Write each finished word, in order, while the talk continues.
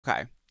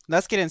Okay,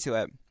 let's get into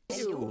it.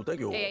 Thank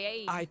you.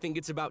 Hey. I think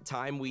it's about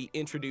time we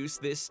introduce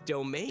this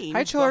domain.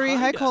 Hi, Chori.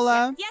 Hi, behind us.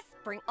 Cola. Yes,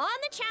 bring on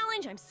the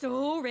challenge. I'm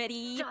so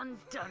ready. Dun,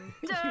 dun,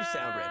 You dun.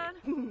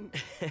 sound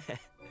ready.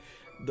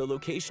 The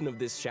location of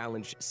this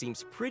challenge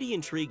seems pretty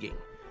intriguing.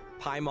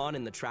 Paimon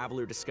and the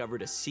Traveler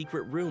discovered a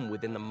secret room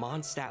within the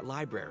Mondstadt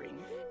Library,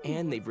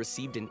 and they've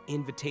received an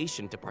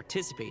invitation to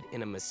participate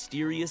in a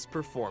mysterious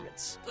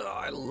performance. Oh,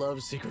 I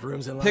love secret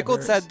rooms and Pickled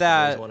libraries. said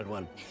that I've always wanted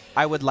one.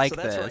 I would like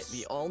So that's this. right.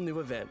 The all-new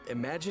event,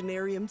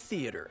 Imaginarium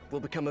Theater,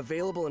 will become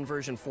available in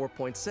version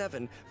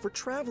 4.7 for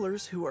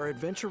travelers who are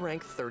adventure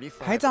rank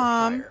 35 Hi, or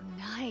Dom. higher.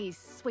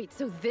 Nice. Wait,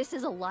 so this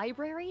is a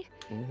library?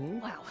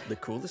 Wow. The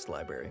coolest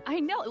library.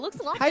 I know, it looks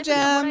a lot Hi, different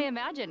than what Jem. I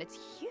imagine. It's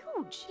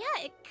huge.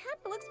 Yeah, it kind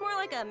of looks more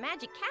like a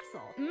magic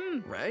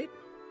castle. Right?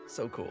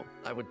 So cool.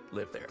 I would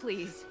live there.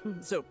 Please.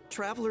 So,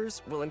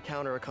 travelers will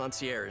encounter a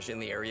concierge in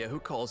the area who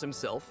calls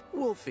himself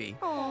Wolfie.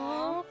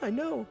 Aww. I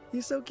know,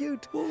 he's so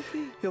cute.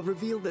 Wolfie. He'll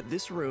reveal that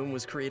this room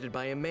was created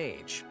by a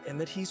mage, and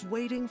that he's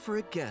waiting for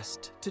a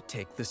guest to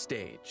take the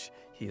stage.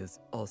 He is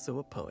also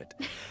a poet.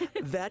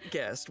 That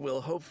guest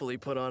will hopefully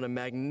put on a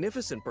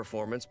magnificent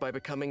performance by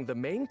becoming the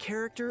main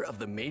character of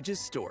the mage's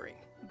story.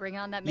 Bring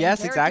on that main Yes,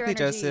 character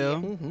exactly, energy.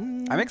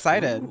 Josu. I'm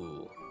excited.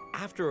 Ooh.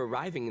 After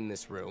arriving in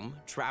this room,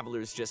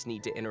 travelers just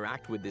need to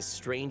interact with this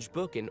strange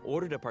book in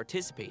order to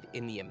participate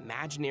in the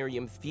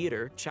Imaginarium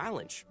Theater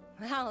Challenge.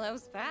 Wow, that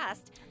was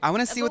fast. I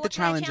want to see But what the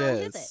what kind of challenge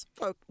challenge is is.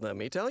 Oh, let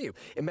me tell you.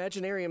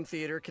 Imaginarium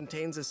Theater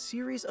contains a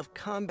series of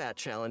combat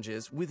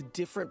challenges with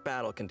different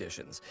battle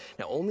conditions.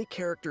 Now, only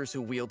characters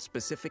who wield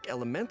specific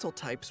elemental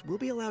types will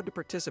be allowed to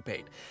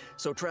participate.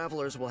 So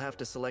travelers will have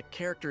to select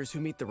characters who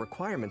meet the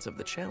requirements of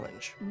the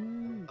challenge.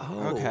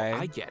 Oh, Okay.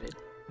 I get it.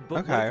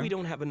 But what Okay. if we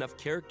don't have enough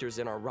characters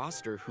in our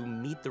roster who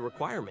meet the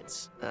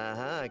requirements?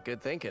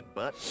 Good thinking,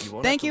 but you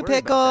won't Thank have you, to worry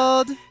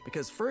about that. Pickled.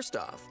 Because first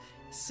off,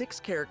 6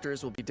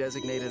 characters will be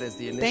designated as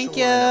the initial Thank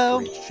lineup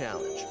for you. each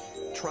challenge.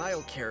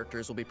 Trial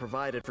characters will be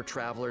provided for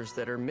travelers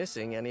that are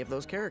missing any of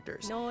those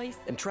characters. Nice.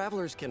 And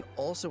travelers can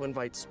also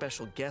invite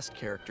special guest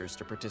characters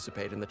to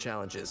participate in the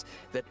challenges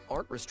that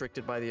aren't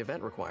restricted by the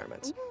event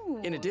requirements.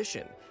 In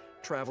addition,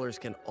 travelers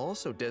can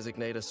also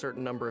designate a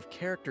certain number of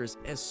characters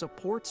as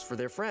supports for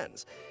their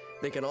friends.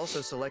 They can also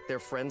select their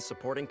friends'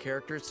 supporting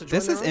characters to join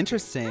This their is own team.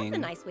 interesting. That's a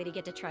nice way to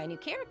get to try new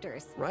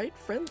characters. Right?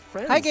 Friends.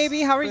 Hi,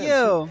 Gaby. How are Friends.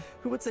 you?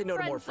 Who would say no to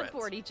Friends more friends?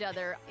 support each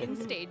other in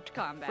staged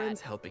combat. Friends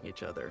helping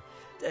each other.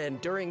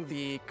 And during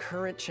the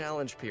current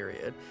challenge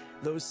period,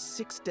 those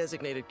 6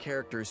 designated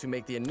characters who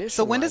make the initial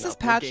So when does this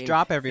lineup will patch gain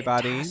drop,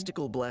 everybody?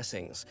 Fantastical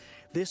blessings.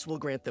 This will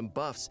grant them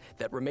buffs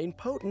that remain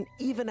potent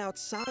even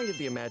outside of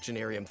the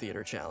Imaginarium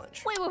Theater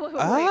Challenge. Wait.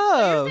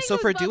 Oh, you're so saying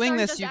for those buffs doing aren't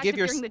this, just you active give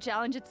your during the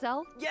challenge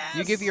itself? Yes!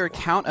 you give your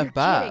account You're a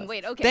buff. kidding.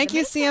 Wait, okay. Thank the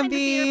you, mage behind the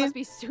theater CMB. must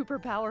be super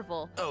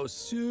powerful. Oh,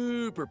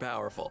 super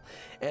powerful.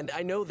 And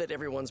I know that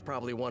everyone's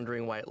probably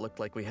wondering why it looked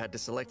like we had to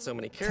select so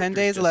many characters. 10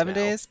 days, just 11 now.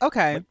 days?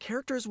 Okay. But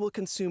characters will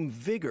consume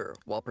vigor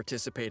while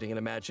participating in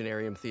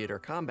Imaginarium Theater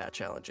combat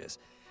challenges.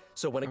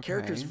 So when a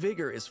character's Okay.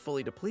 vigor is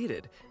fully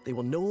depleted, they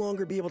will no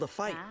longer be able to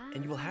fight,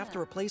 and you will have to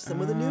replace them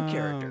with a new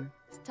character.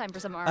 It's time for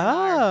some R&R.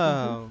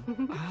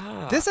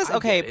 Oh. This is I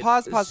okay. get it.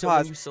 Pause. So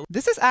when you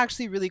This is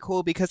actually really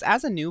cool because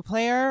as a new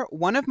player,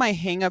 one of my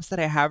hangups that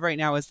I have right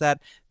now is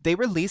that they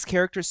release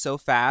characters so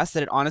fast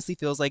that it honestly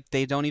feels like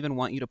they don't even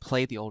want you to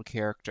play the old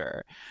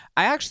character.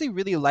 I actually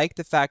really like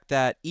the fact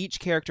that each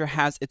character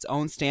has its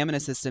own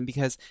stamina system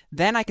because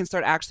then I can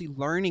start actually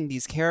learning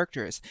these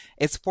characters.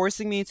 It's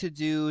forcing me to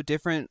do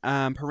different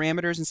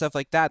parameters and stuff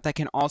like that that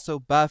can also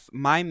buff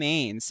my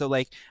main. So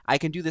like I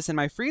can do this in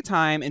my free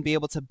time and be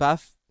able to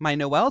buff my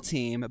Noelle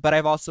team, but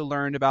I've also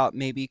learned about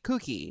maybe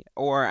Kuki,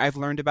 or I've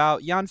learned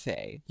about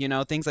Yanfei, you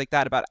know, things like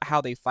that about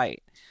how they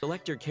fight.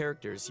 Select your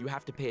characters, you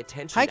have to pay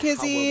attention Hi, to how well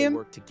Kizzy. they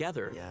work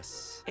together.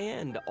 Yes.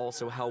 And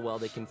also how well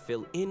they can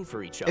fill in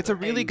for each other. It's a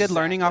really good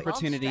learning Exactly.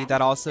 opportunity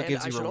that also And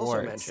gives I you should rewards.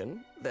 also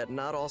mention that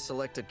not all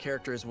selected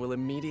characters will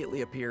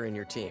immediately appear in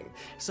your team.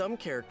 Some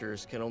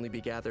characters can only be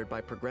gathered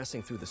by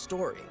progressing through the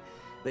story.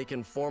 They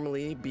can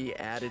formally be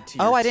added to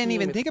your Oh, team. I didn't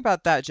even if- think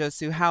about that,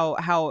 Josu.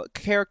 How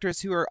characters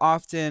who are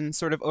often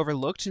sort of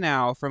overlooked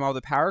now from all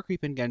the power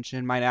creep in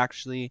Genshin might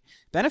actually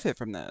benefit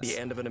from the this.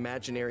 end of an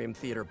Imaginarium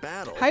Theater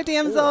battle. Hi,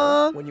 damsel.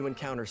 Or when you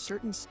encounter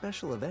certain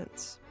special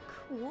events.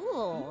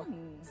 Cool.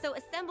 So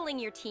assembling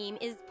your team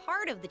is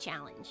part of the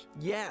challenge.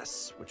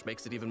 Yes, which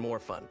makes it even more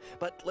fun.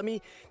 But let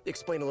me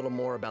explain a little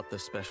more about the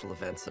special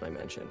events that I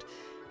mentioned.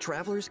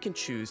 Travelers can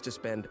choose to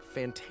spend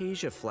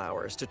Fantasia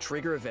flowers to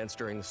trigger events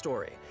during the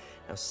story.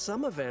 Now,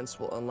 some events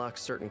will unlock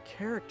certain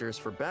characters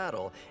for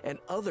battle, and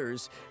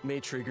others may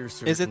trigger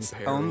certain its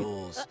own-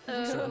 perils.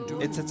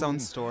 certain It's its own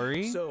dooms.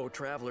 story? So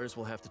travelers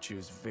will have to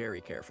choose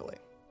very carefully,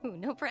 Ooh,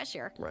 no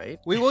pressure. right?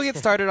 We will get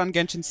started on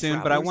Genshin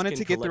soon, but I Travelers wanted can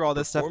to get through collect all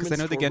this stuff because I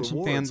know the performance Genshin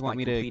score fans rewards want by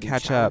me to completing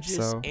catch up,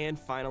 challenges so... and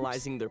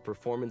finalizing their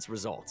performance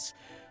results.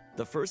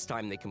 The first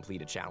time they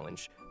complete a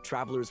challenge,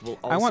 travelers will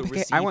also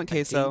receive I want a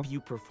queso. debut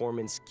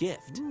performance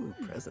gift. Ooh,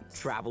 presents.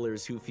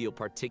 Travelers who feel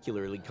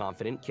particularly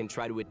confident can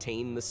try to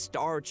attain the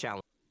Star Challenge.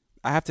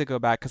 I have to go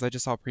back because I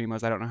just saw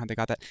Primos. I don't know how they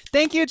got that.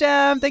 Thank you,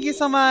 Jem. Thank you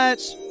so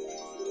much.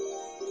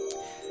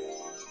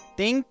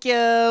 Thank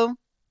you.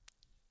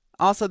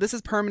 Also, this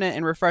is permanent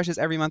and refreshes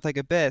every month like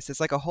Abyss. It's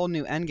like a whole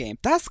new endgame.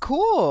 That's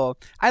cool.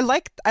 I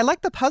like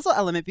the puzzle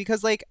element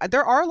because like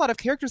there are a lot of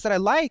characters that I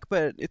like,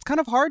 but it's kind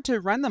of hard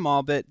to run them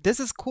all. But this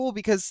is cool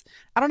because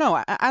I don't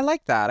know. I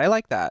like that. I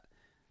like that.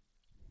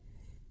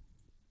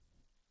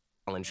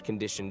 Challenge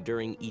condition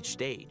during each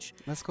stage.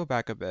 Let's go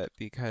back a bit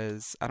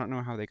because I don't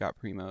know how they got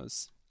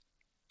Primos.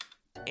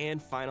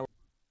 And finally,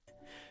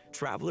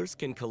 travelers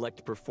can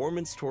collect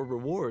performance tour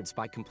rewards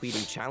by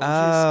completing challenges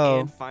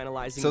and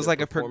finalizing so it's their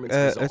like performance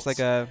results. it's like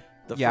a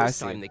The yeah,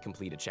 first I see. time they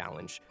complete a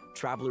challenge,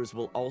 travelers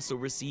will also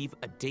receive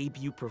a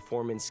debut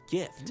performance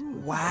gift.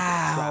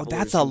 Wow, Travelers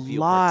that's a who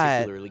feel lot.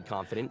 particularly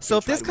confident So can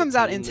if try this to comes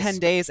out attain in this 10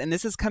 days and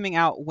this is coming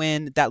out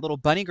when that little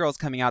bunny girl's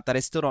coming out that I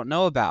still don't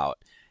know about,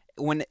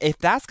 if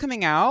that's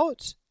coming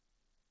out,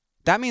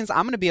 that means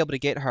I'm going to be able to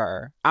get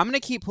her. I'm going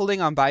to keep pulling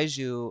on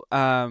Baiju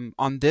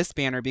on this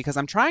banner because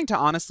I'm trying to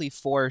honestly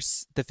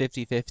force the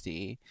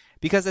 50-50.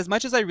 Because as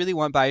much as I really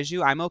want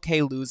Baiju, I'm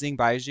okay losing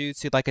Baiju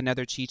to like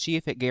another Chi-Chi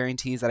if it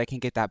guarantees that I can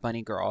get that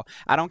bunny girl.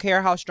 I don't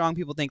care how strong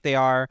people think they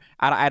are.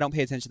 I don't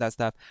pay attention to that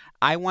stuff.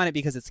 I want it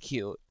because it's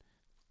cute.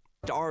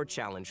 star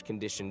challenge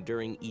condition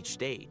during each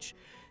stage.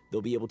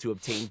 They'll be able to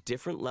obtain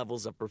different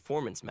levels of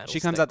performance medals. She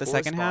comes that out the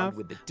second half? correspond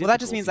with the Well, that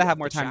just means I difficulty have of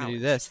more the time to do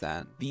challenge. this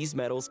then. These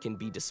medals can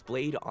be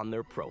displayed on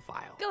their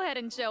profile. Go ahead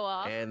and show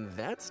off. And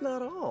that's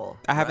not all.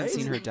 I haven't right?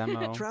 seen her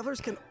demo. Travelers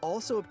can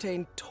also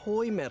obtain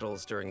toy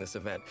medals during this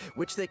event,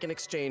 which they can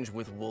exchange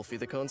with Wolfie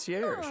the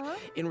Concierge. Aw.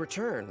 In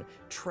return,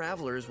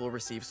 travelers will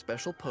receive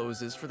special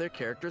poses for their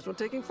characters when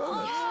taking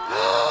photos.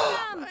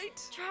 Right.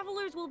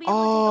 Travelers will be able to take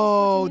all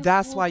Oh, sorts of new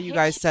that's cool why you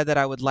guys pictures. said that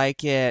I would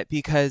like it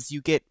because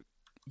you get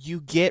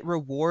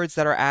rewards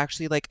that are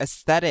actually like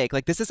aesthetic.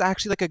 Like this is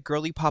actually like a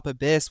girly pop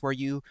abyss where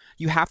you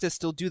have to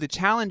still do the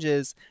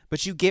challenges,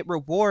 but you get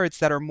rewards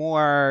that are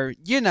more,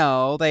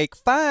 like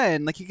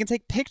fun. Like you can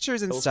take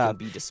pictures and Medals stuff.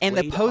 can be And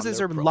the displayed on poses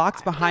their are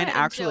locked profile. behind Go ahead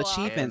and actual show off.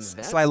 achievements.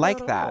 And So I that's like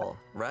not that. all,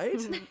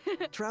 right?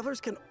 Travelers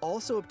can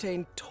also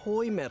obtain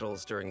toy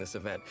medals during this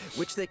event,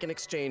 which they can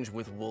exchange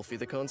with Wolfie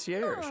the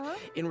Concierge. Aw.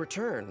 In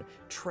return,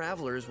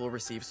 travelers will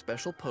receive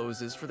special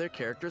poses for their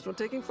characters when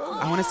taking photos.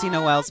 I want to see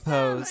Noelle's Awesome.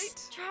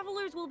 pose.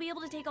 Travelers will be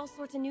able to take all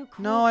sorts of new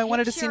cool No, I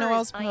wanted to see pictures.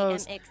 Noelle's I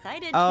pose. am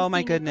excited Oh to my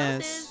see new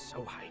goodness. poses. So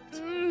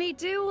hyped. Me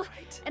too.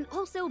 And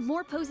also,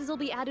 more poses will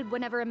be added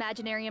whenever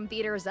Imaginarium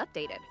Theater is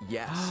updated.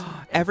 Yes.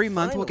 And Every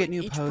month we'll get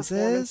finally, new each performance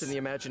poses? in the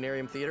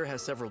Imaginarium Theater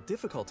has several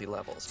difficulty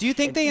levels. Do you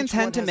think and they each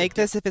intend one to has a make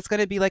this, if it's going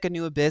to be like a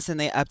new Abyss and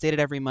they update it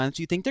every month,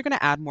 do you think they're going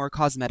to add more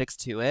cosmetics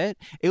to it?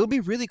 It would be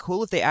really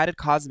cool if they added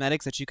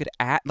cosmetics that you could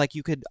add, like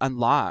you could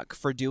unlock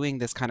for doing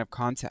this kind of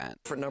content.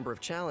 different number of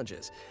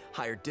challenges.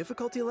 Higher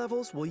difficulty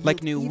levels will yield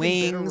Like new even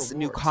better wings,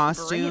 new rewards.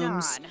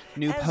 costumes, on.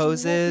 new As Wolfie the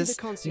poses, new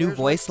Concierge likes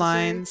voice to say,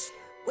 lines.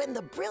 When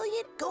the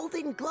brilliant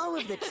golden glow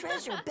of the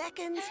treasure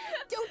beckons,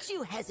 don't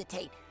you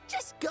hesitate.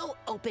 Just go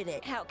open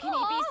it. How can he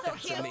be so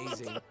That's cute?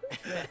 amazing.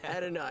 I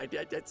don't know.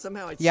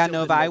 Somehow I Yeah, still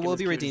Nova, didn't I make him will as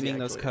be cute as he redeeming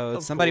those actually is. codes.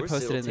 Of Somebody course,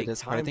 posted it'll in the take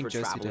Discord. I time think for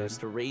Josie travelers did.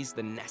 to raise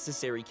the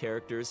necessary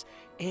characters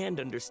and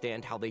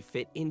understand how they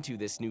fit into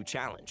this new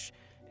challenge.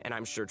 And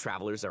I'm sure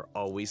travelers are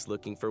always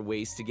looking for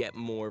ways to get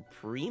more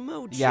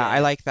primo Yeah, I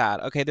gems. like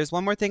that. Okay, there's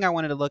one more thing I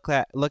wanted to look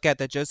at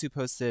that Josu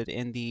posted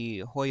in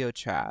the Hoyo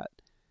chat.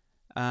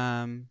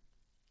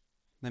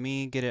 Let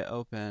me get it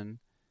open.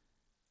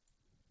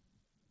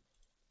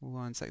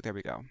 One sec. There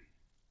we go.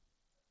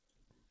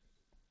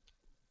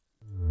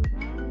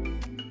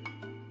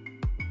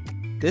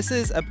 This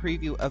is a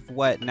preview of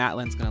what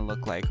Natlan's gonna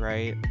look like,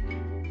 right?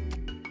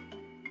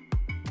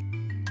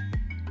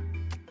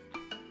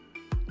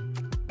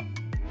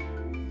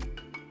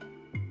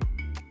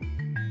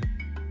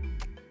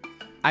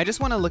 I just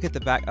want to look at the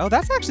back. Oh,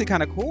 that's actually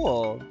kind of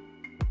cool.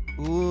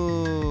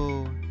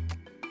 Ooh.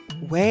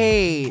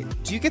 Wait,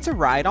 do you get to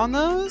ride on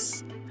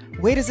those?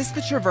 Wait, is this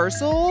the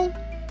traversal?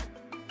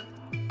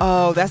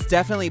 Oh, that's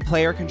definitely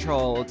player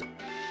controlled.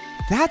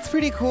 That's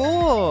pretty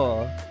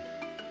cool.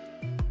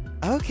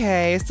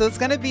 Okay, so it's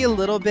gonna be a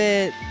little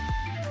bit...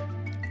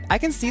 I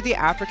can see the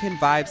African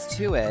vibes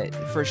to it,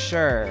 for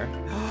sure.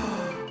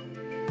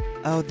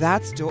 Oh,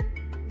 that's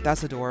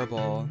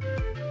adorable.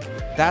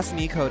 That's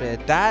me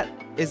coded. That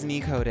is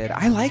me coded.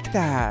 I like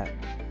that.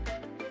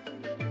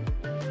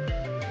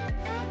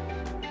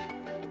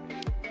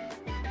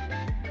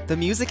 The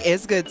music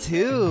is good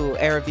too,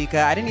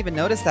 Aravika. I didn't even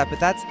notice that, but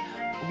that's...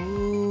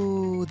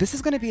 Ooh, this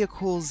is gonna be a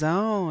cool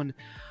zone.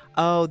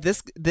 Oh,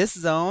 this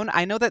zone,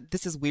 I know that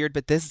this is weird,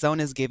 but this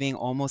zone is giving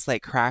almost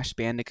like Crash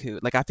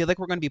Bandicoot. Like, I feel like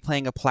we're going to be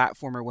playing a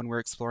platformer when we're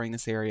exploring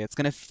this area. It's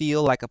going to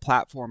feel like a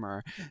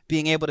platformer.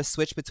 Being able to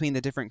switch between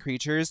the different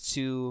creatures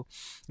to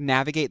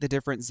navigate the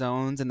different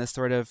zones and the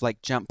sort of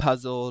like jump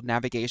puzzle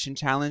navigation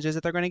challenges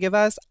that they're going to give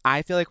us,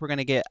 I feel like we're going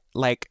to get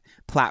like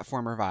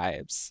platformer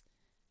vibes.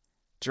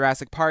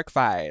 Jurassic Park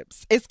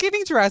vibes. It's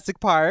giving Jurassic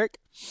Park.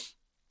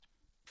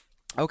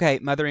 Okay,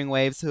 Mothering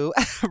Waves, who?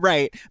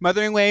 Right.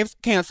 Mothering Waves,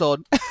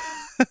 canceled.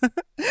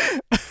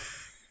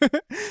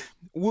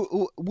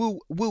 Woo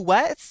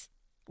what?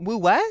 Woo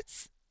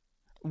what?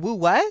 Woo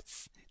what?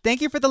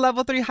 Thank you for the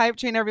level 3 hype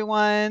train,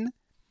 everyone.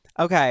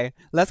 Okay,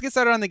 let's get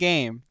started on the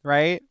game,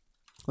 right?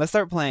 Let's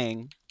start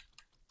playing.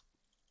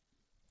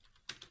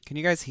 Can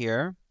you guys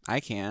hear? I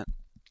can't.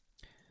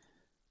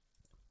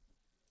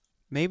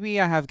 Maybe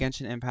I have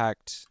Genshin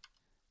Impact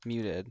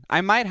muted.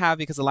 I might have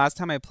because the last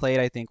time I played,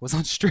 I think, was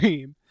on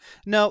stream.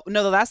 No,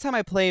 the last time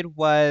I played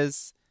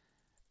was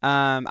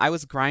I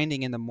was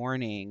grinding in the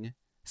morning,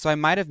 so I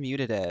might have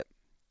muted it.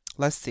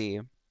 Let's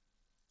see.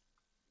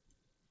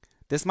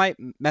 This might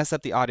mess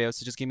up the audio,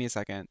 so just give me a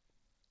second.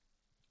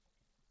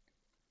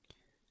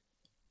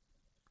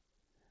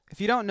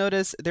 If you don't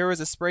notice, there was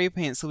a spray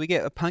paint, so we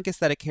get a punk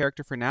aesthetic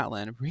character for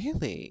Natlin.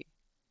 Really?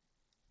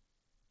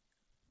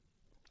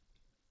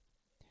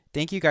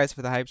 Thank you guys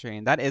for the hype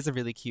train. That is a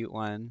really cute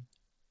one.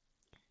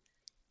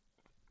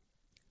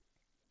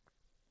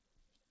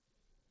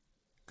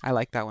 I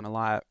like that one a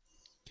lot.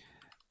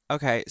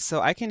 Okay,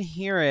 so I can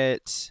hear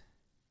it.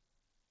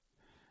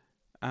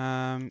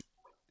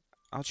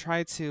 I'll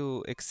try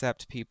to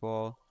accept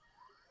people.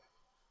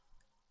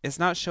 It's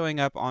not showing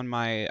up on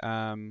my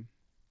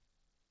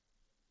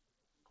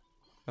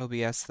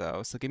OBS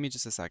though, so give me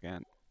just a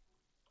second.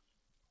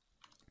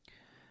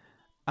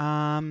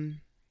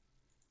 I'm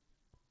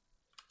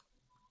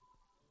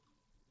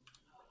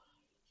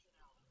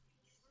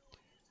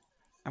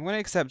going to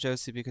accept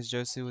Josie because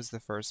Josie was the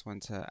first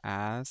one to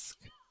ask.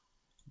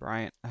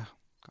 Brian, oh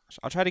gosh,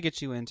 I'll try to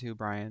get you in too,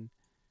 Brian.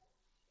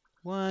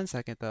 1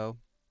 second though.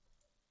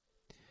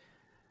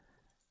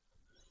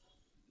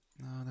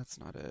 No, that's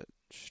not it.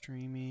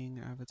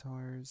 Streaming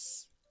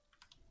avatars.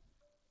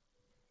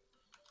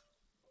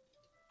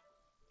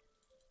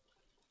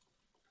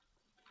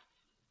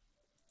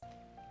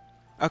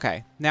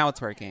 Okay, now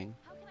it's working.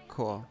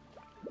 Cool.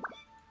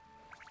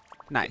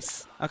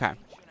 Nice. Okay.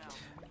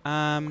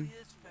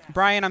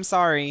 Brian, I'm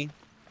sorry.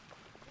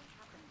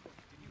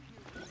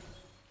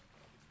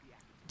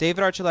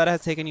 David Archuleta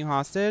has taken you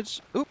hostage.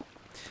 Oop.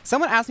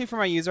 Someone asked me for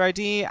my user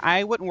ID.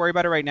 I wouldn't worry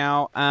about it right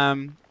now.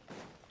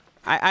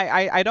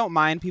 I don't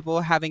mind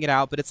people having it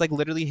out, but it's like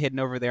literally hidden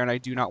over there, and I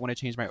do not want to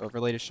change my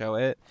overlay to show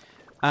it.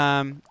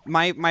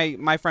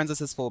 My friends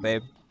list is full,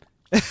 babe.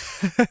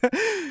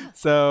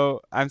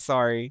 So I'm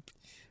sorry.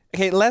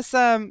 Okay, let's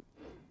find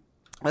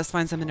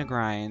something to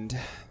grind.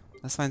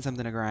 Let's find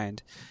something to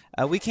grind.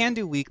 We can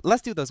do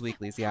let's do those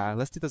weeklies. Yeah,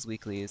 let's do those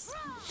weeklies.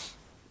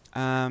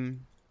 Always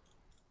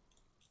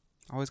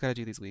got to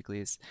do these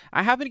weeklies.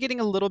 I have been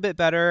getting a little bit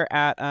better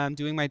at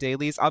doing my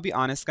dailies. I'll be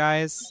honest,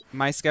 guys.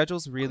 My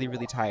schedule's really,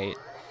 really tight.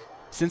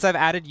 Since I've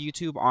added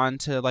YouTube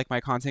onto like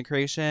my content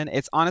creation,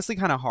 it's honestly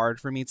kind of hard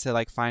for me to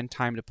like find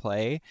time to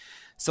play.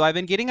 So I've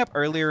been getting up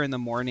earlier in the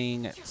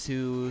morning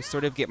to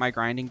sort of get my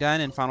grinding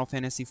done in Final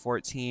Fantasy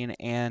XIV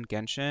and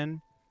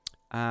Genshin.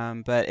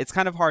 But it's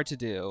kind of hard to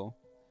do.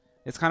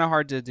 It's kind of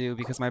hard to do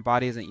because my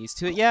body isn't used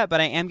to it yet, but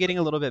I am getting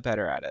a little bit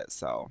better at it,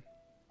 so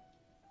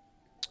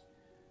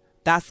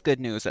that's good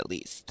news at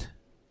least.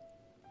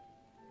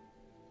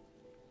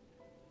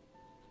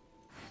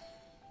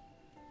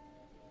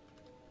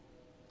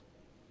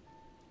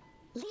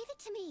 Leave it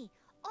to me.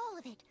 All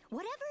of it.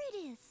 Whatever it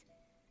is.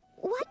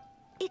 What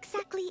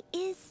exactly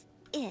is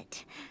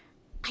it?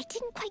 I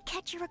didn't quite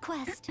catch your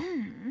request.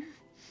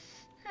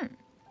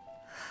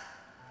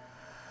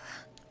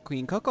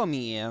 Queen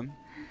Kokomi.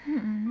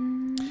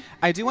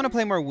 I do want to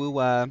play more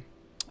Wuwa.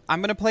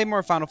 I'm going to play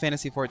more Final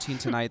Fantasy XIV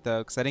tonight, though,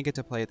 because I didn't get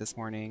to play it this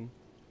morning.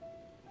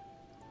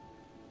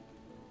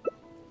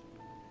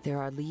 There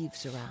are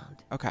leaves around.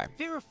 Okay.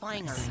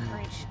 Verifying our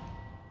courage.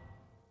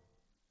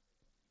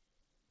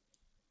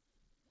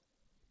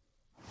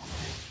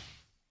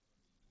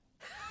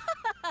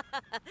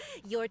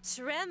 You're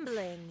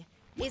trembling.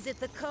 Is it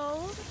the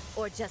cold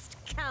or just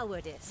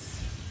cowardice?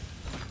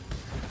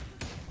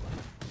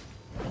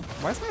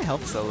 Why is my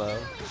health so low?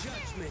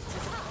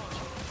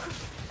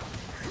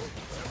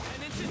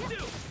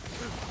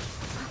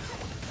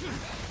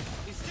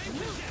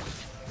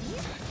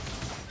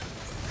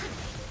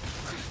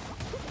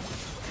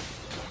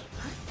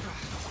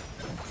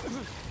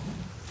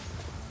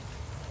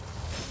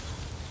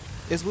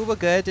 Is Wuba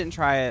good? Didn't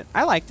try it.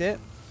 I liked it.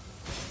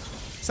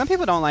 Some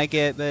people don't like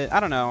it, but I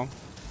don't know.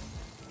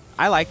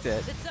 I liked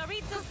it. The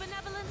Tsaritsa's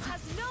benevolence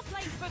has no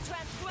place for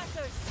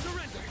transgressors.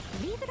 Surrender.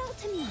 Leave it all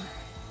to me.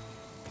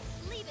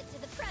 Leave it to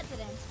the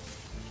president.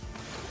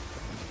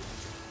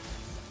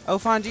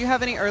 Ofan, do you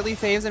have any early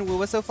faves in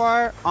Wuwa so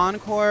far?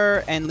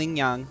 Encore and Ling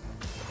Yang.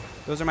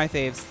 Those are my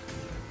faves.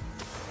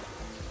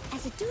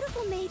 As a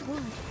dutiful maid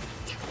would.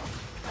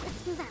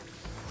 Let's move out.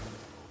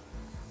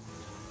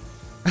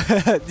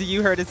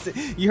 You heard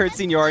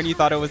Signora and you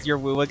thought it was your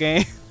Wuwa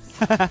game?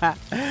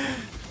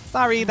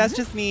 Sorry, that's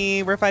just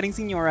me. We're fighting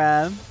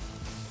Signora.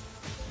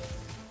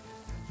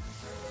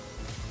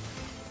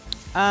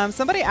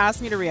 Somebody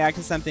asked me to react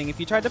to something. If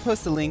you tried to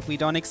post a link, we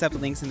don't accept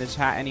links in the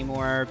chat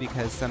anymore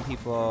because some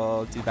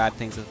people do bad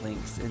things with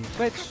links in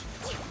Twitch. The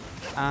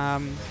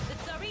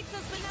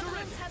Tsaritsa's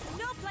benevolence has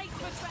no place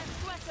for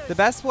transgressors. The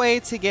best way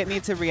to get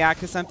me to react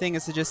to something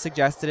is to just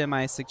suggest it in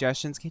my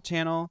suggestions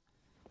channel.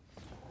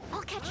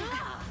 I'll catch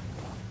up.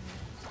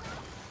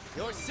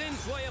 Your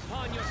sins weigh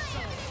upon your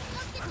soul.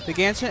 The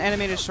Genshin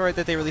animated short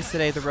that they released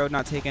today, The Road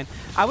Not Taken.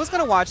 I was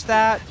going to watch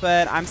that,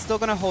 but I'm still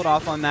going to hold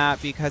off on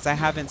that because I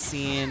haven't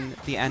seen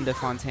the end of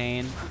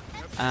Fontaine.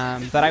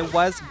 But I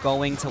was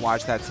going to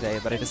watch that today,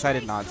 but I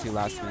decided not to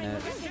last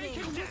minute.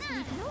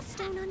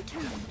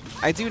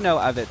 I do know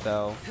of it,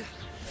 though.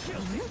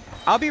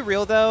 I'll be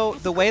real, though.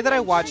 The way that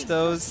I watch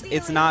those,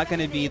 it's not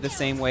going to be the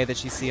same way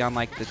that you see on,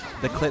 like,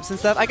 the clips and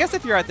stuff. I guess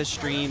if you're at the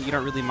stream, you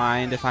don't really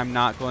mind if I'm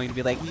not going to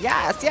be like,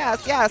 yes,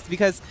 yes, yes,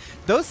 because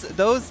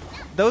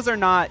those are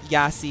not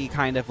Yassi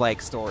kind of,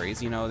 like,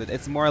 stories, you know.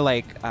 It's more,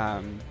 like,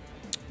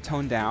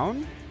 toned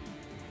down.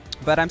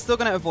 But I'm still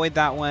going to avoid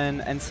that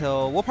one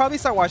until... We'll probably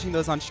start watching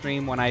those on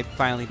stream when I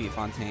finally beat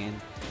Fontaine.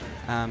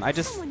 I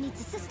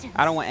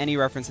don't want any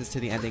references to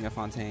the ending of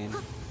Fontaine.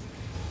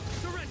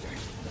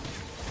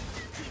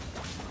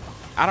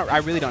 I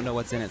really don't know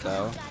what's in it,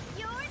 though.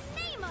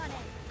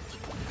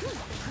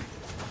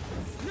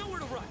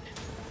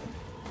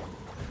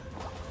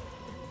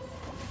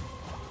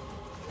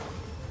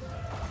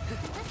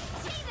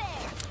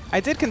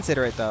 I did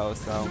consider it, though,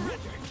 so...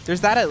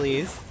 There's that, at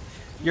least.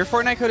 Your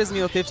Fortnite code is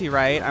Neo50,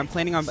 right? I'm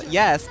planning on...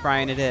 Yes,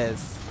 Brian, it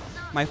is.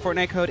 My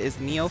Fortnite code is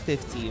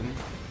Neo50.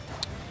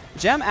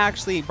 Jem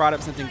actually brought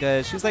up something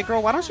good. She was like,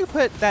 girl, why don't you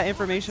put that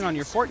information on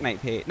your Fortnite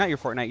page? Not your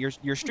Fortnite,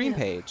 your stream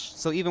page.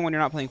 So even when you're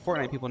not playing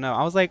Fortnite, people know.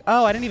 I was like,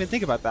 oh, I didn't even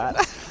think about that.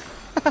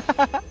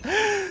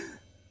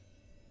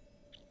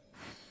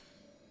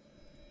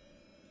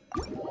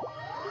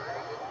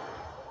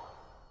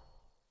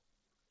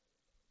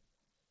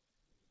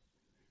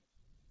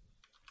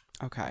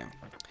 Okay.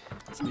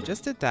 So we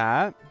just did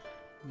that.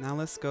 Now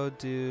let's go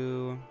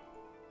do...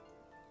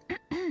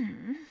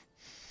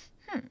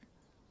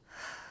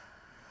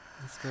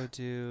 Let's go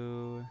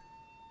do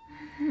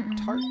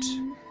tart.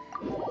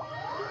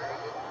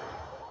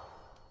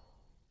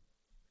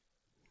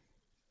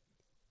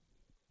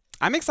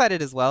 I'm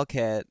excited as well,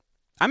 Kit.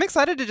 I'm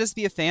excited to just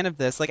be a fan of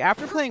this. Like,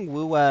 after playing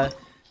Wuwa,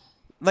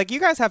 like, you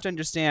guys have to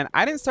understand,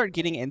 I didn't start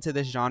getting into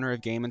this genre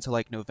of game until,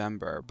 like,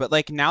 November. But,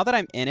 like, now that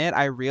I'm in it,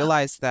 I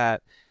realize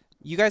that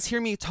you guys hear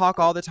me talk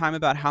all the time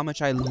about how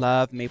much I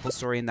love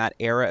MapleStory and that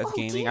era of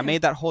gaming. I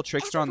made that whole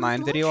Trickster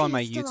Online video on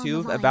my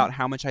YouTube about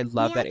how much I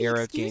love that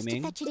era of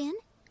gaming.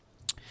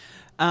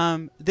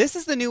 This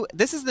is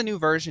the new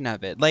version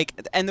of it. Like,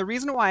 and the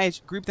reason why I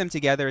group them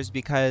together is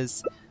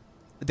because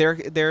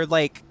they're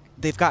like,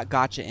 they've got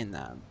gacha in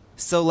them.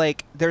 So,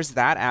 like, there's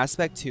that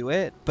aspect to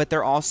it, but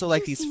they're also,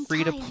 like, these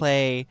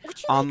free-to-play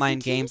online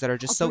games that are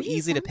just so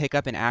easy to pick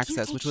up and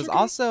access, which was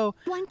also...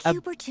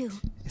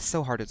 It's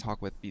so hard to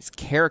talk with these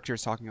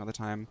characters talking all the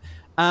time.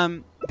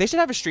 They should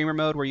have a streamer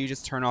mode where you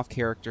just turn off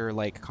character,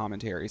 like,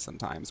 commentary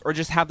sometimes, or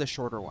just have the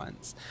shorter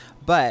ones.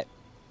 But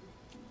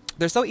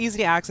they're so easy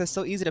to access,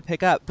 so easy to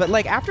pick up. But,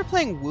 like, after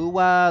playing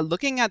Wuwa,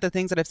 looking at the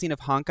things that I've seen of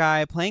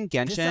Honkai, playing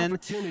Genshin,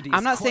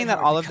 I'm not saying that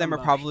all of them are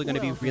probably going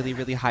to be really,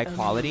 really high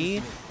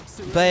quality.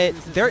 But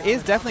there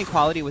is definitely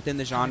quality within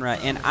the genre,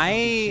 and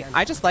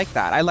I just like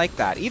that. I like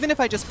that. Even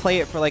if I just play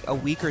it for like a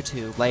week or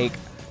two, like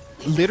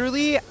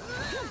literally,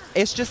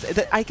 it's just,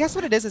 I guess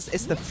what it is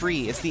it's the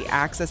free, it's the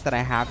access that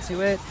I have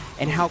to it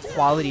and how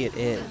quality it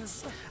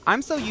is.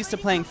 I'm so used to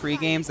playing free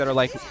games that are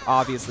like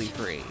obviously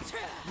free.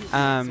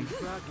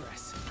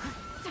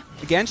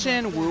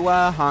 Genshin,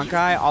 Wuwa,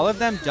 Honkai, all of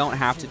them don't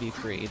have to be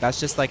free. That's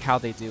just like how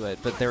they do it,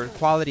 but their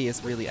quality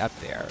is really up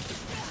there.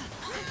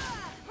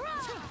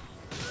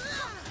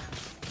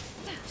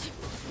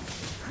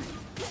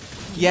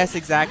 Yes,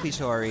 exactly,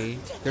 Shori.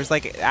 There's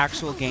like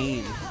actual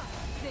game.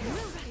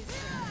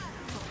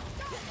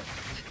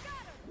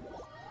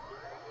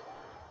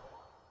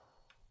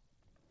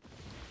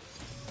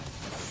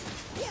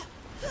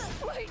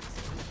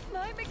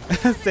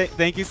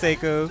 Thank you,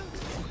 Seiko.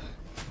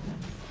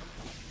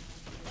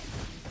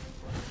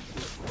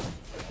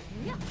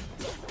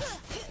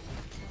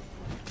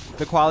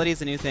 The quality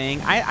is a new thing.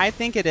 I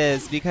think it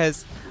is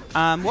because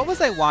what was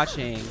I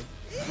watching?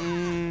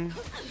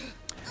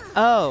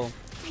 Oh.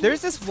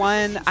 There's this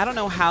one, I don't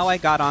know how I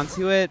got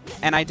onto it,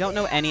 and I don't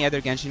know any other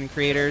Genshin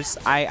creators.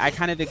 I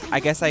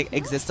guess I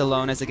exist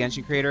alone as a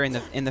Genshin creator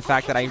in the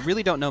fact that I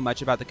really don't know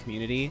much about the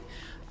community.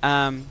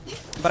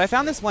 But I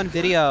found this one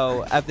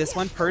video of this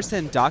one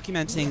person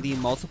documenting the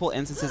multiple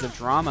instances of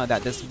drama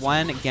that this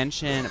one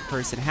Genshin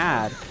person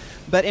had.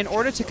 But in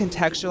order to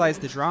contextualize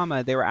the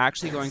drama, they were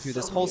actually going through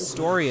this whole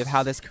story of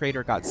how this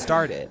creator got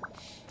started.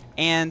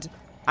 And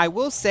I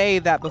will say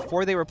that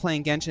before they were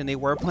playing Genshin, they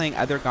were playing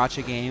other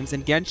gacha games,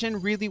 and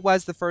Genshin really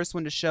was the first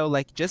one to show,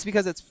 like, just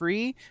because it's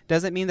free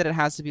doesn't mean that it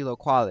has to be low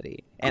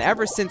quality. And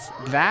ever since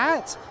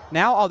that,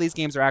 now all these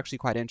games are actually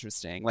quite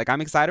interesting. Like,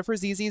 I'm excited for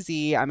ZZZ,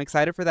 I'm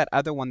excited for that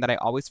other one that I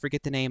always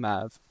forget the name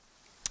of.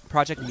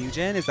 Project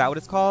Mugen, is that what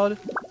it's called?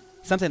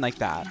 Something like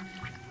that.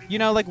 You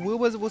know, like, Wu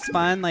was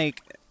fun,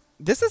 like,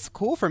 this is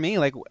cool for me,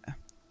 like,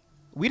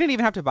 we didn't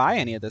even have to buy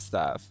any of this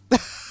stuff.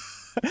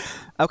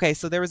 Okay,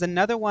 so there was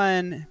another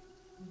one...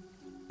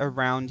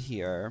 around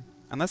here.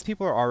 Unless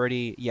people are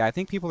already... Yeah, I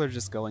think people are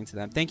just going to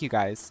them. Thank you,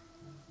 guys.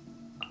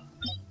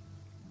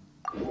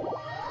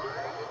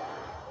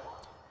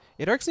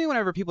 It irks me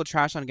whenever people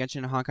trash on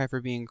Genshin and Honkai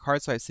for being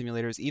card swipe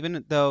simulators,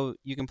 even though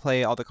you can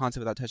play all the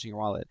content without touching your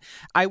wallet.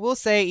 I will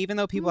say, even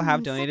though people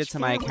have donated to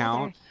my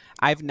account,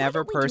 I've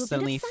never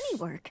personally...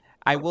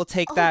 I will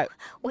take that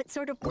what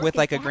sort of with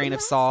like a grain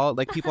of salt.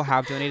 Like, people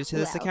have donated to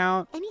this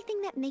account.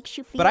 Anything that makes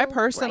you feel but I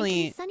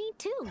personally... sunny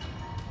too.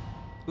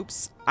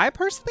 Oops. I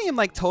personally am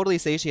like totally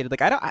satiated.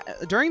 Like,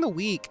 during the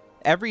week,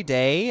 every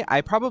day,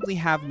 I probably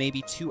have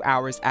maybe 2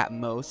 hours at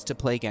most to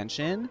play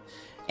Genshin.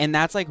 And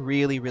that's like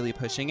really, really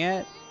pushing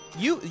it.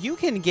 You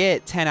can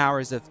get 10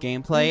 hours of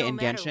gameplay in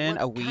Genshin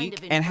a week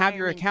and have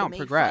your account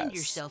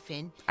progress.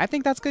 I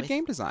think that's good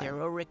game design.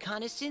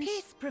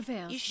 Peace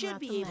prevails. You should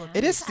be able to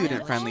It is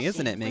student friendly,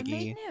 isn't it,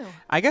 Miggy?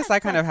 I guess I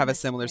kind of have a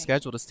similar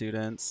schedule to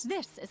students.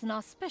 This is an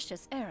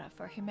auspicious era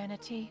for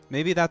humanity.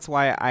 Maybe that's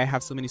why I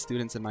have so many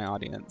students in my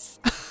audience.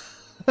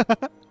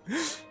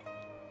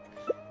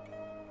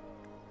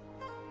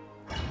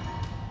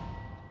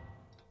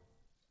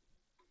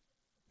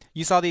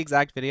 You saw the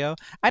exact video?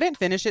 I didn't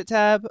finish it,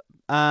 Teb,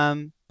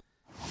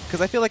 because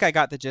I feel like I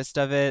got the gist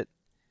of it,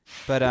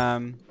 but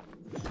I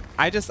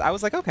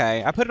was like,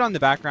 okay. I put it on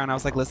the background. I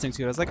was like listening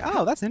to it. I was like,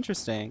 oh, that's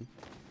interesting.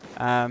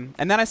 And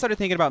then I started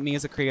thinking about me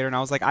as a creator, and I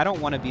was like, I don't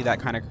want to be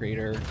that kind of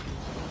creator.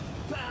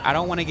 I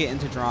don't want to get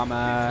into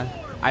drama.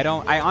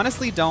 I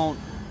honestly don't.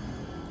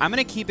 I'm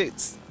gonna keep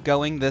it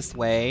going this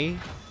way,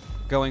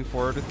 going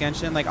forward with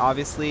Genshin. Like,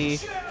 obviously,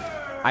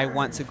 I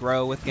want to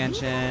grow with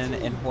Genshin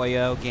and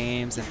Hoyo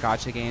games and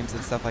gacha games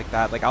and stuff like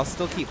that. Like, I'll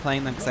still keep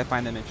playing them because I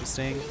find them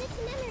interesting.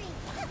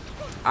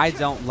 I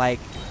don't like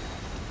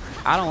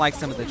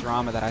some of the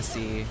drama that I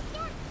see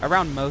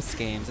around most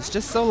games. It's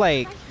just so,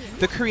 like,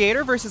 the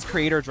creator versus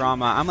creator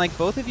drama. I'm like,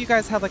 both of you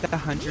guys have like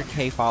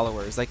 100K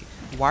followers. Like,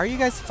 why are you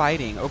guys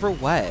fighting over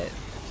what?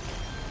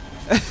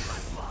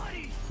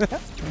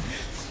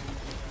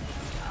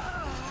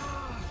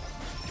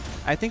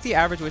 I think the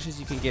average wishes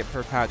you can get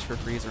per patch for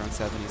free is around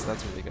 70, so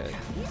that's really good.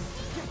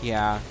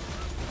 Yeah.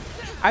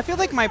 I feel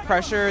like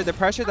the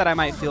pressure that I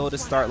might feel to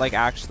start like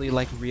actually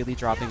like really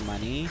dropping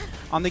money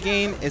on the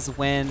game is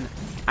when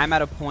I'm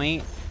at a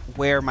point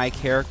where my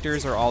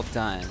characters are all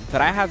done.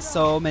 But I have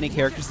so many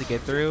characters to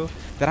get through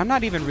that I'm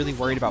not even really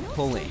worried about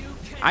pulling.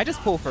 I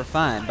just pull for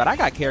fun, but I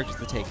got characters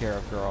to take care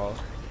of, girl.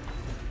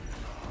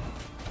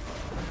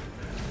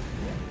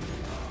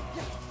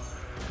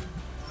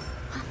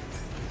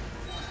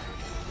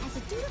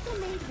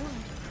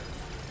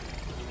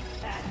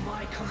 At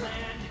my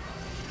command,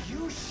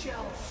 you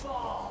shall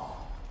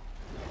fall.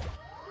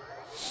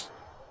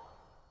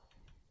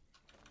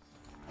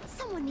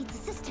 Someone needs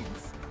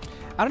assistance.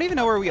 I don't even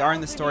know where we are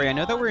in the story. I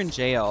know that we're in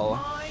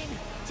jail.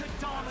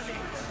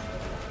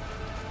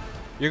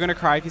 You're gonna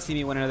cry if you see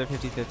me win another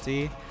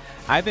 50-50.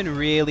 I've been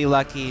really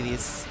lucky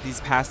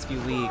these past few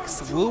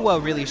weeks.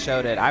 Wuwa really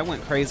showed it. I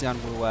went crazy on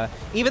Wuwa.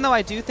 Even though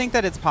I do think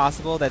that it's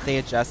possible that they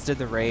adjusted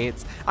the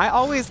rates.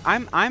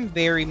 I'm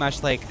very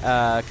much like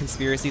a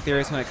conspiracy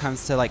theorist when it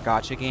comes to like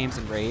gacha games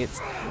and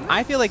rates.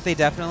 I feel like they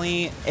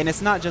definitely, and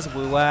it's not just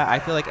Wuwa, I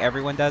feel like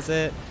everyone does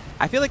it.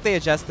 I feel like they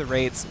adjust the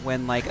rates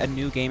when like a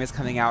new game is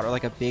coming out or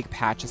like a big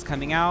patch is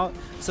coming out.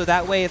 So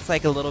that way it's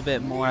like a little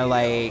bit more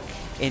like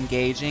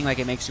engaging, like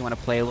it makes you want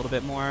to play a little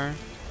bit more.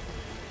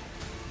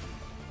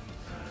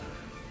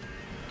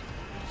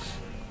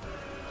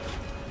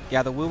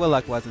 Yeah, the Wuwa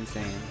luck was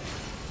insane.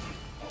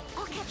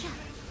 I'll catch up.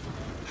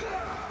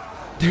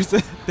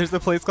 There's a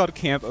place called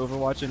Camp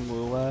Overwatch in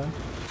Wuwa.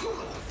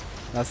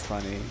 That's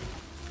funny.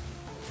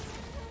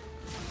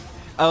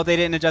 Oh, they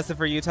didn't adjust it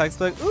for you,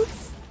 textbook.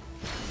 Oops.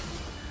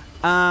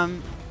 I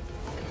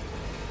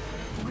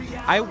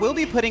will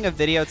be putting a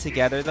video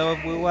together though of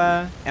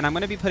Wuwa, and I'm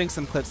gonna be putting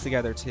some clips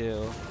together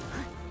too.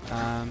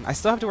 I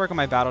still have to work on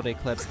my Battle Day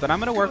clips, but I'm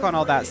gonna work on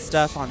all that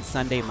stuff on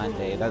Sunday,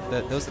 Monday.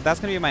 That's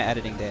gonna be my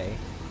editing day.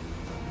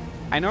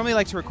 I normally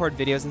like to record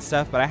videos and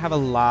stuff, but I have a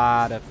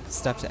lot of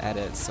stuff to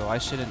edit, so I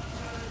shouldn't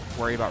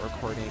worry about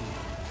recording.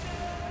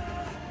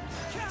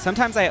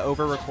 Sometimes I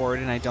over-record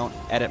and I don't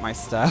edit my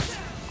stuff.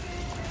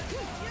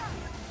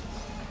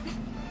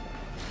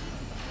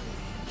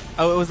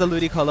 Oh, it was the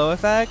Ludicolo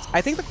effect?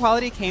 I think the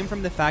quality came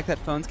from the fact that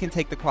phones can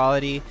take the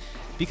quality,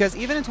 because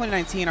even in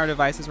 2019 our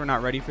devices were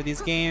not ready for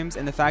these games,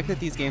 and the fact that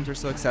these games are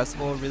so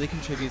accessible really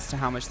contributes to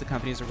how much the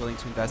companies are willing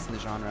to invest in the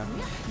genre.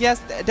 Yes,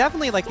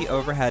 definitely like the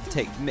overhead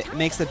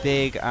makes a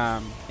big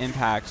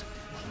impact.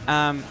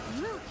 I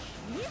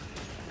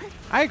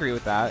agree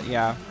with that,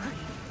 yeah.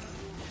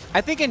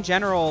 I think in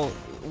general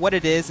what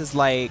it is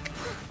like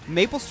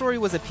MapleStory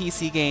was a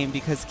PC game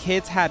because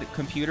kids had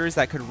computers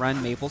that could run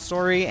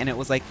MapleStory and it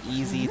was like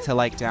easy to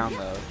like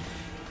download.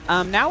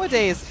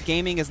 Nowadays,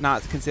 gaming is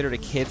not considered a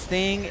kid's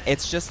thing.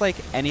 It's just like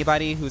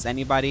anybody who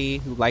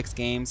likes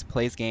games,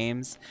 plays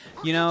games,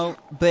 you know,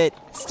 but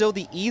still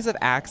the ease of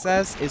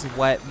access is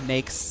what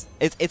makes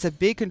it's a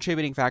big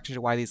contributing factor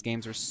to why these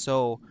games are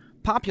so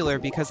popular,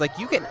 because like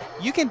you can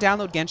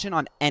download Genshin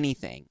on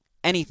anything.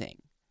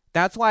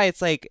 That's why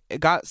it's like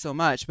it got so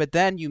much, but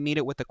then you meet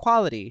it with the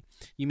quality.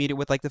 You meet it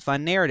with like the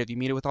fun narrative. You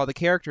meet it with all the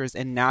characters,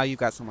 and now you've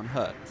got someone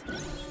hooked.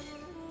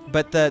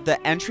 But the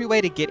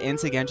entryway to get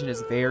into Genshin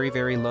is very,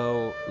 very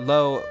low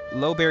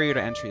barrier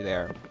to entry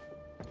there.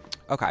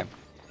 Okay.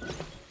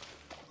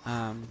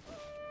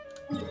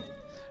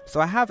 So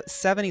I have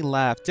 70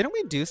 left. Didn't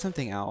we do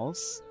something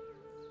else?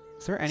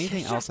 Is there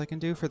anything else I can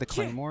do for the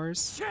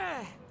claymores?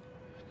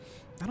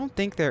 I don't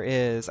think there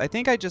is. I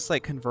think I just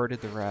like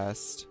converted the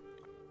rest.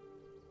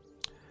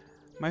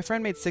 My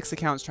friend made 6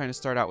 accounts trying to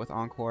start out with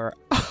Encore.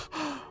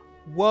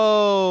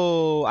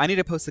 Whoa! I need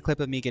to post a clip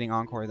of me getting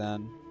Encore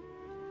then.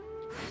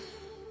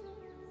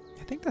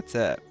 I think that's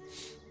it.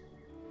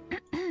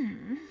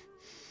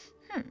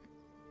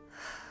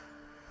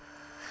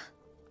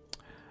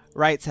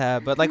 Right,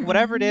 Teb, but like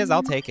whatever it is,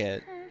 I'll take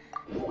it.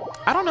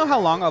 I don't know how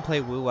long I'll play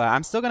Wuwa.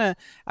 I'm still gonna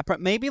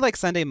maybe like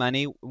Sunday,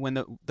 Monday,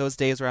 when those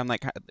days where I'm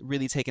like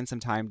really taking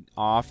some time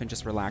off and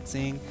just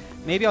relaxing.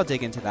 Maybe I'll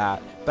dig into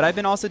that. But I've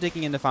been also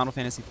digging into Final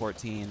Fantasy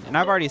 14, and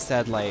I've already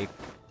said like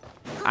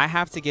I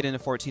have to get into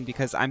 14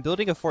 because I'm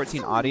building a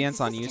 14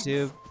 audience on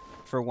YouTube,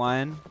 for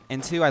one,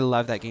 and two, I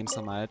love that game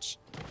so much.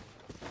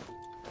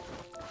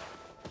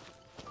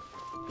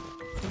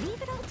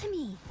 Leave it all to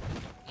me.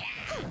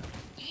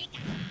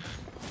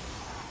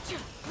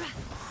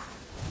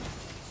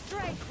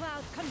 Stray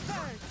clouds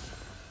converge.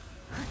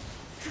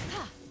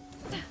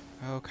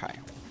 Okay.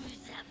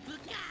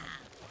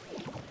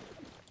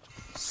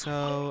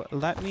 So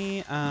let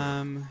me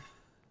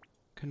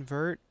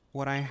convert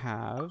what I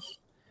have.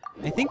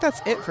 I think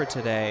that's it for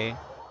today.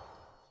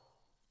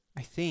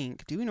 I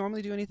think. Do we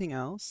normally do anything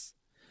else?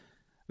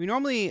 We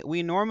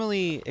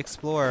normally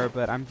explore,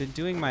 but I've been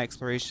doing my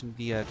exploration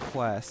via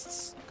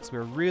quests because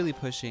we're really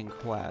pushing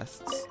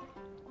quests.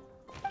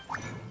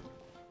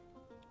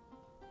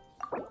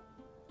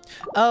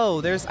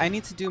 Oh, I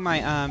need to do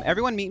my,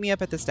 everyone meet me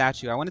up at the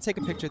statue. I want to take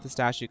a picture at the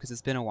statue because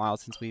it's been a while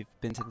since we've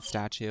been to the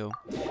statue.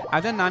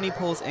 I've done 90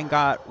 pulls and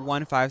got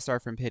 1 5-star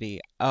from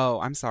Pity. Oh,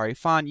 I'm sorry.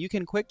 Fawn, you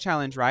can quick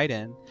challenge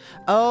Raiden.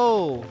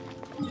 Oh,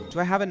 do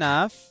I have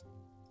enough?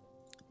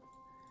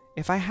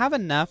 If I have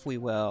enough, we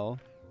will.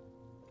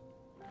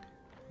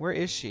 Where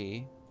is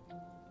she?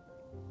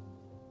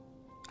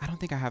 I don't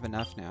think I have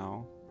enough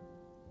now.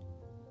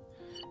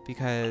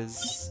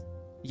 Because,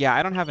 yeah,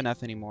 I don't have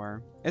enough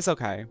anymore. It's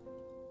okay.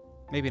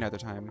 Maybe another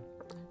time.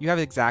 You have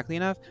exactly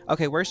enough?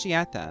 Okay, where's she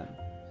at then?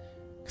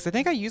 Because I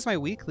think I used my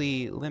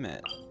weekly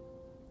limit.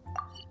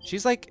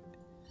 She's like,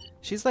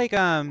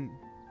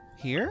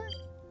 here?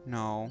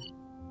 No.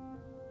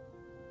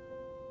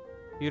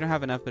 You don't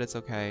have enough, but it's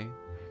okay.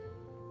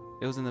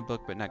 It was in the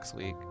book, but next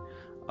week.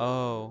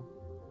 Oh.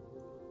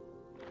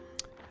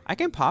 I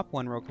can pop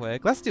one real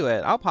quick. Let's do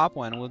it. I'll pop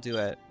one and we'll do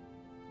it.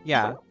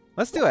 Yeah,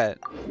 let's do it.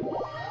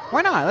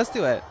 Why not? Let's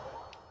do it.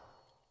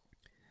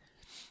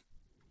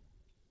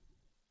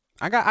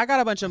 I got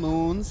a bunch of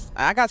moons.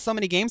 I got so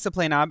many games to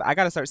play now. I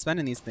gotta start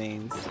spending these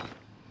things.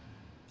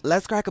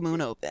 Let's crack a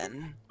moon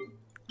open.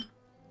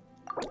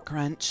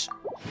 Crunch.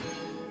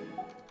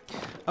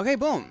 Okay,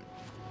 boom.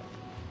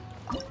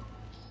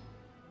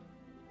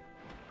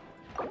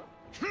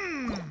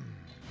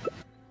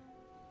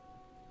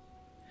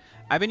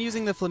 I've been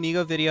using the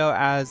Flamigo video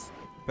as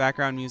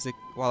background music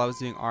while I was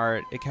doing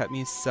art. It kept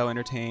me so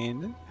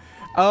entertained.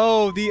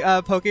 Oh,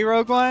 the Poke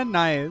Rogue one?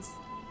 Nice.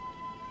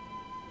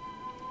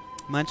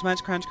 Munch,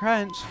 munch, crunch,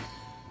 crunch.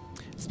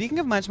 Speaking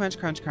of munch, munch,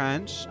 crunch,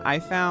 crunch, I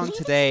found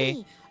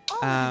today,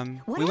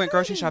 we went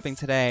grocery shopping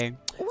today.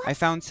 I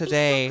found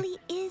today,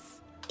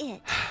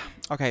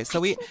 okay, so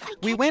we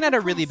went at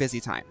a really busy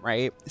time,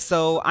 right?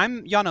 So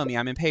y'all know me,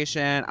 I'm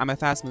impatient, I'm a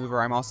fast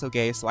mover, I'm also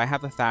gay, so I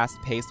have a fast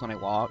pace when I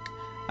walk.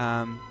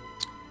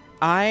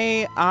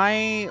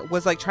 I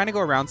was like trying to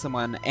go around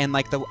someone and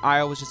like the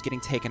aisle was just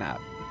getting taken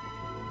up.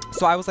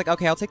 So I was like,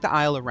 okay, I'll take the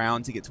aisle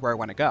around to get to where I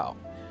want to go.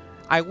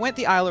 I went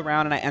the aisle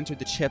around and I entered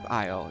the chip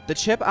aisle. The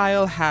chip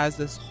aisle has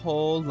this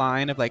whole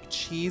line of like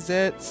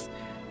Cheez-Its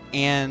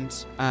and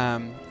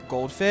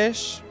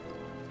Goldfish.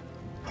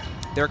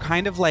 They're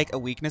kind of like a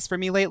weakness for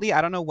me lately.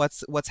 I don't know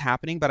what's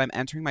happening, but I'm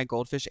entering my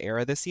Goldfish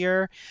era this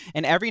year.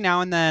 And every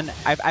now and then,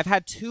 I've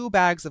had 2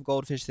 bags of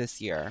Goldfish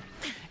this year.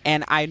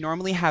 And I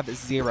normally have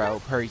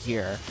 0 per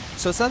year.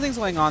 So something's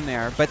going on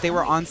there, but they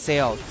were on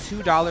sale,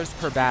 $2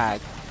 per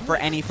bag for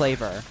any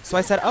flavor. So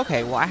I said,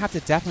 okay, well, I have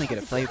to definitely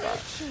get a flavor.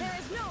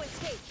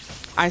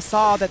 I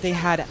saw that they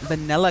had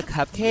vanilla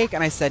cupcake,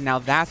 and I said, now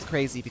that's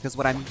crazy, because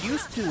what I'm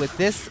used to with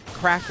this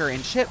cracker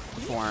and chip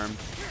form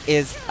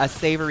is a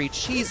savory,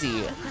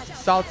 cheesy,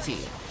 salty.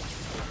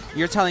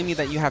 You're telling me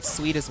that you have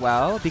sweet as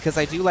well? Because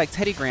I do like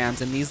Teddy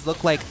Grahams, and these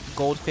look like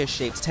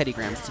goldfish-shaped Teddy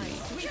Grahams to me.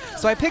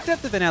 So I picked up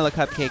the vanilla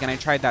cupcake, and I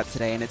tried that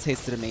today, and it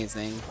tasted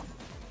amazing.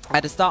 I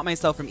had to stop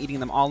myself from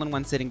eating them all in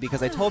one sitting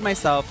because I told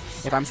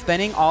myself if I'm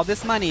spending all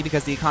this money,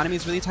 because the economy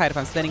is really tight, if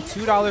I'm spending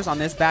 $2 on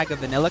this bag of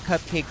vanilla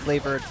cupcake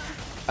flavored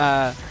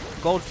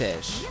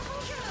Goldfish,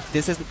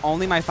 this is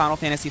only my Final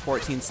Fantasy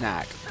 14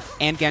 snack.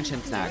 and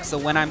Genshin snacks. So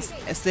when I'm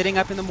sitting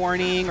up in the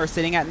morning or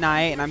sitting at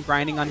night and I'm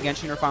grinding on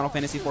Genshin or Final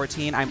Fantasy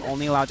XIV, I'm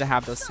only allowed to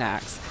have those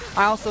snacks.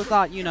 I also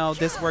thought, you know,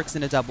 this works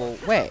in a double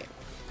way.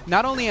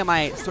 Not only am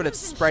I sort of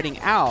spreading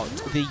out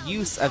the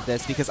use of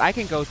this, because I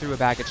can go through a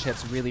bag of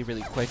chips really,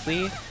 really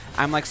quickly,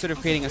 I'm like sort of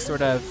creating a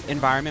sort of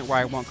environment where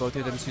I won't go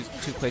through them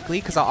too quickly,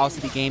 because I'll also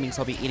be gaming,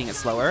 so I'll be eating it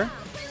slower.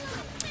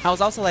 I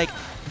was also like,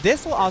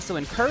 this will also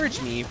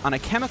encourage me on a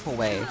chemical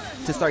way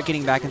to start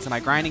getting back into my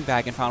grinding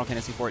bag in Final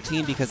Fantasy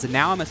XIV, because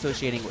now I'm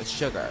associating with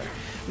sugar.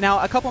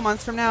 Now, a couple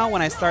months from now,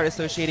 when I start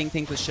associating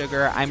things with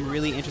sugar, I'm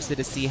really interested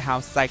to see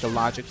how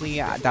psychologically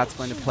that's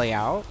going to play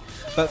out.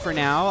 But for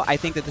now, I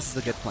think that this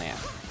is a good plan.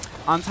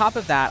 On top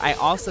of that, I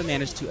also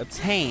managed to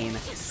obtain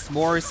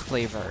s'mores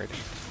flavored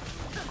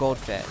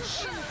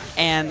goldfish.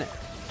 And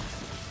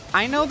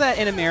I know that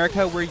in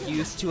America, we're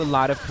used to a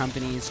lot of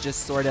companies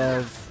just sort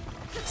of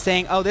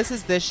saying, oh, this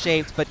is this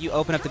shaped, but you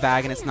open up the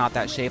bag and it's not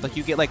that shape. Like,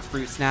 you get like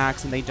fruit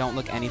snacks and they don't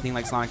look anything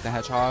like Sonic the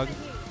Hedgehog.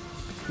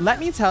 Let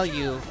me tell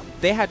you,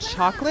 they had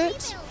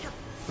chocolate,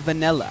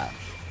 vanilla,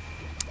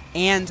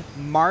 and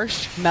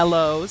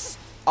marshmallows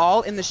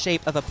all in the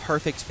shape of a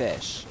perfect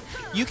fish.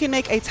 You can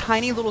make a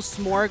tiny little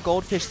s'more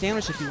goldfish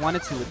sandwich if you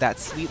wanted to with that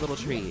sweet little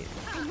treat.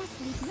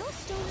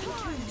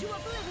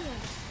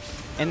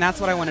 And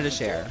that's what I wanted to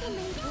share.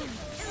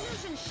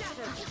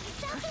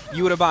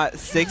 You would have bought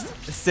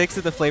six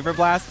of the Flavor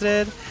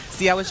Blasted.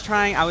 See, I was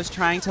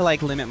trying to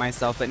like limit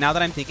myself, but now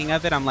that I'm thinking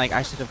of it, I'm like,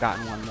 I should have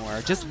gotten one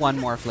more. Just one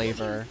more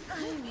flavor.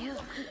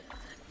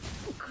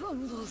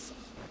 Crumbles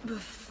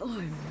before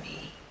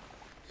me.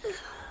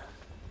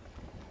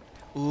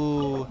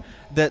 Ooh,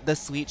 the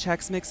sweet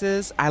Chex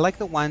mixes. I like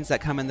the ones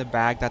that come in the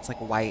bag that's like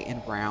white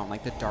and brown,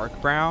 like the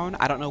dark brown.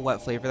 I don't know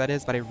what flavor that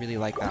is, but I really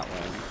like that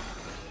one.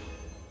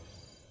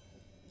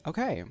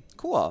 Okay,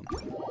 cool.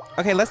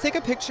 Okay, let's take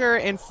a picture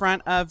in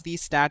front of the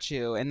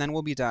statue and then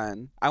we'll be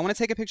done. I want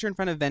to take a picture in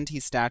front of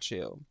Venti's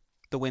statue,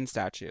 the Wind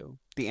statue,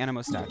 the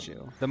Animo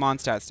statue, the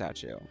Mondstadt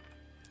statue,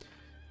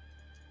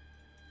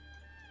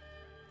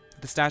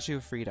 the Statue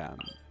of Freedom.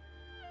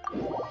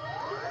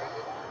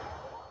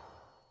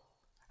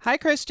 Hi,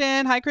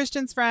 Christian. Hi,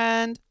 Christian's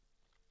friend.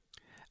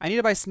 I need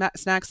to buy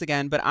snacks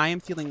again, but I'm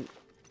feeling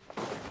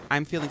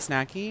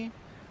snacky.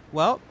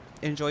 Well,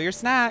 enjoy your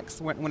snacks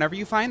whenever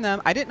you find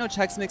them. I didn't know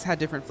Chex Mix had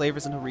different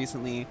flavors until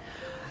recently.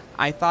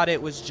 I thought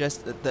it was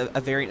just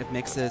a variant of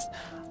mixes.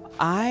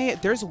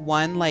 There's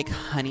one like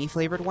honey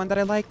flavored one that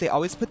I like. They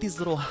always put these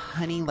little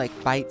honey like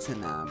bites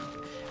in them.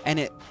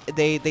 And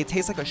they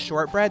taste like a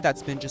shortbread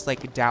that's been just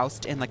like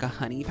doused in like a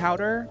honey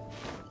powder.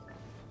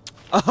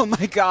 Oh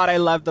my god, I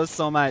love those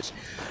so much.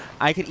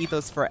 I could eat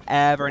those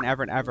forever and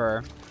ever and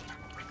ever.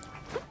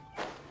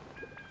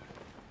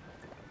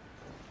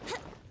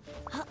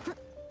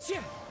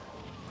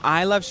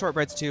 I love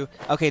shortbreads too.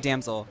 Okay,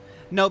 damsel.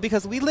 No,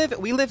 because we live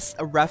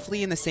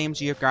roughly in the same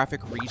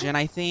geographic region,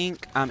 I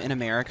think, in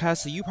America.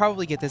 So you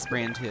probably get this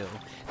brand too.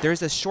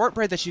 There's a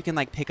shortbread that you can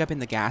like pick up in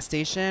the gas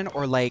station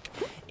or like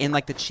in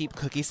like the cheap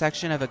cookie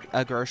section of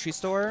a grocery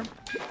store,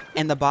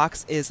 and the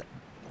box is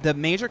the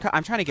major.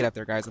 I'm trying to get up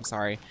there, guys. I'm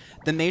sorry.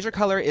 The major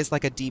color is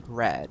like a deep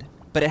red,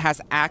 but it has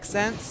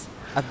accents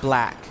of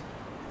black.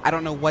 I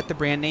don't know what the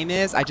brand name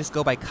is. I just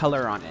go by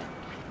color on it.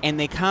 And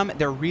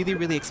they're really,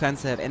 really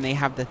expensive, and they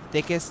have the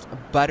thickest,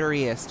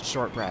 butteriest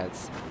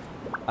shortbreads.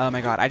 Oh my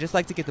god, I just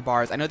like to get the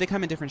bars. I know they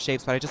come in different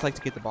shapes, but I just like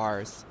to get the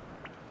bars.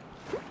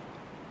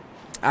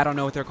 I don't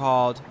know what they're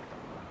called.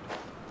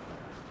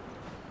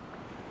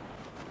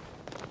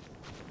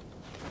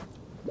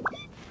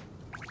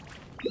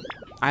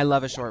 I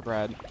love a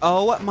shortbread.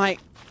 Oh my...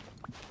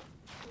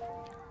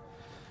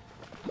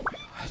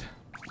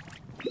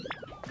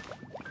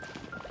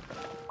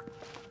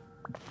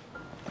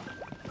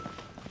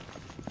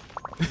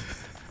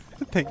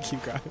 Thank you,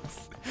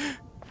 guys.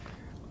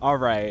 All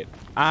right.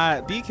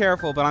 Be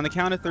careful, but on the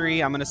count of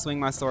 3, I'm going to swing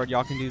my sword.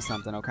 Y'all can do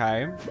something,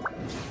 okay?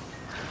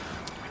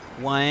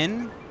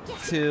 1,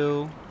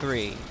 2,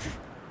 3.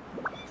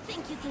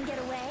 Think you can get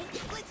away?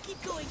 Let's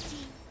keep going,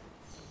 team.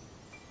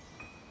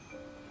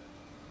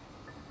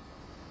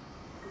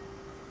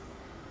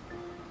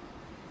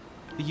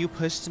 You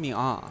pushed me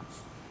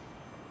off.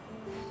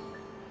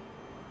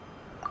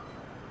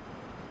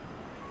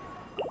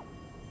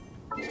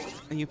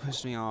 You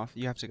pushed me off.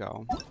 You have to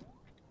go.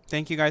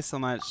 Thank you guys so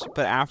much.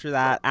 But after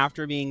that,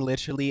 after being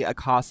literally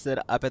accosted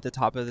up at the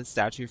top of the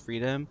Statue of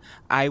Freedom,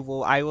 I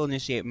will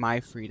initiate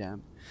my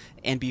freedom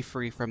and be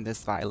free from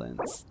this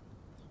violence.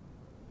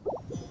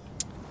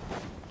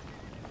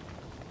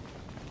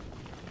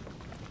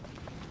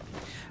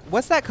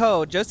 What's that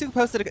code? Josu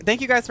posted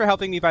thank you guys for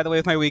helping me, by the way,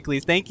 with my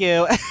weeklies. Thank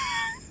you.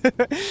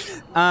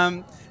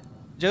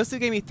 Josu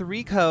gave me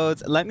 3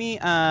 codes. Let me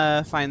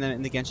find them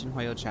in the Genshin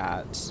Hoyo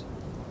chat.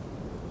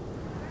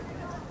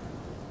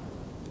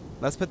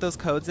 Let's put those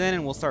codes in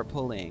and we'll start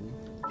pulling.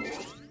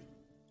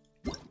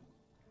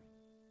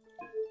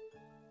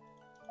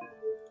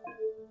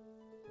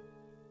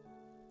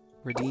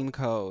 Redeem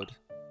code.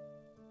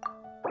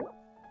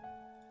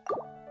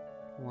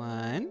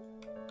 1,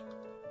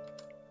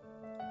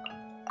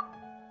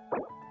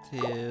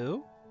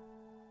 2,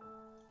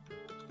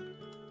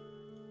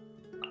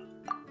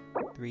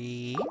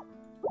 3.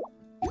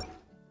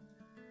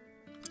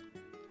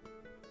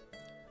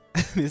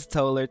 Miss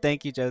Toller,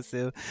 thank you,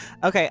 Josu.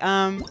 Okay,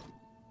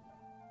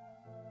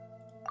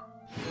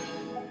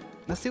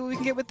 let's see what we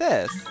can get with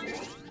this.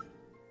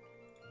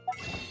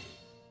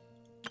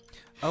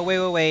 Oh,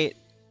 wait.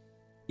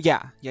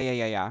 Yeah.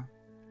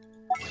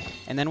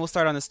 And then we'll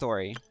start on the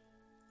story.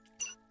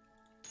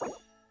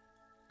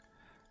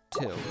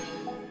 2.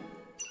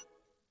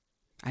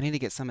 I need to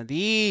get some of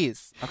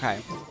these. Okay.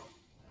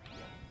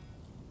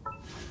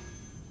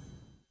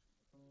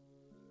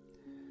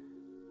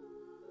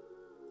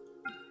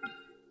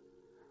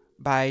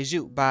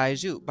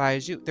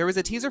 Baiju. There was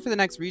a teaser for the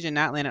next region,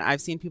 Natland, and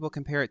I've seen people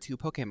compare it to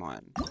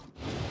Pokemon.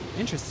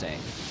 Interesting.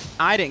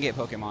 I didn't get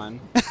Pokemon.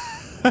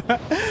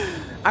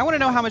 I want to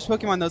know how much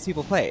Pokemon those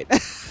people played.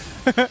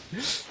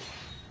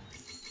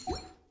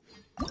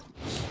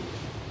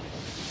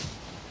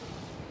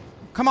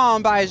 Come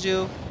on,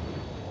 Baiju.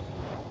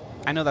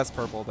 I know that's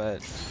purple, but...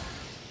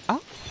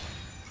 Oh.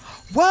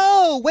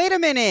 Whoa, wait a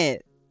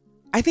minute.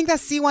 I think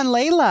that's C1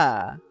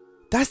 Layla.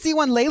 That's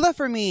C1 Layla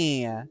for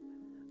me.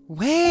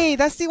 Wait,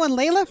 that's C1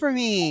 Layla for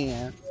me.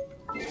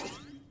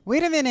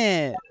 Wait a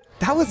minute.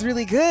 That was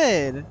really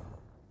good.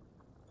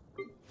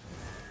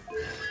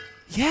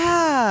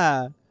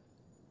 Yeah.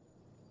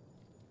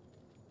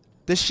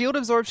 The shield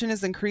absorption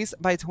is increased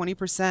by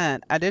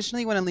 20%.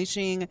 Additionally, when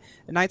unleashing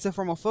Knights of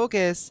Formal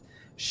Focus,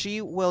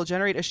 she will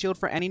generate a shield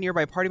for any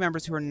nearby party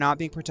members who are not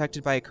being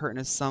protected by a curtain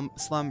of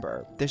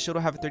slumber. This shield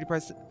will have a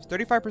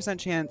 35%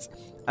 chance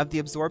of the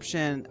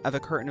absorption of a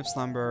curtain of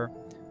slumber.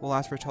 Will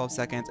last for 12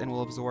 seconds and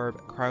will absorb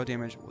cryo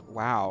damage.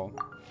 Wow.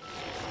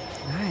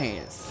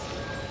 Nice.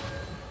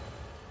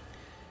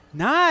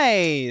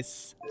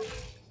 Nice.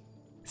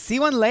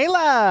 C1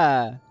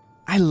 Layla.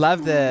 I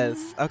love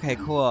this. Okay,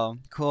 cool.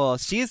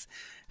 She's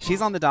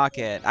on the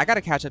docket. I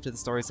gotta catch up to the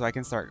story so I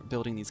can start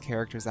building these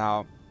characters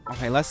out.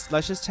 Okay, let's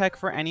just check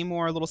for any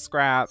more little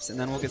scraps and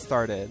then we'll get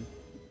started.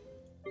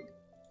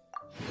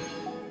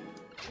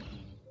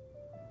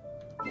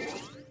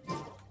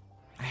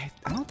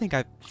 I don't think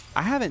I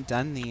haven't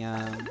done the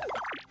I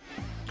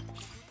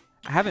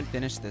haven't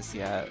finished this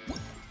yet,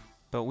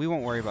 but we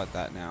won't worry about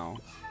that now.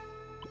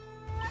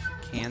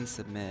 Can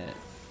submit.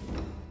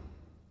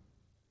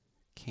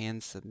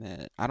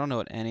 I don't know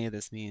what any of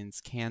this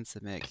means. Can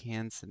submit.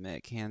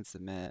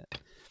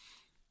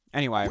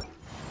 Anyway,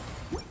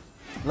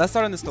 let's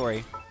start on the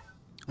story.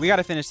 We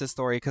gotta finish this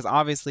story because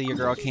obviously your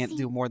girl can't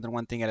do more than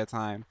one thing at a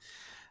time.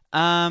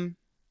 2.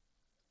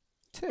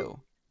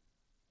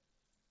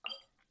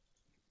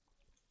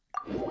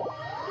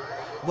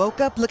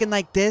 Woke up looking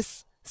like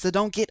this, so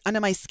don't get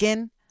under my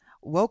skin.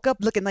 Woke up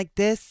looking like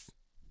this.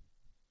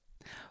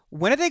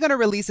 When are they going to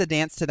release a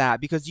dance to that?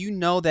 Because you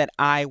know that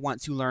I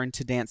want to learn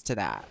to dance to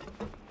that.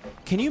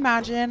 Can you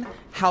imagine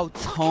how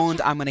toned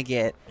I'm going to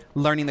get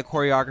learning the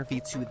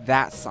choreography to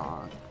that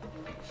song?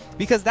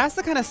 Because that's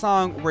the kind of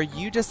song where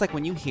you just, like,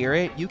 when you hear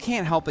it, you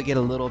can't help but get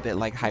a little bit,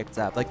 like, hyped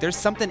up. Like, there's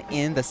something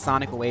in the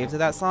sonic waves of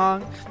that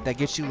song that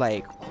gets you,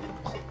 like...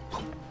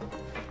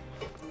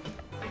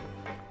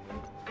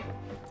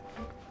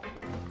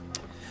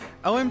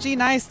 OMG,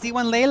 nice.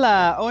 C1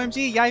 Layla.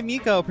 OMG, Yai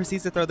Miko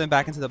proceeds to throw them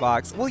back into the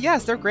box. Well,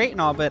 yes, they're great and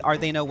all, but are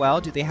they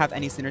Noelle? Do they have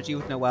any synergy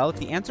with Noelle? If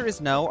the answer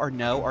is no, or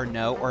no, or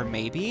no, or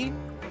maybe,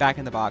 back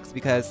in the box.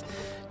 Because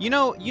you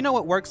know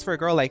what works for a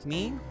girl like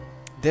me?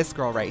 This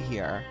girl right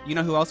here. You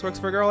know who else works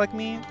for a girl like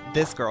me?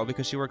 This girl,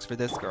 because she works for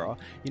this girl.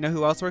 You know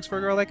who else works for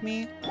a girl like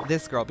me?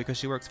 This girl, because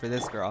she works for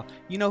this girl.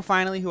 You know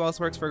finally who else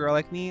works for a girl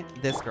like me?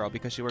 This girl,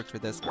 because she works for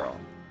this girl.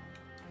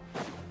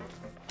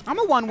 I'm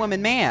a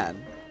one-woman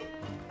man.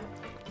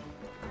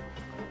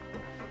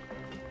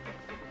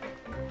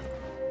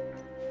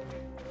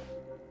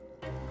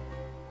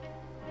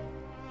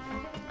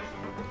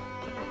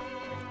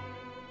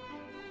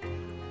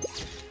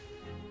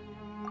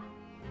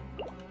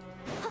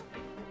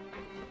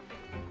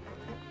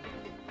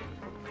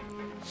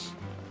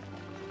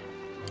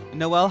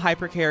 Noelle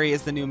hypercarry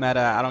is the new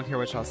meta. I don't care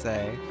what y'all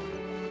say.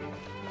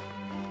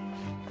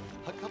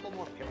 A couple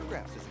more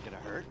paragraphs isn't gonna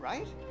hurt,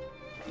 right?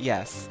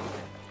 Yes.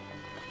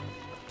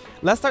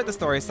 Let's start the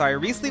story. Sorry,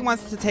 Wriotheslay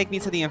wants to take me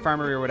to the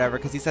infirmary or whatever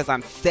because he says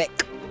I'm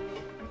sick.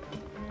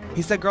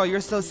 He said, girl, you're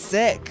so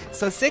sick.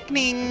 So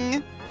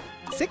sickening.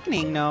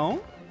 Sickening,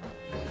 no?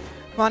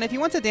 Come on, if you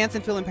want to dance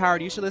and feel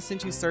empowered, you should listen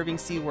to Serving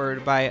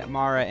C-Word by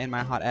Mara and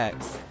My Hot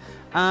Ex.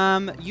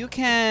 You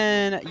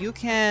can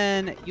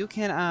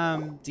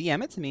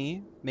DM it to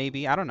me,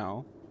 maybe. I don't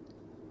know.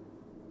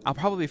 I'll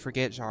probably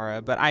forget,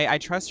 Jara, but I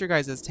trust your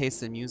guys'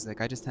 taste in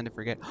music. I just tend to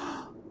forget.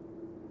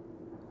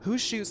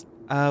 Whose shoes?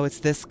 Oh, it's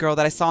this girl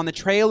that I saw in the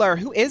trailer.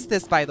 Who is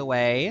this, by the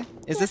way?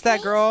 Is this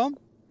that girl?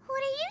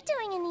 What are you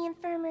doing in the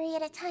infirmary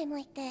at a time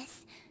like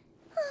this?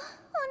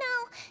 Oh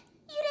no,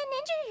 you didn't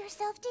injure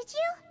yourself, did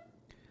you?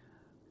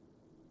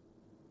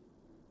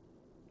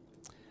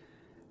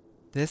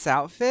 This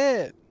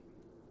outfit.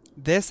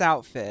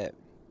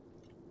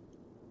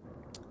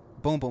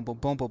 Boom, boom, boom,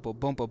 boom, boom, boom,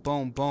 boom, boom,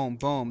 boom, boom,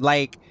 boom.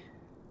 Like,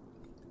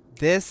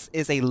 This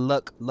is a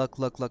look.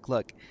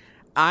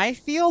 I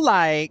feel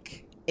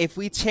like if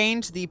we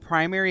change the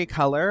primary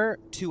color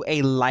to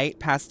a light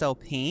pastel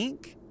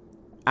pink,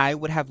 I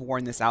would have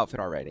worn this outfit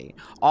already.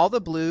 All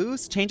the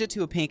blues, change it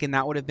to a pink, and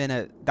that would have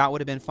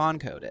been fawn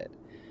coated.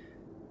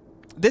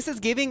 This is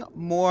giving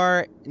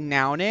more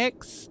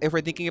Nownix. If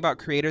we're thinking about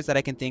creators that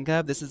I can think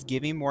of, this is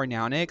giving more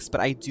Nownix,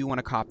 but I do want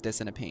to cop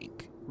this in a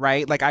pink,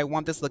 right? Like I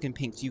want this look in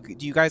pink. Do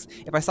you guys?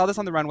 If I saw this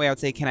on the runway, I would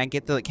say, can I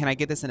get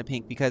this in a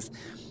pink? Because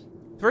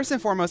first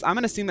and foremost, I'm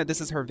gonna assume that this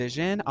is her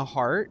vision, a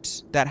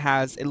heart that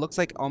has. It looks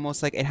like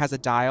almost like it has a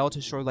dial to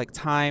show like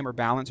time or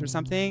balance or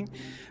something.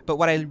 But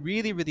what I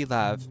really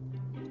love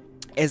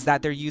is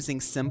that they're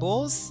using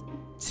symbols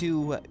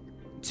to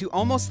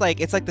almost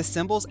like, it's like the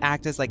symbols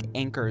act as like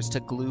anchors to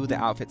glue the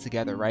outfit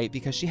together, right?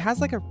 Because she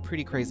has like a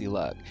pretty crazy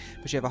look.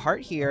 But you have a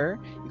heart here,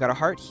 you got a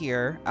heart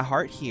here, a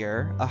heart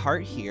here, a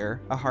heart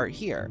here, a heart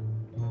here.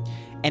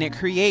 And it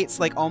creates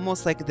like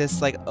almost like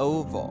this like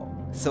oval.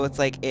 So it's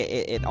like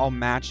it all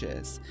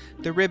matches.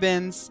 The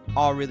ribbons,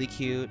 all really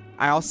cute.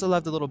 I also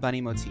love the little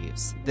bunny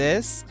motifs.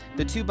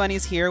 The two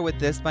bunnies here with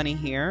this bunny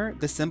here,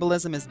 the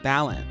symbolism is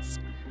balanced.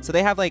 So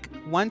they have like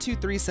 1, 2,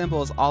 3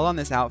 symbols all on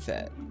this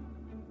outfit.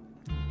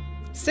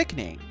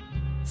 Sickening.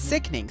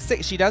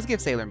 She does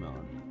give Sailor Moon.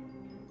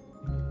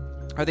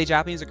 Are they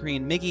Japanese or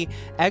Korean? Miggy,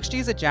 XG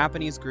is a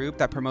Japanese group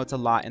that promotes a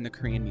lot in the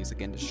Korean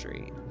music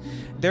industry.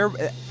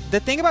 The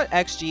thing about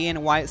XG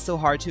and why it's so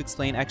hard to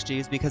explain XG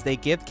is because they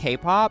give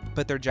K-pop,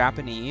 but they're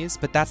Japanese.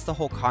 But that's the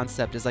whole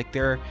concept, is like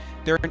they're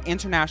an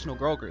international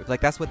girl group. Like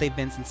that's what they've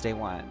been since day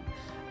one.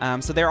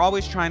 So they're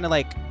always trying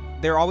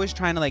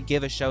to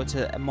give a show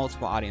to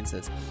multiple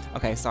audiences.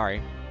 Okay,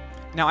 sorry.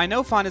 Now, I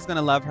know Fawn is going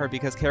to love her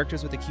because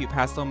characters with a cute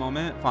pastel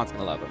moment, Fawn's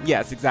going to love them.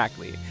 Yes,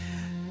 exactly.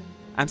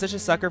 I'm such a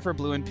sucker for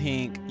blue and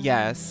pink.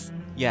 Yes.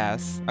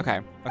 Okay.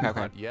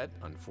 Not yet,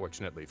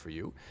 unfortunately for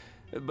you.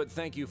 But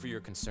thank you for your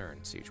concern,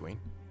 Sijween.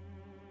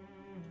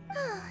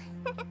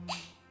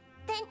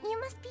 Then you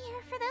must be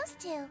here for those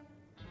two.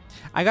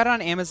 I got it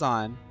on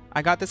Amazon.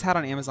 I got this hat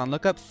on Amazon.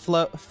 Look up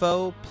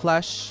faux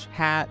plush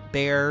hat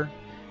bear.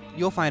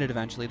 You'll find it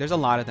eventually. There's a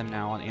lot of them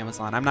now on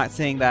Amazon. I'm not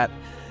saying that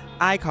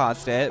I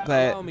caused it,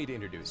 but allow me to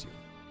introduce you.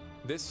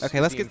 This okay,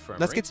 let's get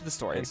to the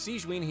story. And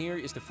Sijween here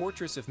is the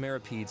Fortress of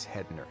Maripede's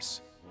head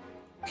nurse.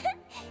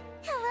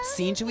 Hello.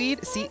 Sijween?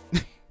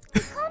 They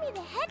call me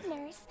the head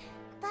nurse,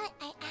 but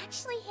I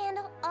actually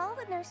handle all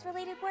the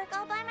nurse-related work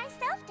all by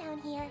myself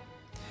down here.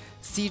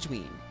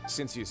 Sijween.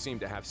 Since you seem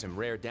to have some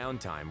rare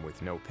downtime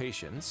with no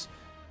patients,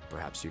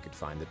 perhaps you could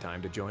find the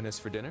time to join us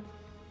for dinner?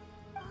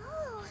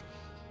 Oh,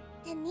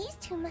 then these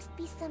two must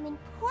be some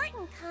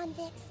important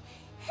convicts.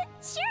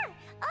 Sure,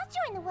 I'll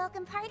join the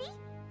welcome party.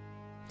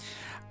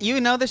 You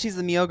know that she's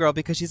a Mio girl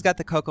because she's got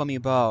the Kokomi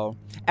bow.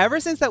 Ever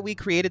since we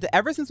created the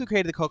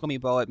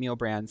Kokomi bow at Mio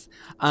Brands,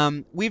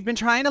 we've been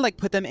trying to like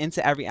put them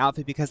into every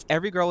outfit because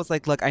every girl was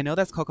like, look, I know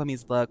that's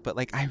Kokomi's look, but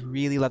like I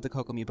really love the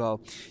Kokomi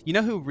bow. You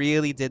know who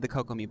really did the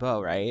Kokomi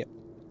bow, right?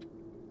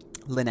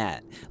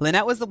 Lynette.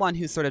 Lynette was the one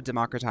who sort of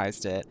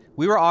democratized it.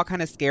 We were all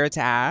kind of scared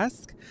to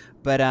ask,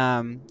 but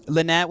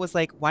Lynette was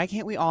like, why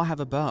can't we all have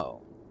a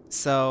bow?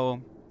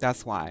 So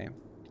that's why.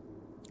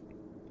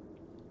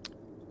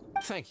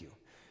 Thank you.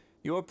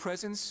 Your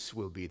presence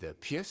will be the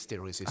pièce de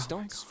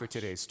résistance for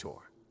today's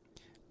tour.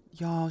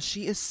 Y'all,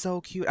 she is so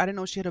cute. I didn't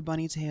know she had a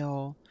bunny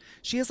tail.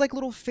 She has like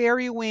little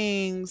fairy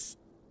wings.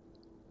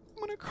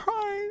 I'm gonna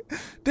cry.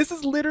 This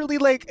is literally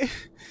like,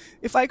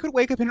 if I could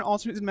wake up in an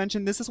alternate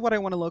dimension, this is what I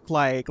want to look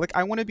like. Like,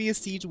 I want to be a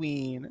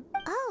Sijween.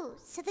 Oh,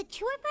 so the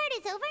tour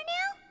part is over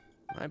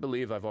now? I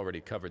believe I've already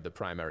covered the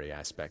primary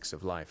aspects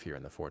of life here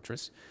in the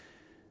fortress.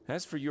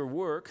 As for your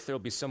work, there'll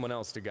be someone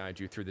else to guide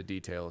you through the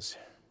details.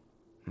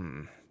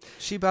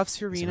 She buffs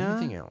Furina. Is there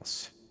anything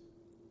else?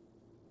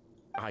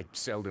 I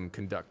seldom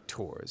conduct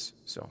tours,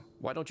 so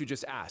why don't you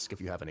just ask if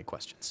you have any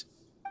questions?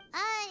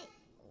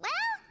 Well,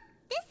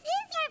 this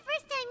is our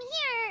first time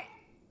here.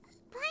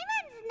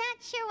 Paimon's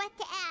not sure what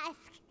to ask.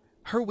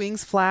 Her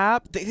wings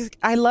flap.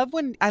 I love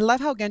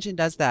how Genshin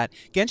does that.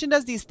 Genshin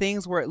does these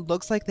things where it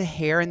looks like the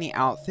hair in the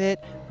outfit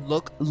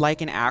look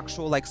like an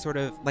actual like sort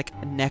of like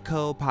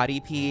Neko body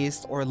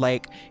piece or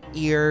like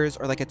ears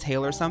or like a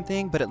tail or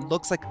something, but it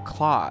looks like a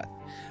cloth.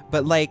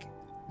 But like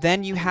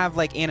then you have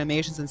like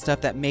animations and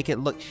stuff that make it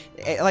look,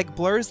 it like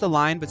blurs the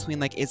line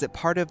between like, is it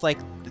part of like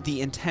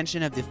the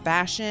intention of the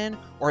fashion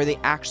or are they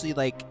actually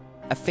like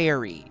a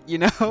fairy, you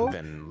know?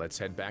 Then let's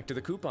head back to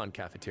the coupon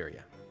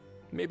cafeteria.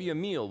 Maybe a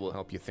meal will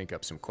help you think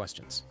up some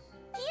questions.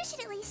 You should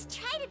at least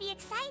try to be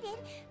excited.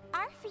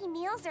 Our free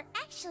meals are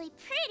actually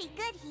pretty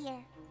good here.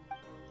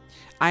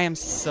 I am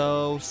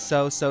so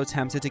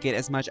tempted to get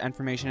as much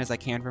information as I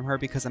can from her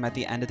because I'm at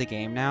the end of the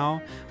game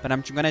now. But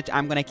I'm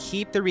gonna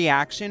keep the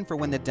reaction for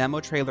when the demo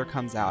trailer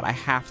comes out. I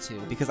have to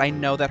because I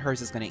know that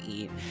hers is gonna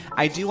eat.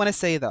 I do want to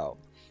say though,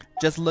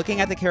 just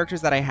looking at the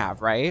characters that I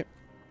have, right?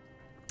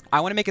 I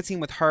want to make a team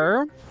with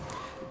her.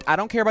 I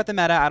don't care about the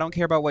meta. I don't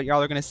care about what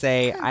y'all are gonna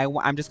say.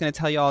 I'm just gonna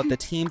tell y'all the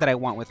team that I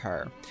want with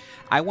her.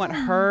 I want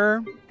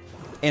her.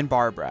 and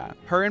Barbara.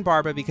 Her and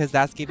Barbara because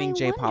that's giving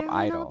J-pop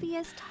idol.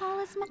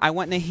 I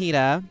want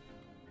Nahida.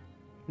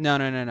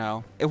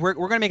 No. We're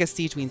going to make a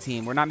Siegeween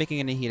team. We're not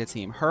making a Nahida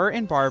team. Her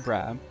and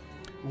Barbara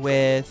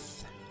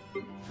with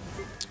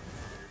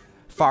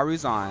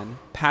Faruzan,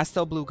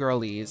 pastel blue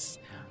girlies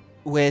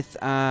with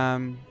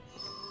ooh,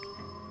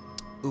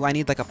 I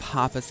need like a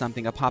pop of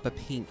something, a pop of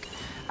pink.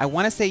 I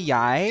want to say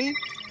Yai,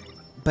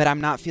 but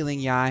I'm not feeling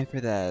Yai for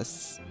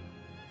this.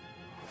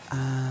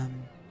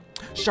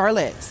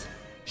 Charlotte,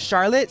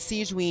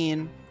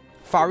 Siegeween,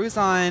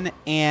 Faruzan,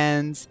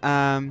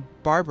 and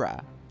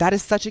Barbara. That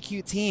is such a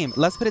cute team.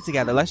 Let's put it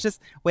together. Let's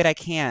just wait. I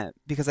can't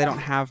because I don't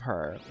have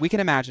her. We can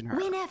imagine her.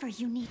 Whenever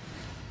you need.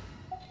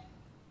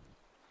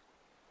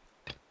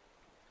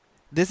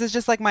 This is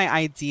just like my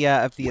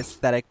idea of the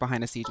aesthetic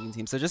behind a Siegeween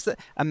team. So just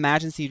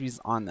imagine Siegeween's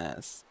on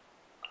this.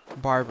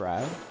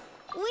 Barbara.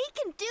 We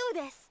can do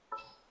this.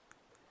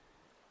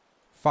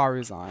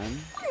 Faruzan.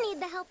 Need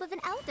the help of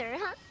an elder,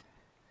 huh?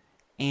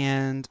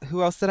 And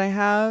who else did I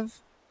have?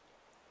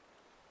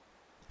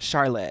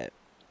 Charlotte.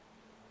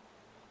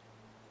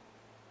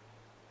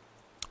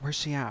 Where's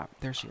she at?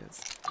 There she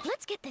is.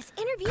 Let's get this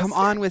interview Come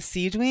on with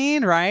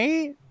Siegeween,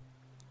 right?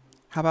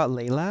 How about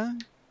Layla?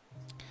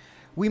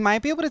 We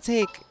might be able to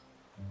take...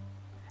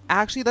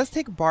 Actually, let's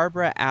take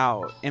Barbara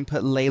out and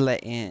put Layla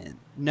in.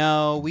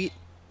 No,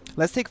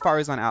 let's take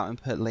Faruzan out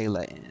and put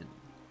Layla in.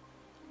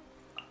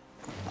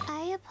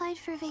 I applied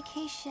for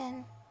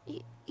vacation.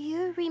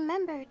 You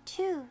remember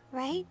too,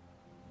 right?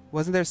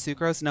 Wasn't there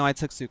Sucrose? No, I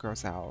took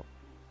Sucrose out.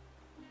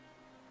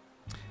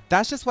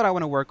 That's just what I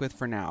want to work with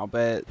for now,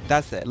 but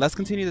that's it. Let's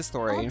continue the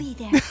story. I'll be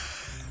there.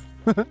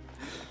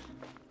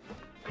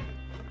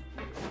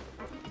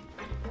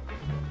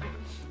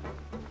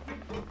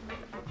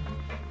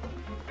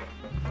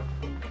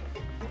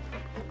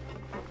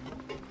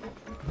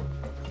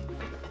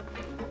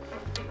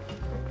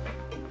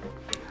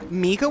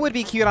 Mika would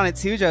be cute on it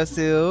too,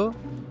 Josu.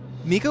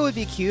 Mika would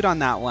be cute on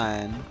that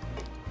one.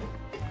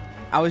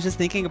 I was just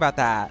thinking about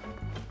that.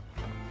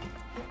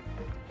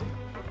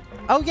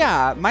 Oh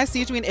yeah, my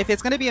Siegeween, if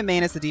it's going to be a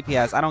main, it's a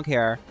DPS. I don't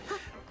care.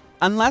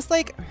 Unless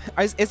like,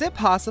 is it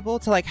possible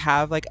to like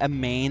have like a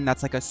main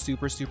that's like a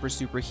super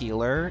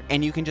healer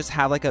and you can just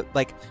have like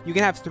you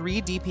can have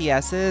 3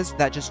 DPSs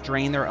that just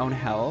drain their own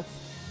health,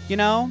 you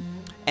know?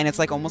 And it's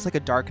like almost like a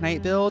Dark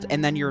Knight build,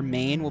 and then your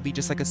main will be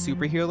just like a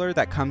super healer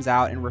that comes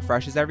out and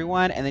refreshes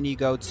everyone, and then you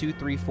go 2,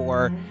 3,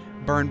 4,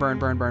 burn,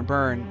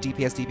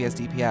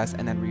 DPS,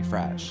 and then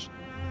refresh.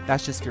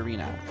 That's just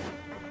Furina.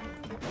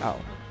 Oh,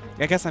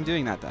 I guess I'm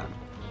doing that then.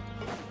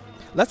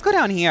 Let's go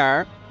down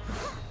here.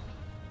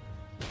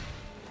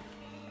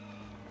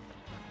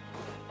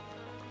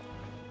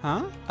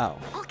 Huh? Oh.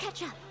 I'll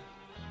catch up.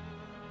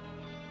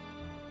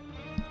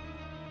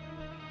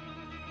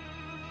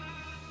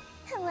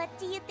 What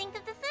do you think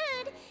of the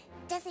food?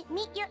 Does it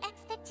meet your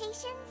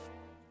expectations?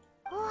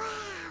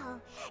 Wow,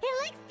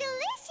 it looks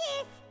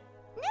delicious!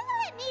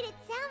 Neverlet made it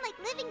sound like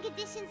living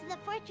conditions in the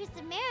Fortress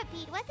of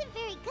Meripede wasn't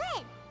very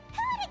good.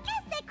 Who would have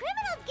guessed that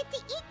criminals get to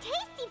eat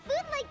tasty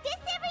food like this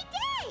every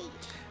day?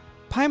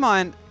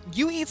 Paimon,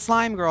 you eat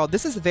slime, girl.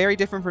 This is very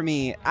different for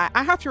me.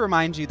 I have to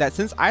remind you that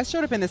since I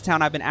showed up in this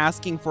town, I've been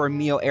asking for a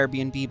meal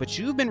Airbnb, but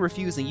you've been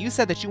refusing. You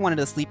said that you wanted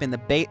to sleep in the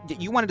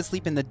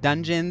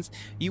dungeons,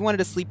 you wanted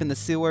to sleep in the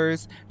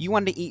sewers, you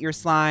wanted to eat your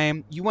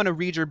slime, you want to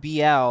read your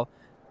BL.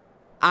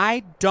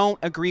 I don't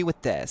agree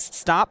with this.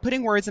 Stop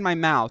putting words in my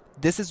mouth.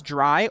 This is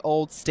dry,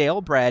 old,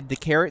 stale bread. The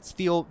carrots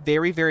feel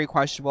very, very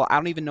questionable. I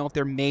don't even know if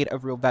they're made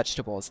of real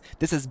vegetables.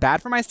 This is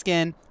bad for my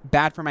skin,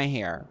 bad for my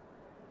hair.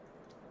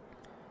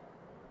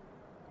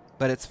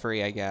 But it's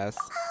free, I guess.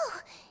 Oh,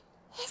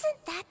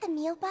 isn't that the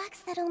meal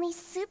box that only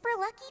super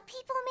lucky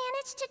people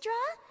manage to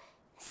draw?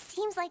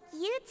 Seems like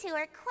you two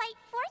are quite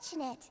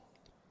fortunate.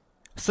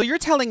 So you're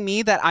telling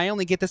me that I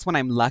only get this when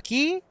I'm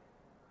lucky?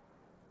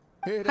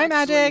 It Hi,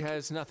 Magic.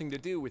 Has nothing to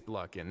do with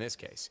luck in this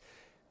case.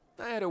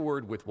 I had a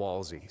word with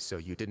Walsey, so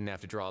you didn't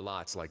have to draw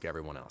lots like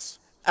everyone else.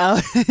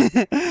 Oh,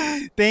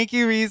 thank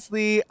you,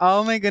 Wriotheslay.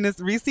 Oh my goodness,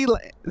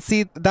 Wriotheslay.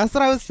 See, that's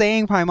what I was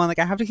saying, Paimon. Like,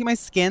 I have to keep my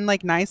skin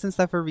like nice and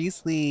stuff for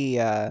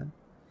Wriotheslay.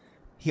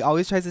 He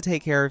always tries to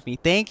take care of me.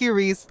 Thank you,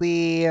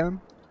 Wriotheslay.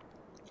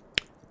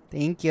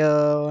 Thank you.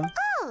 Oh,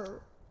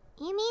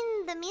 you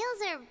mean the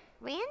meals are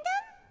random?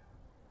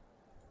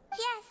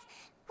 Yes,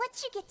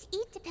 what you get to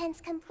eat depends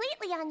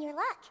completely on your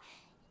luck.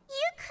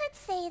 You could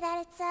say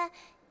that it's a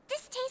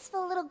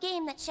distasteful little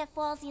game that Chef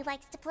Walsey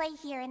likes to play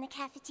here in the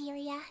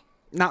cafeteria.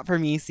 Not for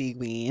me,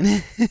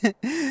 Siegeween.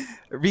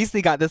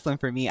 Wriotheslay got this one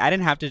for me. I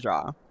didn't have to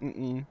draw.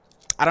 I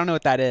don't know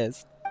what that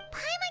is.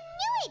 Paimon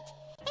knew it!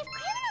 If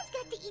criminals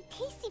got to eat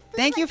tasty food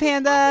Thank you, like this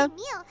Panda. every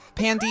meal,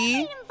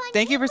 Pandy,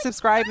 thank you for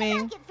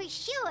subscribing. for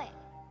sure.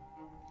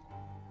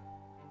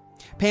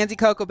 Pansy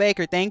Coco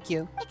Baker, thank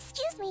you.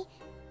 Excuse me,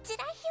 did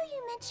I hear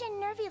you mention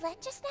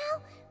Nervylette just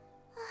now?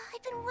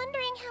 I've been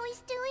wondering how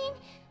he's doing.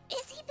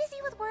 Is he busy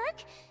with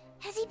work?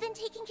 Has he been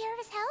taking care of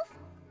his health?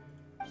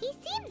 He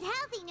seems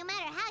healthy no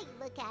matter how you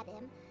look at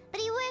him.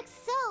 But he works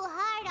so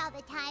hard all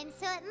the time,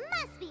 so it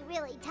must be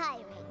really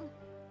tiring.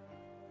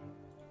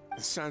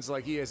 Sounds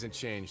like he hasn't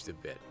changed a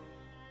bit.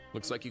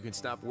 Looks like you can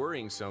stop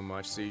worrying so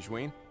much,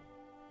 Sigewinne.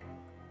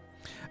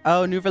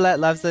 Oh, Nouvelette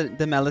loves the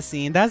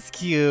Melusine. That's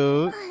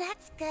cute. Oh,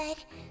 that's good.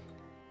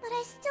 But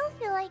I still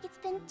feel like it's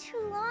been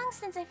too long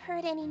since I've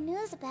heard any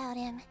news about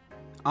him.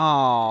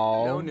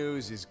 Oh. No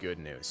news is good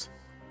news.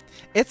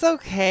 It's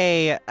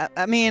okay.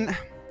 I mean,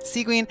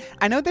 Sigewinne,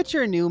 I know that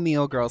you're a new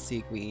meal girl,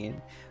 Sigewinne,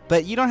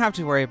 but you don't have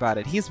to worry about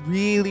it. He's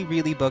really,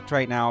 really booked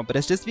right now, but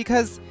it's just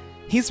because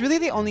he's really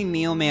the only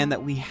meal man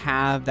that we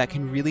have that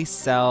can really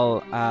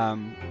sell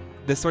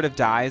the sort of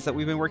dyes that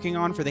we've been working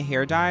on for the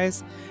hair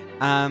dyes.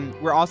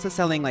 We're also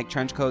selling like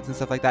trench coats and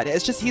stuff like that.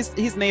 It's just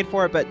he's made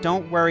for it, but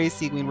don't worry,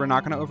 Sigewinne, we're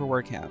not going to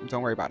overwork him.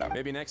 Don't worry about him.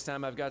 Maybe next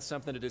time I've got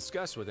something to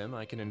discuss with him,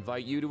 I can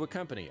invite you to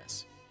accompany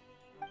us.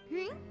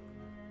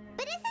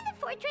 But isn't the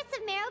Fortress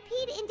of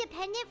Meropide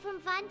independent from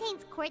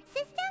Fontaine's court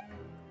system?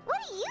 What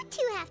do you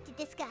two have to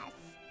discuss?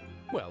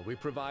 Well, we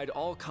provide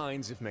all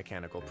kinds of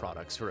mechanical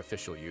products for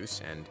official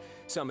use, and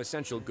some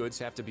essential goods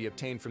have to be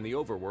obtained from the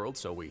overworld,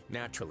 so we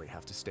naturally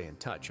have to stay in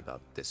touch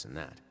about this and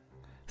that.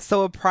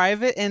 So a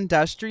private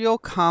industrial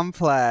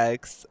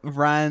complex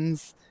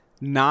runs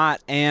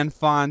not Anne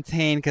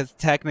Fontaine, because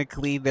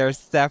technically they're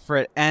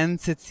separate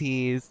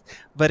entities,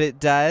 but it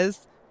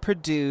does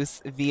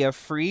produce via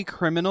free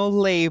criminal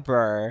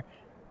labor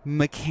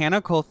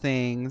mechanical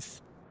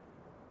things.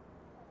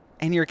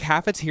 And your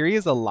cafeteria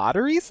is a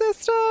lottery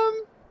system?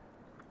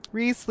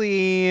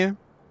 Wriotheslay.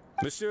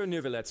 Monsieur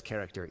Nouvelette's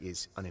character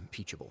is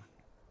unimpeachable.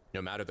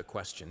 No matter the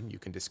question, you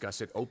can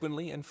discuss it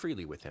openly and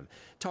freely with him.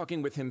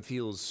 Talking with him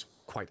feels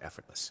quite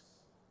effortless.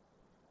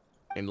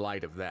 In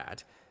light of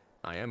that,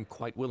 I am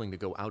quite willing to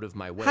go out of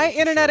my way Hi, to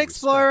Internet show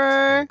Explorer.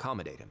 respect and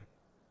accommodate him.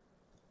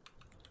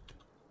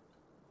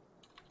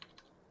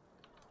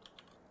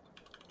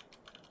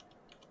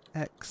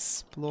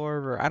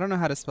 Explorer. I don't know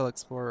how to spell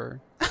explorer.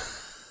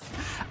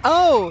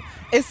 Oh,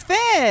 it's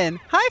Finn.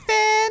 Hi,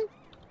 Finn.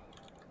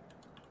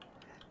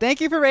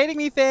 Thank you for rating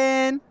me,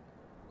 Finn.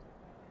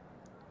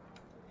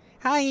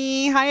 Hi.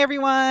 Hi,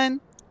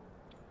 everyone.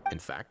 In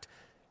fact,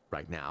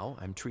 right now,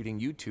 I'm treating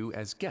you two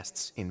as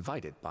guests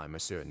invited by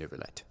Monsieur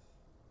Nouvelette.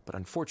 But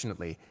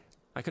unfortunately,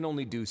 I can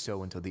only do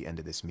so until the end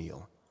of this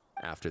meal.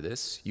 After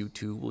this, you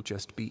two will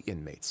just be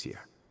inmates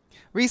here.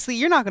 Wriotheslay,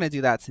 you're not going to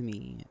do that to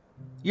me.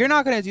 You're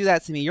not going to do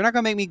that to me. You're not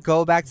going to make me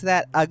go back to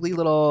that ugly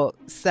little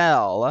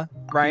cell,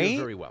 right? You're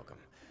very welcome.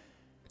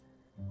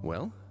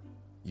 Well,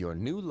 your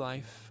new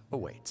life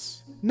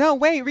awaits. No,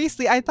 wait,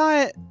 Wriotheslay, I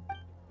thought...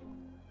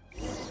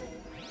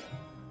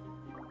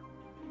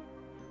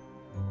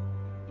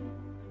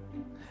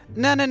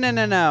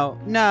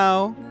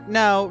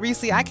 No.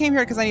 Wriotheslay, I came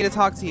here because I need to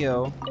talk to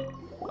you.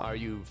 Are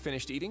you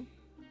finished eating?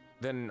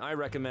 Then I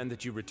recommend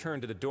that you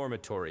return to the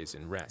dormitories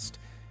and rest.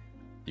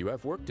 You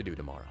have work to do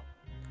tomorrow.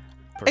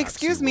 Perhaps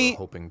Excuse you me. were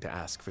hoping to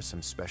ask for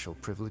some special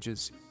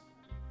privileges?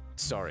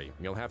 Sorry,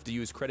 you'll have to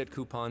use credit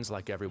coupons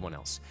like everyone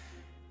else.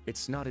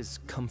 It's not as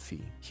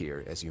comfy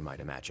here as you might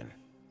imagine.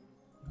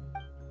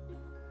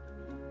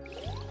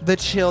 The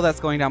chill that's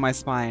going down my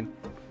spine.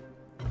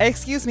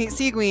 Excuse me,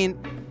 Sigewinne.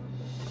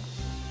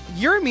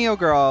 You're a meal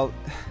girl.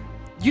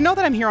 You know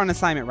that I'm here on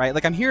assignment, right?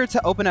 Like, I'm here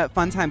to open up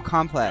Funtime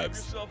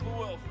Complex. Have yourself a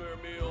welfare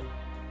meal.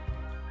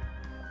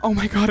 Oh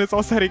my god, it's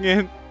all setting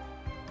in.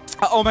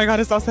 Oh my god,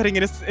 it's all setting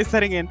in. It's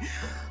setting in.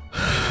 I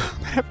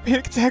have a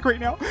panic attack right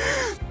now.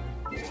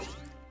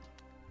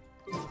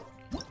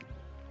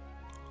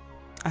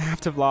 I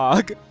have to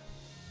vlog.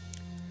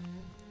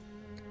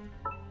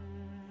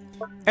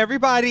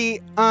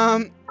 Everybody,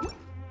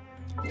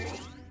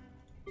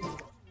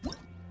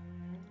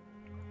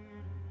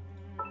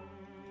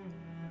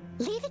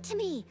 Leave it to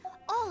me.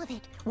 All of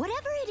it.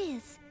 Whatever it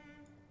is.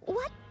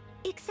 What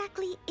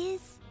exactly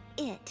is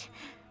it?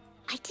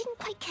 I didn't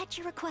quite catch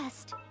your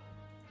request.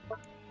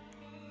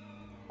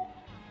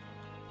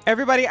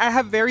 Everybody, I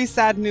have very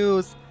sad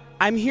news.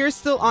 I'm here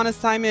still on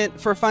assignment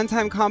for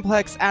Funtime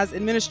Complex as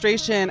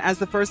administration, as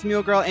the first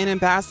Mule Girl and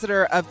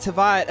ambassador of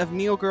Tevat of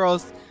Mule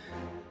Girls.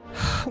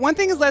 One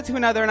thing has led to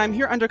another, and I'm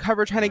here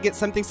undercover trying to get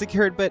something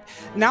secured, but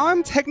now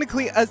I'm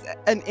technically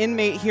an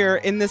inmate here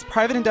in this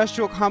private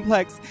industrial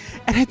complex,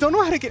 and I don't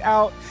know how to get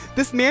out.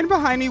 This man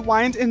behind me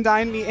wined and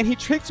dined me, and he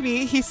tricked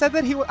me. He said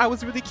that I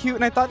was really cute,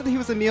 and I thought that he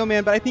was a meal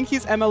man, but I think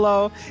he's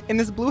MLO, and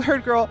this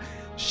blue-haired girl,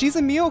 she's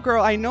a meal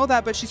girl, I know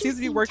that, but she seems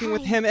to be working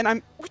with him, and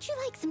I'm... Would you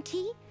like some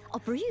tea? I'll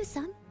brew you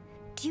some.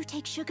 Do you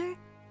take sugar?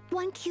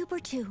 1 cube or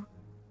 2?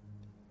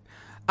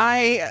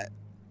 I'm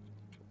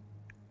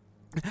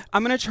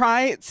gonna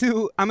try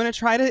to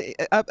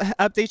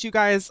update you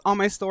guys on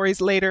my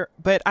stories later,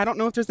 but I don't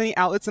know if there's any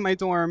outlets in my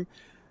dorm.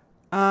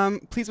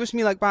 Please wish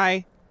me luck.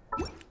 Bye.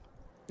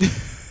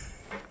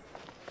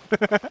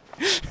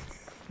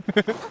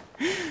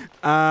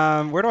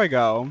 Where do I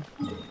go?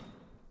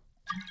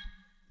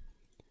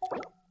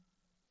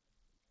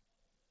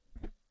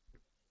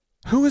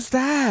 Who is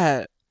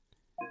that?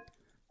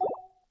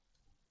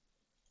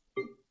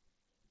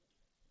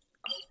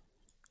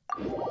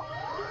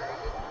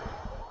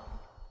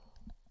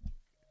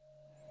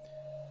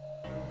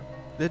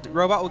 The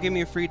robot will give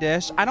me a free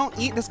dish. I don't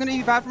eat. That's going to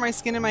be bad for my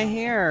skin and my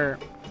hair.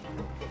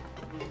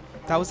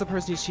 That was the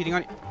person who's cheating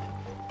on.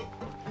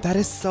 That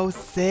is so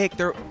sick.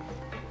 That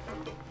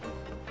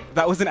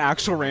was an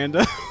actual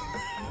random.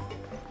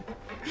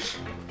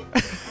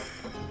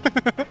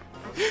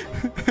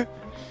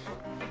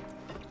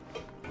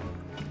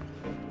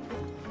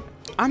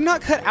 I'm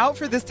not cut out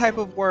for this type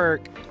of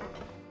work.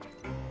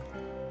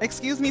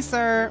 Excuse me,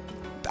 sir.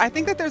 I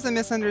think that there's a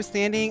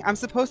misunderstanding. I'm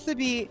supposed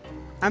to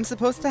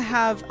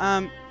have,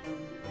 The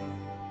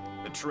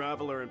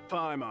Traveler and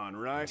Paimon,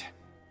 right?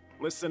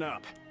 Listen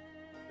up.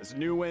 As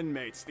new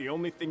inmates, the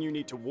only thing you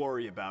need to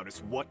worry about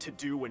is what to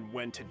do and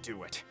when to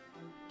do it.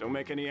 Don't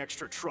make any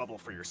extra trouble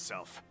for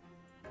yourself.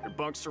 Your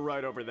bunks are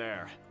right over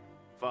there.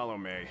 Follow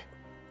me.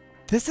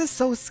 This is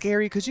so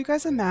scary. Could you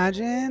guys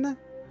imagine?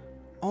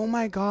 Oh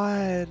my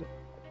god.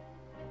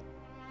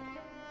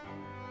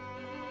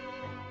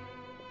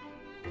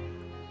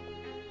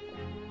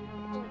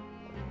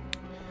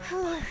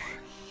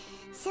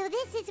 So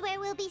this is where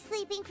we'll be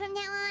sleeping from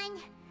now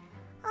on.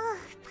 Oh,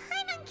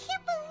 Paimon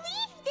can't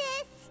believe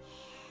this.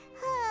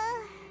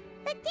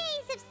 The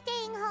days of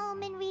staying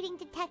home and reading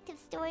detective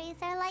stories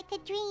are like a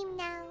dream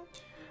now.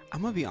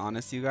 I'm gonna be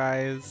honest, you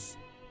guys.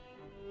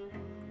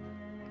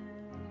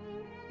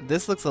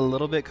 This looks a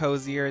little bit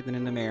cozier than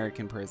an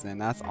American prison.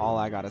 That's all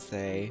I gotta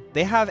say.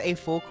 They have a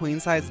full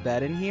queen-size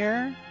bed in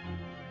here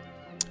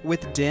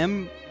with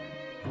dim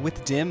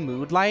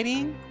mood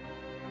lighting.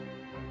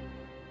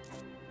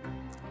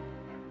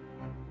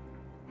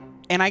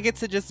 And I get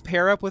to just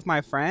pair up with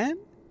my friend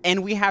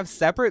and we have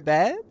separate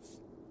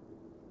beds.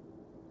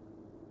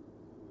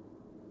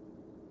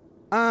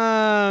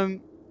 Okay.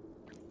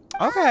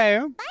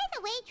 By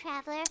the way,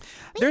 Traveler,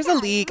 There's a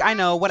leak, I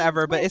know,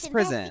 whatever, but it's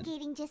prison.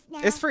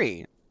 It's free.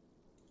 Even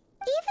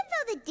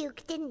though the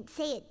Duke didn't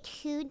say it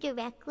too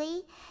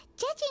directly,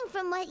 judging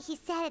from what he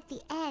said at the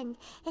end,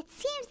 it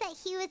seems that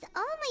he was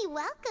only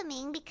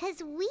welcoming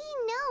because we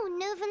know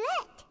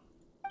Neuvillette.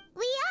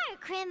 We are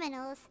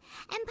criminals,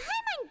 and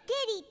Paimon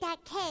did eat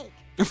that cake.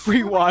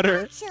 Free water.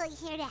 We're actually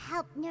here to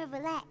help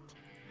Neuvillette.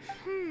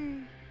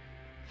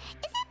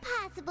 Is it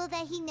possible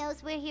that he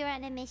knows we're here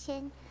on a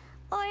mission?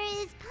 Or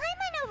is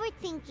Paimon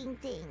overthinking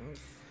things?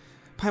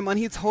 Paimon,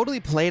 he totally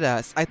played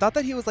us. I thought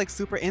that he was like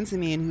super into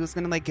me and he was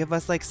gonna like give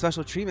us like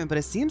special treatment, but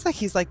it seems like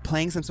he's like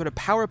playing some sort of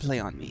power play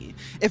on me.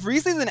 If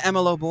Wriothesley's an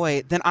MLO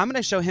boy, then I'm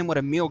gonna show him what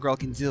a meal girl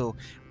can do.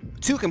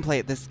 Two can play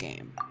at this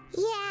game.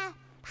 Yeah,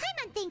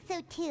 Paimon thinks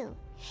so too.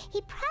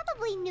 He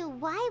probably knew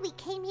why we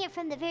came here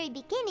from the very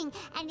beginning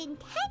and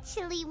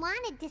intentionally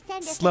wanted to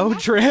send us slow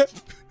drip.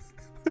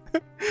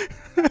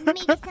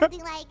 Maybe something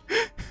like,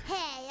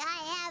 hey,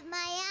 I have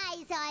my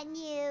eyes on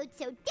you,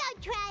 so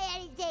don't try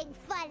anything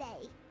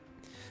funny.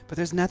 But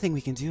there's nothing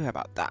we can do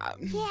about that.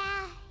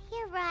 Yeah,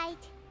 you're right.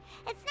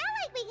 It's not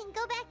like we can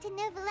go back to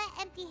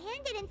Neuvillette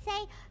empty-handed and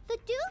say, the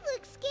dude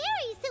looks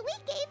scary, so we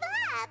gave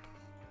up.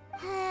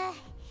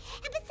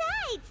 And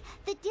besides,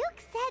 the Duke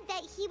said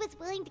that he was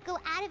willing to go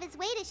out of his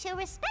way to show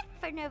respect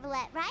for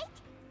Neuvillette, right?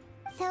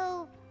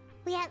 So,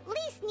 we at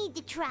least need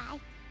to try.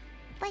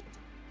 But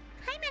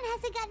Paimon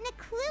hasn't gotten a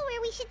clue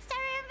where we should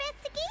start our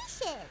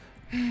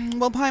investigation.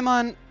 Well,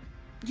 Paimon,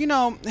 you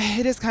know,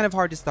 it is kind of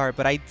hard to start,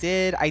 but I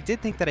did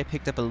think that I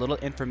picked up a little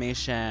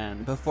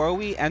information before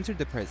we entered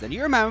the prison.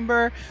 You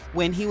remember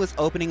when he was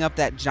opening up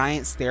that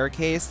giant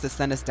staircase to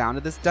send us down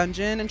to this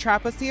dungeon and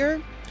trap us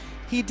here?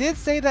 He did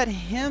say that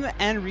him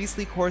and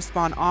Wriothesley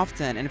correspond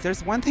often, and if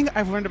there's one thing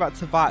I've learned about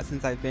Teyvat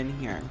since I've been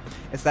here,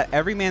 it's that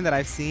every man that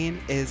I've seen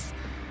is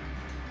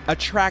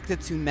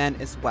attracted to men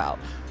as well.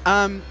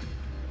 I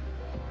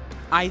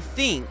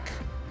think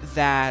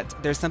that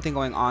there's something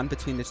going on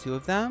between the two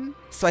of them.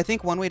 So I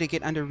think one way to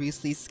get under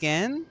Wriothesley's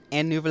skin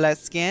and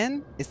Neuvillette's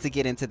skin is to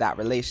get into that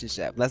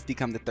relationship. Let's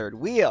become the third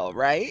wheel,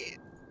 right?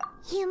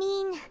 You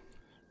mean?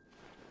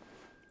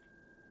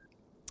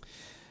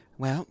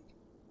 Well,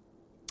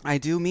 I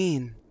do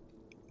mean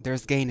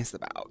there's gayness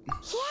about.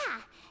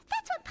 Yeah,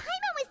 that's what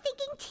Paimon was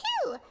thinking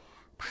too.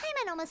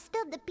 Paimon almost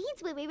spilled the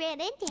beans when we ran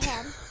into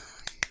him.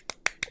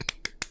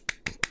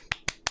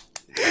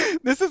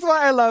 This is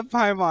why I love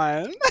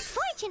Paimon.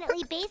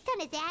 Fortunately, based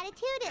on his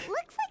attitude, it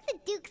looks like the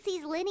Duke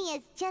sees Linny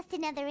as just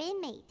another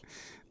inmate.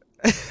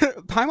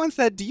 Paimon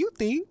said, do you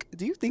think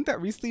that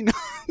Wriothesley knows?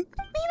 We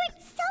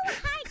worked so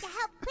hard to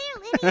help clear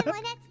Linny and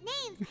Lynette's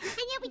names,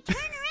 and yet we turn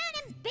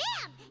around and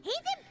bam! He's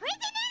in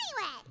prison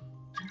anyway!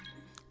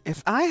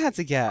 If I had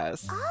to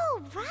guess.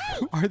 Oh, right!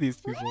 Who are these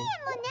people? Linny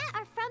and Lynette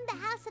are from the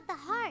House of the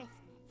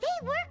Hearth. They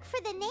work for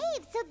the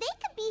Knave, so they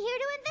could be here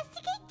to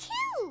investigate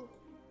too!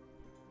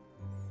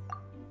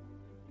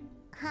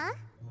 Huh?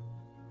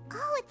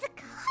 Oh, it's a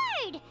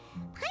card!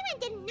 Paimon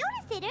didn't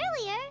notice it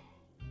earlier.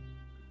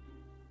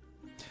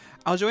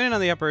 I'll join in on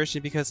the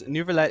operation because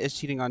Neuvillette is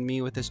cheating on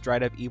me with this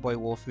dried up e-boy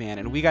Wolfman,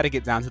 and we gotta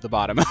get down to the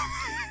bottom of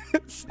it.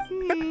 It looks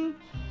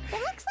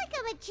like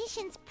a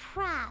magician's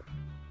prop.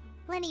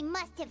 Lenny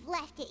must have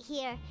left it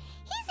here.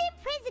 He's in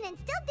prison and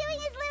still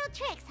doing his little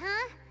tricks,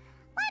 huh?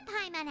 Let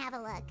Paimon have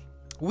a look.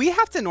 We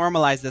have to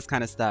normalize this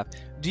kind of stuff.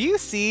 Do you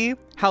see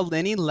how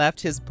Lenny left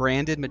his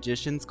branded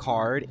magician's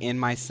card in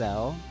my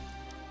cell?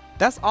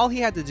 That's all he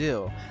had to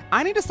do.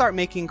 I need to start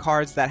making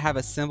cards that have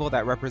a symbol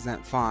that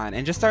represent Fawn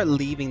and just start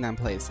leaving them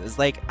places.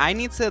 Like, I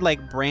need to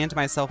like brand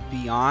myself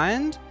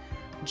beyond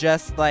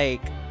just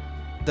like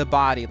the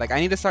body. Like, I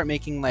need to start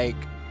making like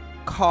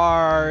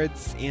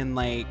cards and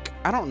like,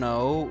 I don't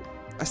know,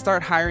 I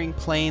start hiring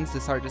planes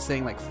to start just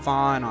saying like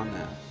Fawn on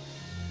them.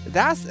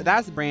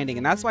 That's branding,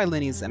 and that's why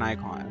Lenny's an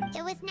icon.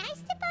 It was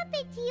nice to bump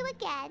into you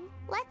again.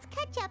 Let's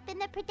catch up in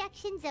the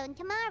production zone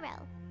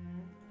tomorrow.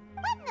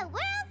 What in the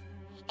world?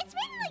 It's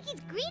written like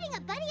he's greeting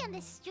a buddy on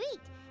the street.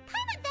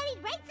 Paimon thought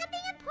he'd write something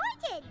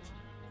important.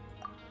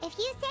 If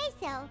you say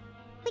so,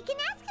 we can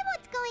ask him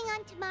what's going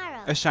on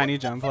tomorrow. A shiny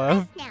jump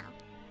love. Now.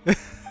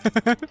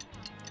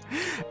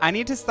 I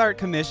need to start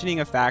commissioning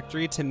a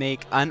factory to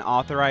make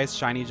unauthorized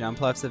shiny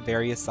Jumpluffs of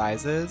various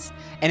sizes.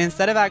 And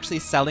instead of actually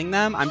selling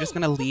them, I'm just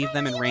going to leave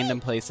them in random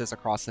places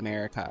across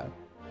America.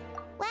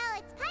 Well,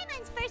 it's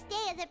Paimon's first day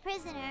as a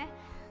prisoner.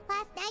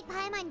 Last night,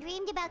 Paimon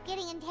dreamed about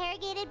getting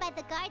interrogated by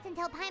the guards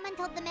until Paimon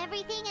told them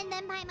everything, and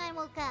then Paimon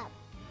woke up.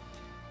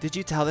 Did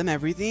you tell them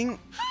everything?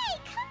 Hey,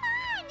 come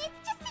on! It's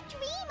just a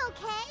dream,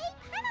 okay?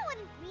 Paimon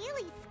wouldn't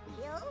really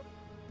squeal.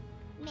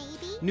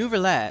 Maybe. New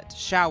Roulette,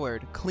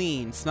 showered,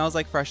 clean, smells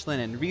like fresh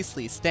linen.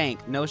 Wriotheslay,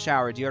 stank, no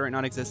shower, deodorant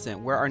non-existent.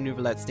 Where are New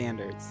Roulette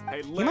standards?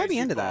 Hey, he might be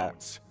into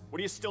bones. What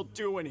are you still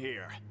doing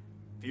here?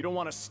 If you don't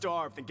want to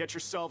starve, then get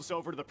yourselves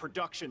over to the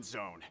production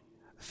zone.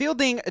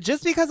 Fielding,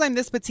 just because I'm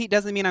this petite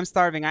doesn't mean I'm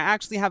starving. I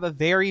actually have a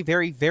very,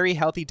 very, very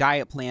healthy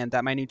diet plan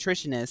that my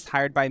nutritionist,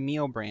 hired by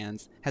Meal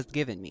Brands, has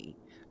given me.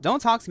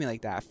 Don't talk to me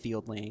like that,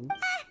 Fieldling.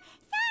 Sorry!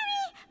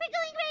 We're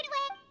going right away!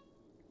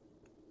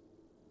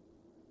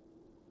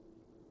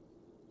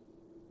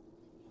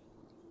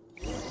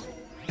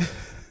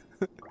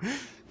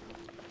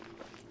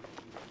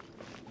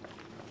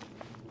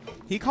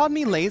 He called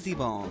me lazy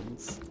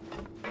bones.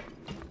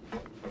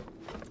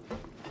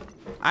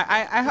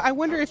 I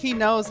wonder if he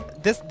knows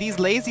these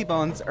lazy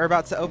bones are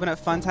about to open up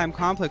Funtime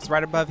Complex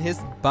right above his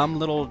bum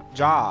little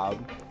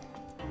job.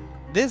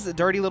 This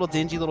dirty little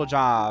dingy little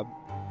job.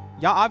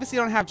 Y'all obviously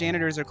don't have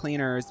janitors or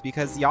cleaners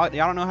because y'all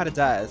don't know how to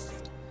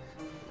dust.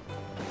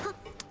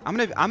 I'm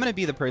gonna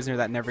be the prisoner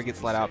that never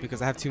gets let out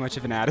because I have too much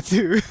of an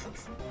attitude.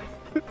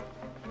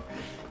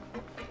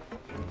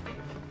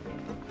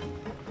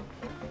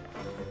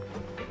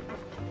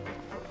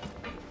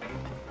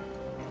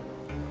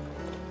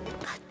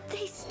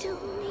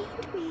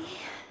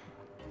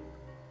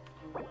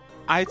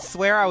 I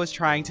swear I was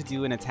trying to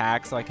do an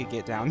attack so I could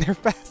get down there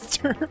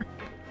faster.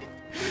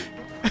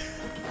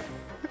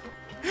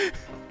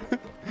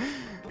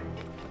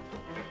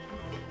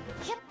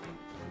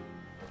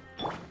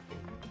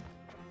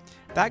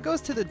 That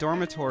goes to the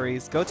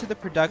dormitories. Go to the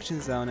production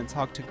zone and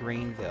talk to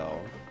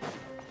Greenville.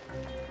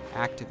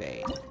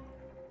 Activate.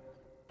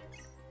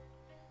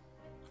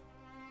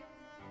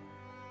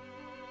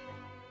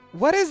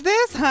 What is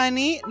this,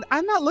 honey?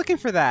 I'm not looking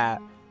for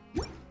that.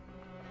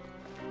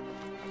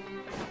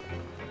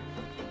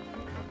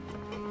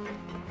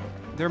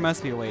 There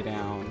must be a way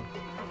down.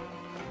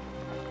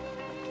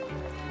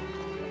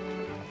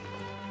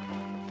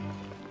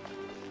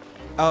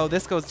 Oh,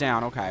 this goes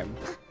down. Okay.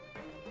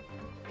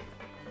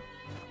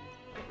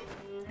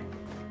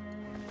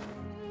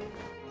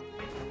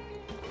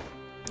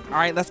 All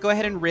right, let's go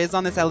ahead and Riz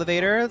on this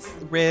elevator.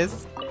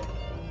 Riz.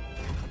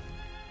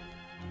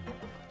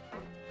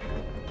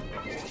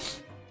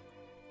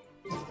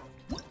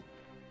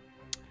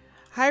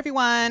 Hi,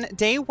 everyone.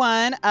 Day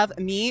one of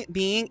me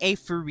being a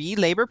free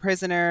labor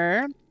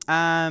prisoner.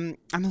 I'm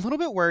a little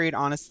bit worried,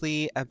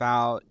 honestly,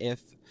 about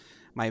if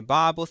my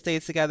bob will stay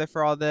together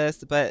for all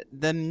this, but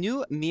the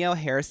new Mio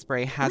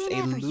hairspray has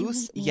a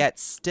loose yet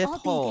stiff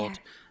hold.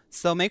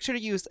 So make sure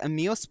to use a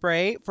Mio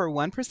spray for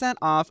 1%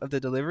 off of the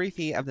delivery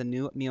fee of the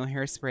new Mio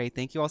hairspray.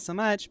 Thank you all so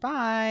much.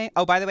 Bye.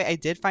 Oh, by the way, I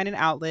did find an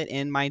outlet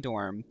in my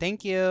dorm.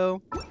 Thank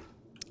you.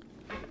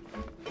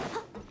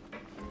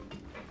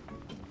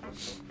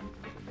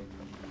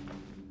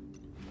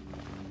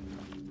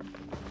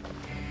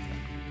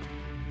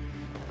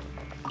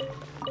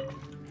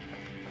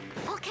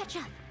 I'll catch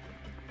up.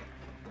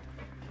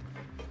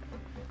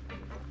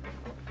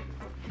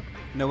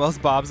 Noelle's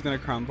bob's gonna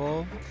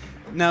crumble.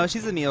 No,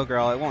 she's a meal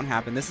girl. It won't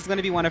happen. This is going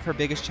to be one of her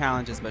biggest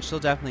challenges, but she'll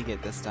definitely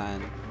get this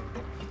done.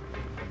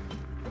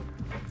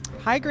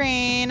 Hi,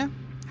 Green.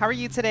 How are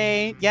you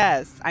today?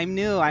 Yes, I'm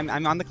new.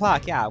 I'm on the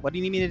clock. Yeah. What do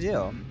you need me to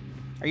do?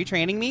 Are you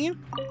training me?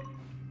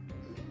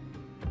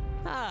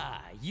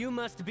 Ah, you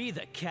must be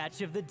the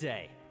catch of the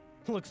day.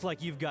 Looks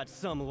like you've got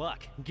some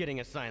luck getting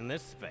assigned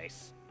this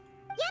space.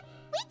 Yep,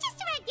 we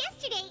just arrived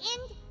yesterday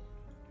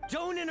and...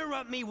 Don't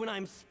interrupt me when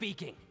I'm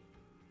speaking.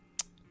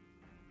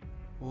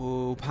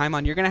 Ooh,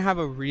 Paimon, you're gonna have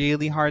a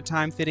really hard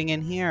time fitting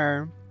in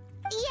here.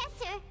 Yes,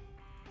 sir.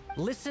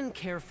 Listen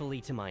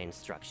carefully to my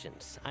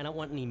instructions. I don't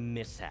want any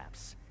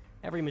mishaps.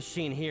 Every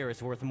machine here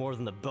is worth more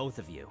than the both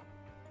of you.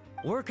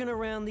 Working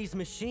around these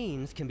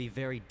machines can be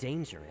very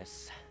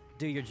dangerous.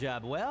 Do your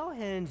job well,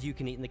 and you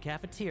can eat in the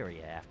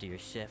cafeteria after your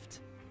shift.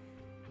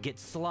 get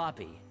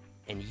sloppy,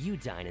 and you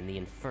dine in the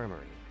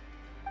infirmary.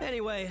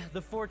 Anyway,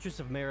 the Fortress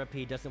of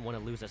Merope doesn't want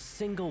to lose a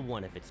single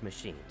one of its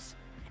machines.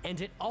 And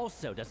it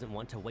also doesn't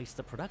want to waste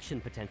the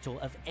production potential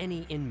of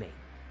any inmate.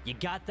 You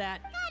got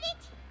that? Got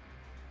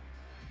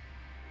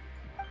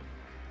it!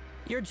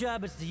 Your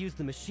job is to use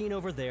the machine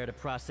over there to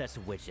process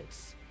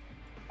widgets.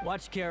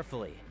 Watch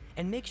carefully,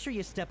 and make sure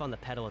you step on the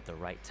pedal at the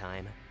right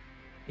time.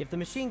 If the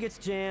machine gets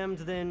jammed,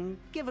 then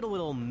give it a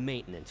little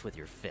maintenance with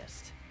your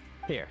fist.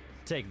 Here,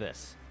 take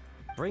this.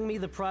 Bring me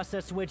the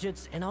processed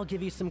widgets, and I'll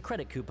give you some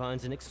credit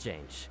coupons in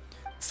exchange.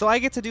 So I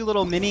get to do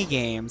little mini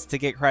games to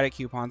get credit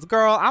coupons.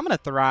 Girl, I'm gonna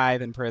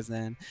thrive in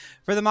prison.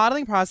 For the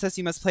modeling process,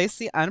 you must place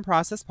the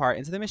unprocessed part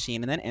into the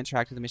machine and then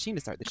interact with the machine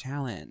to start the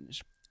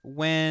challenge.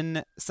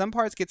 When some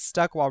parts get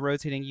stuck while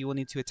rotating, you will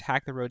need to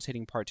attack the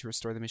rotating part to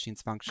restore the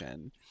machine's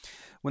function.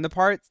 When the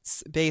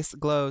part's base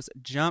glows,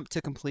 jump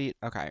to complete...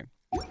 Okay.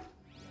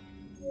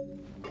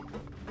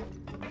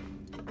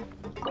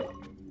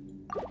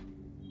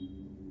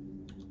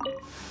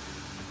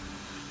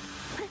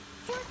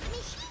 So if the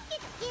machine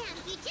gets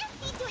jammed, you just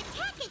need to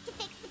attack it to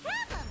fix the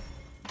problem.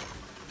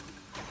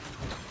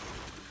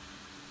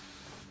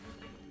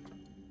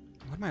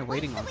 What am I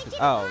waiting on?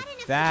 Oh,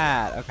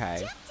 that. Okay.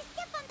 Jump to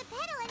step on the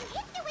pedal and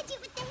hit the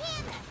widget with the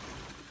hammer.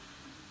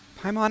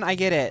 Paimon, I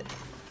get it.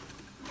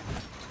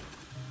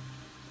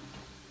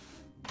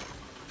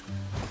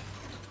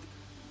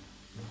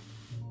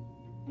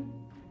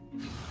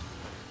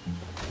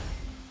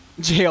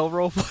 Jail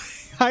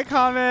roleplay. Hi,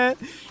 comment.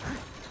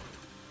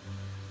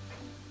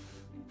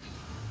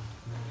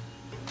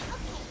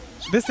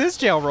 This is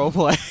jail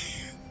roleplay.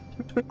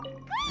 Great!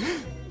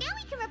 Now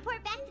we can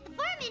report back to the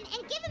foreman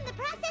and give him the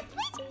processed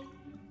widget.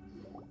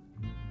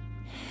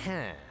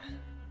 Huh.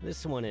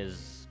 This one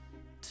is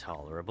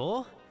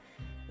tolerable.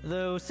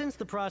 Though since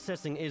the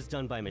processing is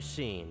done by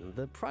machine,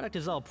 the product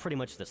is all pretty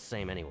much the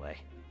same anyway.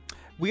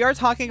 We are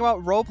talking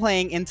about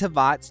role-playing in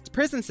Teyvat's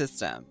prison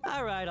system.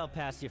 Alright, I'll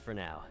pass you for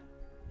now.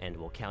 And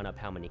we'll count up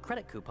how many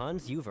credit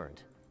coupons you've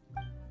earned.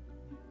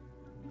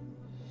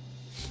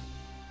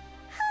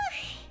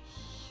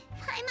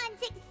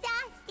 Paimon's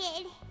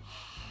exhausted.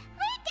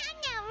 We're done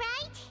now,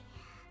 right?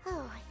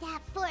 Oh,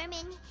 that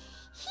foreman.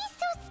 He's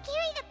so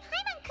scary that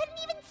Paimon couldn't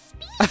even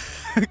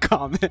speak.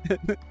 Comment.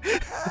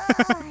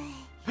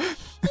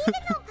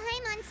 Even though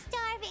Paimon's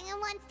starving and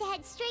wants to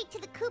head straight to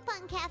the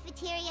coupon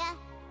cafeteria,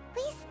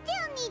 we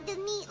still need to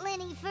meet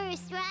Lenny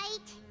first,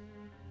 right?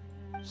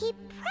 He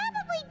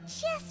probably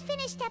just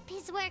finished up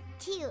his work,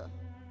 too.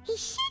 He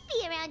should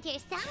be around here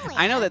somewhere.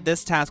 I know that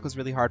this task was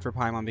really hard for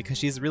Paimon because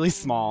she's really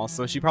small,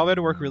 so she probably had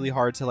to work really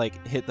hard to,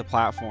 like, hit the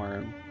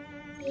platform.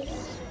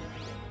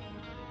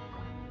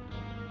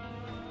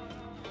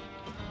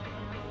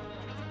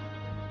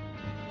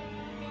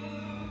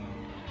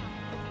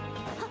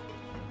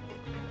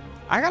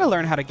 I gotta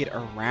learn how to get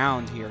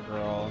around here,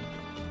 girl.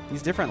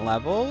 These different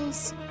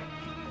levels?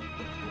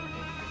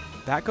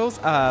 That goes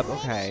up.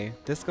 Okay,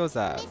 this goes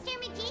up. Mr.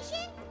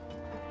 Magician?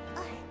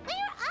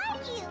 Where are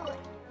you?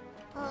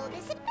 Oh,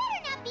 this had better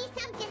not be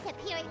some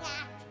disappearing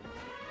act.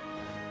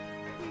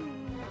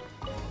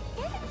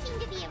 Doesn't seem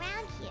to be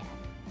around here.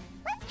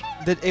 Let's try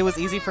It was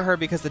easy for her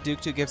because the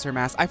Duke 2 gives her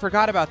mask. I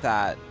forgot about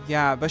that.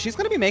 Yeah, but she's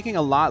gonna be making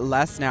a lot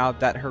less now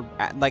that her,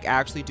 like,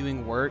 actually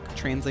doing work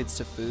translates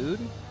to food.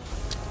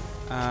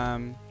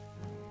 Where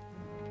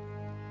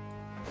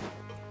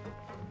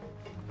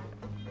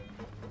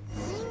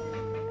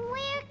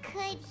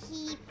could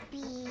he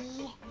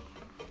be?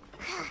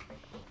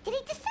 Did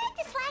he decide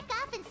to slack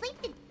off and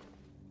sleep the...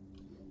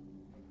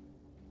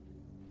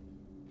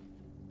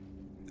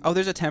 Oh,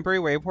 there's a temporary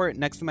wayport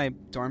next to my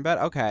dorm bed?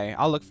 Okay,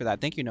 I'll look for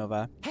that. Thank you,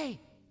 Nova. Hey,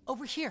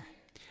 over here.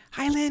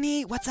 Hi,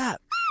 Lenny. What's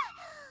up?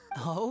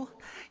 Oh,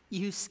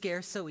 you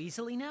scare so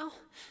easily now?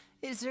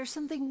 Is there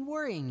something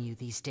worrying you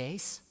these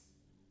days?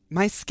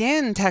 My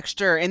skin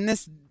texture in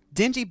this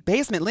dingy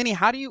basement. Lenny,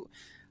 how do you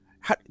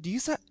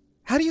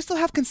still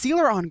have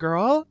concealer on,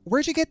 girl?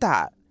 Where'd you get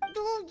that?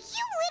 Oh, you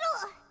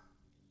little...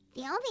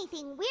 The only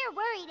thing we're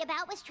worried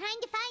about was trying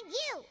to find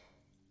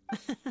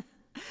you.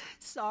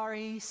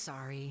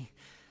 Sorry.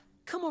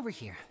 Come over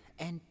here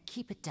and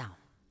keep it down.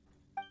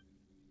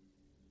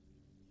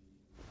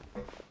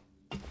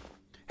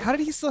 How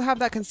did he still have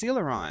that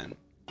concealer on?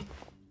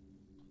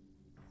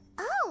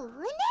 Oh,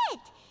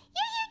 Lynette!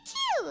 You're here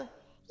too!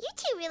 You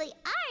two really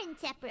are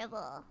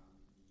inseparable.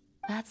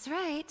 That's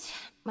right.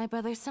 My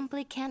brother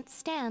simply can't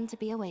stand to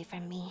be away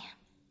from me.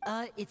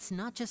 It's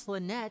not just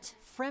Lynette.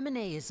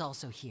 Fremine is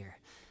also here.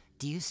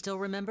 Do you still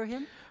remember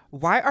him?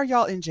 Why are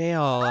y'all in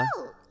jail?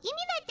 Oh, you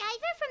mean that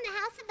diver from the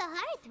House of the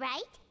Hearth,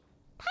 right?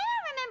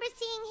 Paimon remembers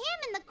seeing him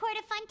in the Court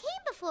of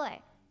Fontaine before.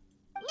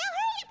 Now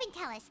hurry up and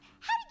tell us,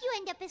 how did you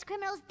end up as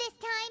criminals this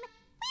time?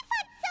 We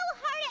fought so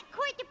hard at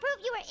court to prove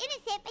you were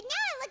innocent, but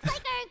now it looks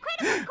like our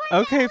incredible court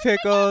Okay,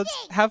 Pickles.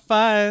 Have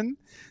fun.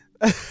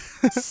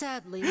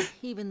 Sadly,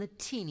 even the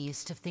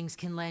teeniest of things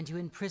can land you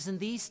in prison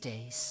these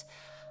days.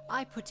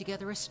 I put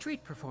together a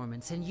street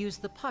performance and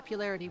used the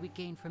popularity we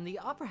gained from the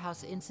Opera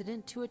House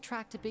incident to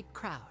attract a big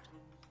crowd.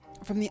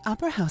 From the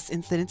Upper House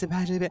incident to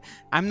pageant.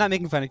 I'm not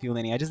making fun of you,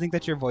 Lenny. I just think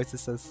that your voice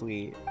is so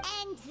sweet.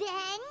 And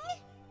then?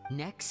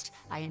 Next,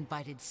 I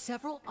invited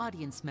several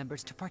audience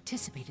members to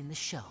participate in the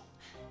show.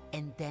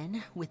 And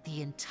then, with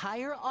the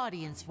entire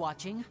audience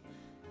watching,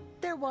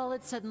 their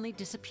wallet suddenly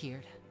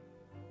disappeared.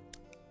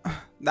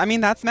 I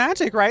mean, that's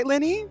magic, right,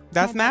 Lenny?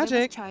 That's My brother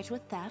magic. was charged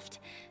with theft,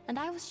 and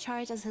I was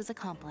charged as his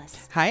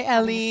accomplice. Hi,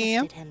 Ellie.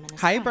 Having assisted him in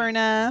his Hi, crime.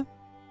 Berna.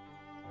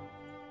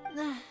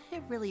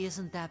 It really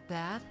isn't that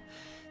bad.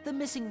 The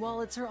missing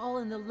wallets are all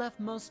in the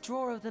leftmost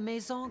drawer of the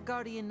Maison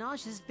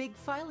Gardiennage's big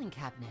filing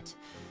cabinet.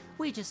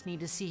 We just need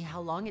to see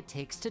how long it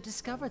takes to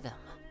discover them.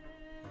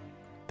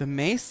 The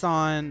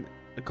Maison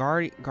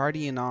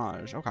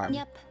Gardiennage. Okay.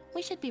 Yep,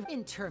 we should be.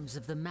 In terms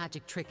of the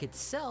magic trick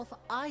itself,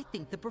 I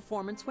think the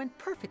performance went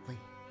perfectly.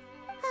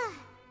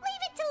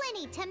 Leave it to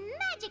Lenny to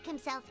magic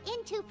himself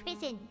into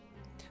prison.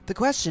 The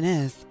question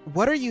is,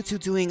 what are you two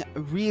doing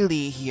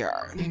really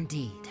here?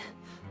 Indeed.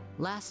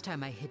 Last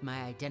time I hid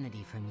my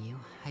identity from you,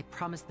 I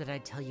promised that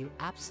I'd tell you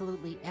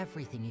absolutely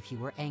everything if you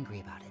were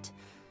angry about it.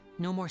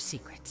 No more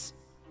secrets.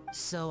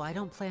 So I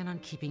don't plan on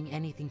keeping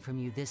anything from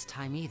you this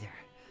time either.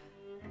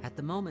 At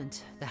the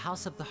moment, the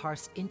House of the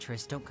Hearth's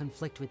interests don't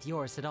conflict with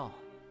yours at all.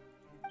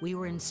 We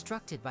were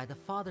instructed by the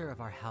father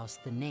of our house,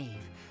 the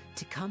Knave,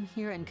 to come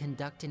here and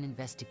conduct an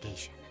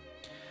investigation.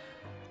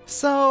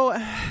 So,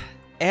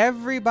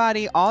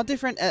 everybody, all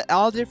different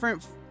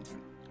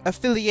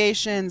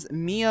affiliations,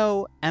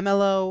 Mio,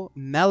 MLO,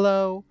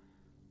 Mello.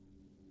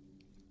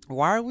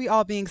 Why are we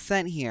all being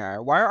sent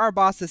here? Why are our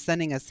bosses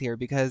sending us here?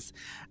 Because,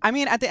 I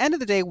mean, at the end of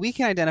the day, we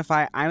can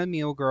identify I'm a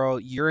Mio girl,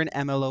 you're an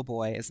MLO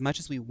boy. As much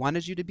as we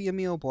wanted you to be a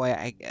Mio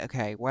boy,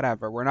 okay,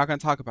 whatever. We're not going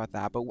to talk about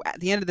that. But at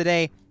the end of the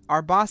day,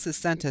 our bosses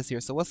sent us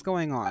here. So what's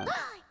going on?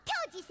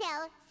 Told you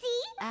so,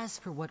 see? As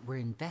for what we're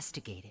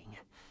investigating,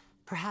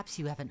 perhaps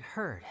you haven't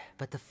heard,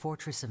 but the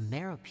fortress of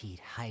Meropide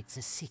hides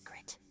a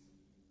secret.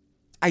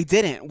 I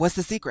didn't. What's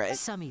the secret?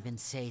 Some even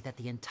say that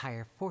the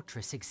entire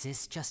fortress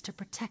exists just to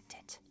protect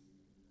it.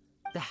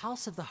 The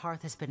House of the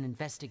Hearth has been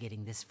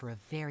investigating this for a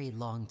very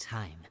long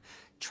time,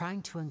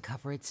 trying to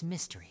uncover its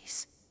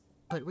mysteries.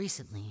 But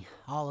recently,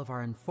 all of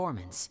our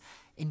informants,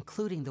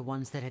 including the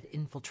ones that had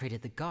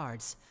infiltrated the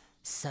guards,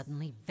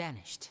 suddenly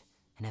vanished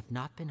and have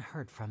not been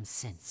heard from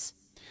since.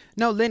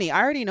 No, Lenny,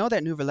 I already know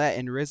that Nouvellette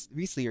and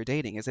Wriotheslay are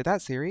dating. Is it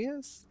that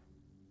serious?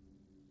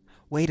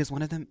 Wait, is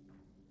one of them...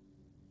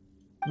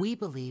 We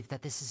believe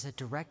that this is a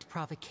direct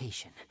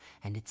provocation,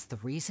 and it's the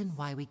reason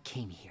why we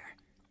came here.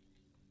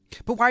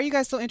 But why are you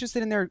guys so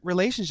interested in their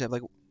relationship?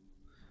 Like,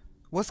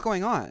 what's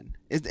going on?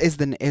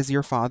 Is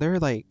your father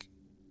like...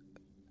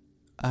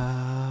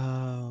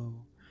 Oh...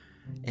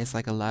 It's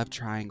like a love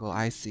triangle,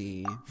 I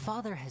see.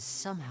 Father has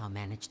somehow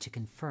managed to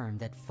confirm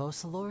that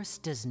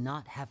Focalors does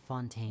not have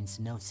Fontaine's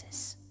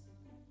gnosis.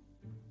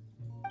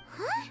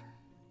 Huh?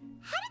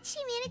 How did she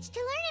manage to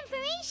learn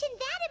information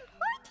that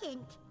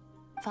important?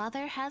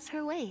 Father has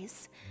her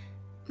ways.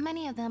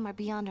 Many of them are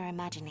beyond our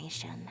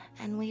imagination,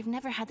 and we've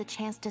never had the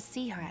chance to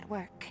see her at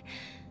work.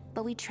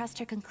 But we trust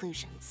her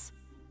conclusions.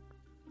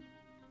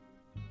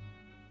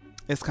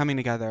 It's coming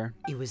together.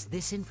 It was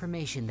this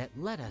information that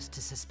led us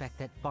to suspect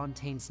that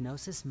Fontaine's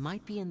gnosis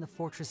might be in the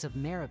fortress of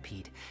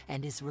Meropide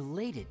and is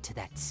related to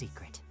that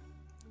secret.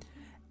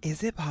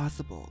 Is it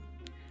possible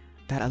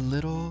that a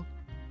little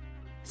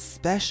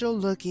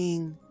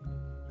special-looking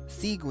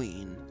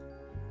Seagueen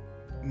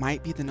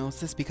might be the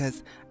gnosis?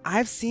 Because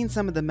I've seen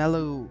some of the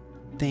mellow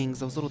things,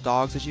 those little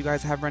dogs that you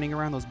guys have running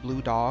around, those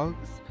blue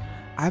dogs.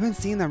 I've been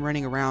seeing them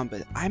running around,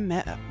 but I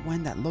met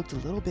one that looked a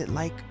little bit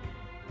like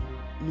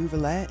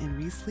Nouvellette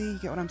and Wriotheslay. You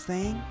get what I'm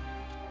saying?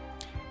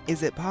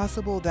 Is it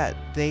possible that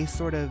they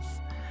sort of...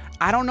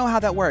 I don't know how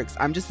that works.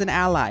 I'm just an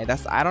ally.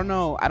 I don't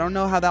know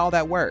how all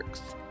that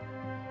works.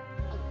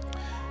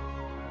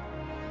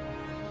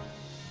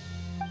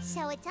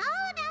 So it's all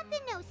about the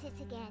gnosis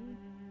again.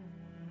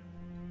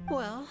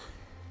 Well,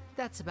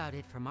 that's about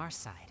it from our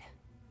side.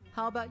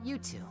 How about you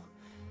two?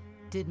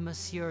 Did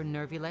Monsieur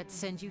Neuvillette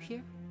send you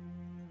here?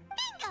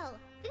 Bingo!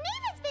 The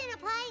Knave has been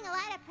applying a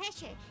lot of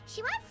pressure.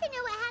 She wants to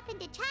know what happened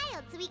to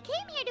Child, so we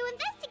came here to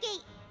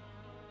investigate.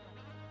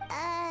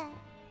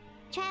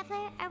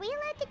 Traveler, are we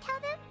allowed to tell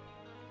them?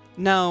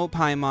 No,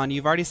 Paimon,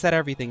 you've already said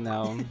everything,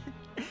 though.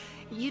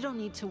 You don't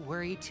need to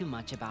worry too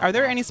much about Are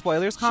there that. any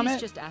spoilers, comment?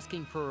 She's just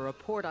asking for a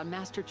report on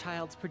Master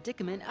Child's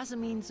predicament as a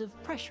means of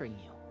pressuring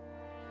you.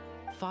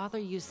 Father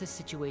used this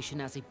situation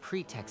as a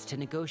pretext to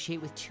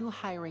negotiate with two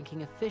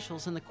high-ranking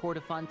officials in the court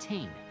of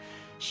Fontaine.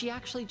 She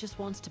actually just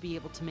wants to be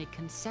able to make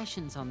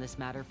concessions on this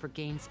matter for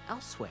gains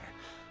elsewhere,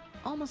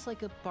 almost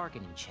like a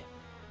bargaining chip.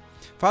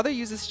 Father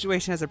used the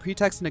situation as a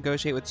pretext to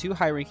negotiate with two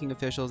high-ranking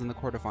officials in the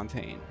court of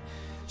Fontaine.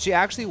 She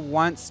actually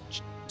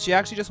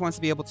just wants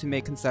to be able to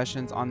make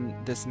concessions on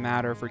this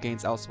matter for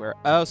gains elsewhere.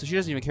 Oh, so she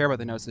doesn't even care about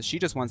the gnosis. She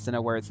just wants to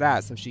know where it's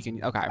at so she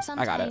can... Okay,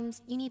 Sometimes I got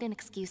it. you need an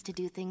excuse to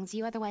do things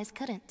you otherwise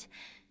couldn't.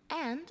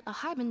 And a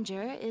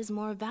harbinger is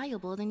more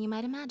valuable than you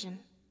might imagine.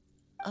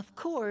 Of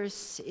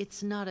course,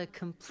 it's not a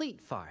complete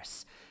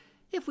farce.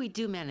 If we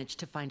do manage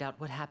to find out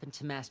what happened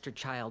to Master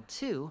Child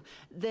 2,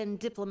 then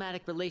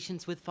diplomatic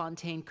relations with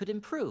Fontaine could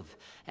improve,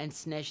 and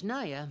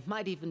Snezhnaya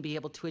might even be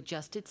able to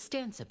adjust its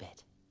stance a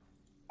bit.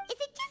 Is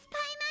it just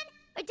Paimon,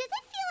 or does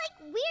it feel like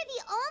we're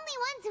the only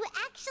ones who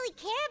actually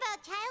care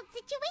about Child's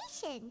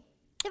situation?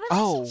 The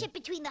relationship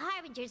between the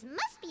Harbingers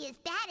must be as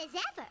bad as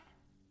ever.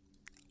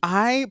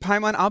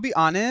 Paimon, I'll be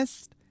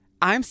honest,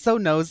 I'm so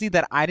nosy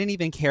that I didn't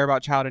even care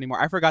about Child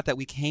anymore. I forgot that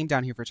we came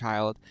down here for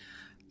Child.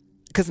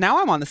 Because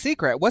now I'm on the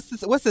secret. What's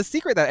the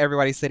secret that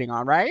everybody's sitting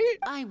on, right?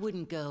 I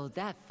wouldn't go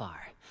that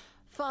far.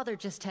 Father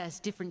just has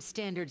different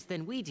standards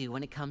than we do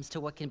when it comes to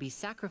what can be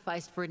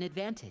sacrificed for an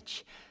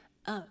advantage.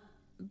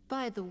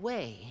 By the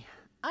way,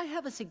 I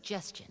have a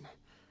suggestion.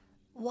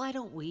 Why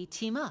don't we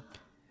team up?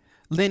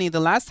 Lenny, the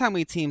last time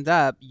we teamed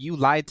up, you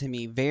lied to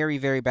me very,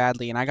 very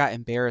badly, and I got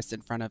embarrassed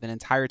in front of an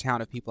entire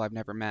town of people I've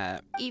never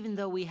met. Even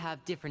though we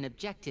have different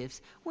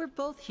objectives, we're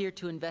both here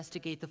to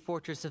investigate the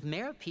fortress of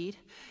Meropide.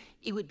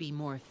 It would be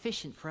more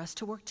efficient for us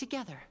to work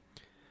together.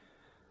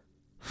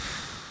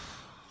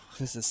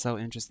 This is so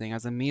interesting.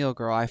 As a Mio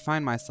girl, I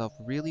find myself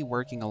really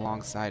working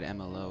alongside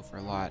MLO for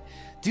a lot.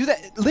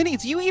 Lenny,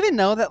 do you even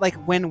know that like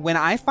when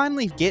I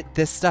finally get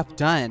this stuff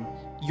done,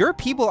 your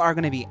people are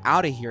going to be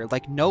out of here,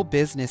 like no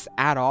business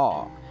at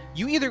all.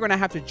 You either going to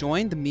have to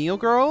join the Mio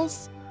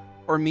girls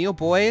or Mio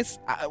boys.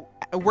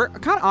 We're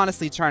kind of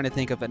honestly trying to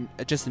think of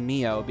just a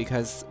Mio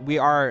because we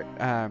are,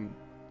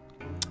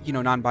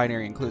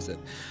 non-binary inclusive.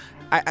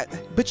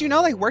 But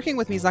like working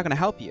with me is not going to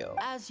help you.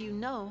 As you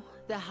know,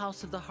 the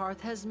House of the Hearth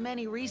has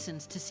many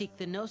reasons to seek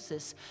the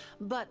Gnosis,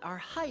 but our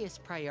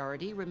highest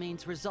priority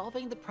remains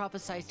resolving the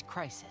prophesized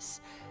crisis.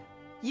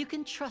 You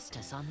can trust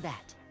us on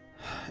that.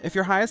 If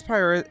your highest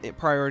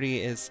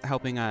priority is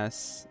helping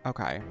us,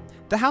 okay.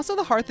 The House of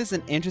the Hearth is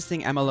an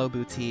interesting MLO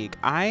boutique.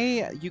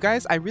 You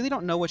guys, I really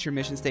don't know what your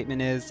mission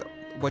statement is,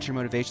 what your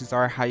motivations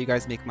are, how you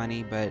guys make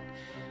money, but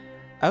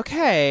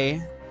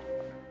okay.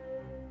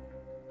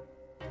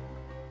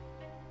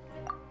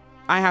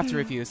 I have to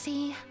refuse.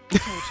 See,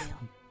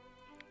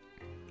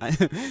 I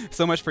told you.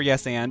 So much for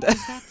yes and.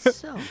 Is that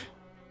so?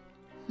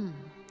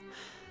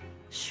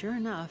 Sure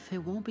enough, it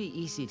won't be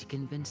easy to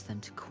convince them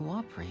to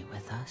cooperate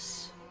with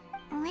us.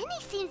 Lenny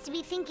seems to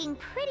be thinking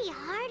pretty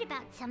hard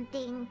about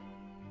something.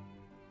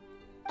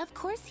 Of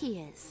course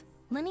he is.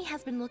 Lenny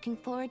has been looking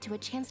forward to a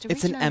chance to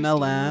It's reach an an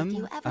understanding MLM? with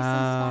you ever since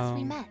last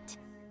we met.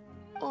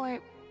 Or,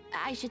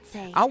 I should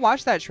say, I'll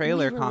watch that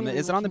trailer we were comment. really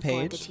Is it on the looking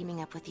forward page? to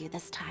teaming up with you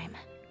this time.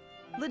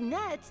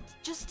 Lynette,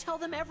 just tell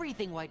them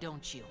everything, why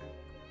don't you?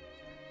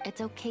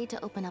 It's okay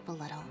to open up a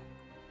little.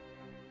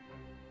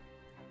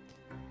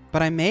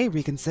 But I may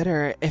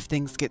reconsider if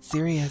things get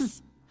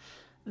serious.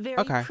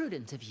 Very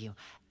prudent of you,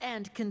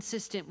 and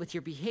consistent with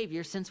your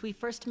behavior since we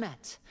first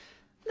met.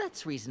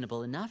 That's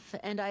reasonable enough,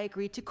 and I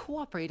agreed to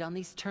cooperate on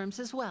these terms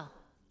as well.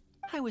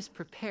 I was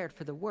prepared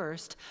for the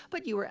worst,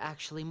 but you were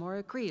actually more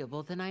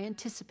agreeable than I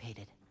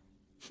anticipated.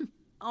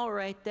 All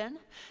right then,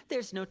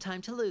 there's no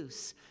time to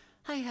lose.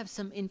 I have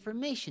some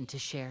information to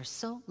share,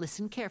 so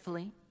listen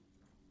carefully.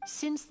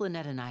 Since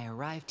Lynette and I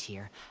arrived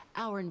here,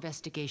 our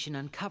investigation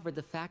uncovered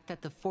the fact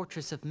that the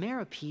Fortress of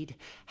Meropide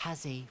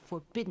has a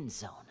forbidden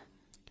zone.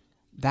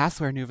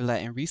 That's where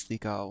Neuvillette and Wriotheslay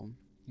go.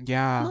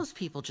 Yeah. Most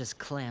people just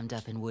clammed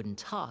up and wouldn't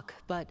talk,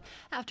 but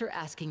after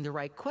asking the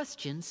right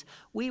questions,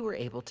 we were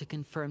able to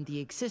confirm the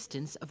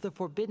existence of the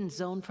forbidden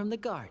zone from the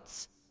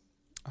guards.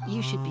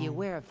 You should be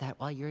aware of that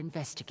while you're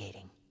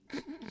investigating.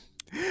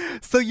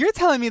 So you're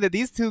telling me that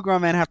these two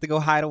grown men have to go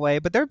hide away,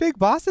 but they're big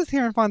bosses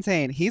here in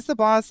Fontaine. He's the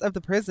boss of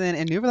the prison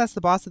and Neuvillette's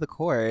the boss of the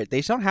court.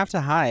 They don't have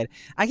to hide.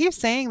 I keep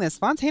saying this.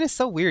 Fontaine is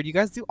so weird. You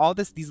guys do all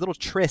these little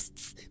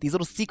trysts, these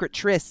little secret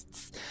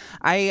trysts.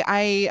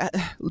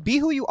 Be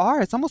who you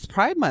are. It's almost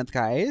Pride Month,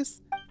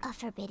 guys. A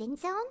forbidden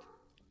zone?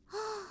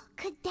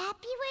 Could that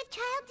be where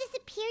Child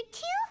disappeared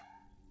to?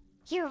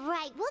 You're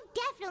right. We'll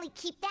definitely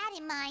keep that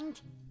in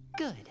mind.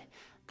 Good.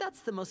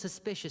 That's the most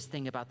suspicious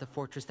thing about the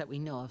fortress that we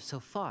know of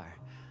so far.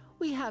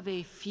 We have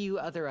a few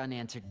other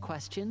unanswered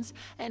questions,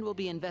 and we'll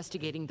be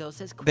investigating those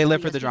as quickly They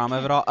live for as the we drama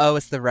of can. it all. Oh,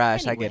 it's the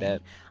rush. Anyway, I get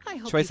it. I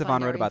hope Choice you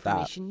Yvonne find wrote our about that.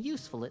 information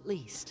useful at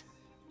least.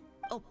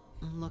 Oh,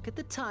 look at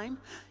the time.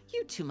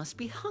 You two must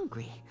be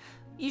hungry.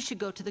 You should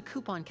go to the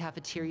coupon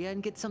cafeteria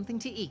and get something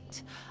to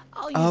eat.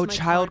 I'll use Oh, my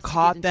Child cards to get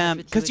caught in touch them.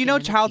 with Because you again know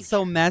in the Child's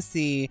so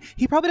messy.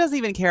 He probably doesn't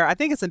even care. I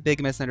think it's a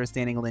big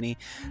misunderstanding, Lenny.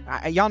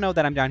 Y'all know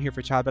that I'm down here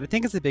for Child, but I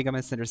think it's a big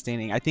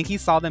misunderstanding. I think he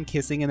saw them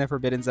kissing in the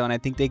Forbidden Zone. I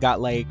think they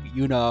got like,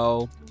 you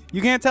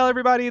can't tell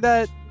everybody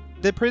that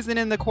the prison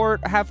and the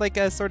court have like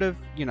a sort of,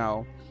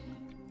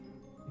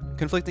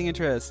 conflicting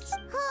interests.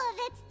 Oh,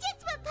 that's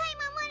just what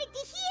Paimon wanted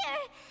to hear.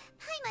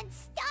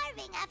 Paimon's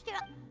starving after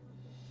all.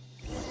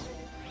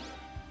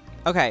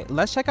 Okay,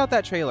 let's check out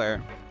that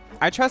trailer.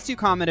 I trust you,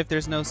 comment if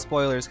there's no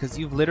spoilers, because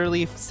you've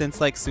literally, since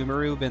like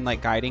Sumeru, been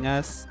like guiding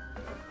us.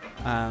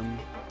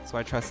 So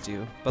I trust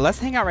you. But let's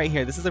hang out right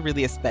here. This is a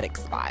really aesthetic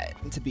spot.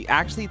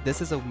 Actually,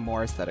 this is a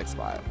more aesthetic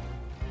spot.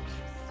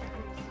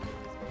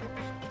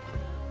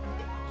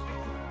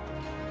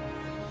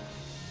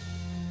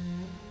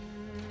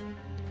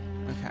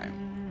 Okay.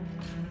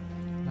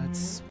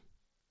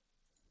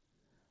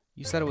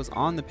 You said it was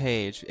on the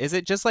page. Is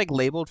it just like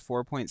labeled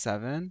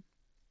 4.7?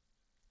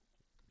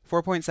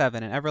 4.7,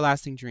 an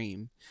everlasting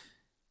dream.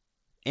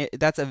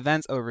 That's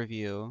events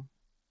overview.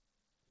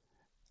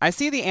 I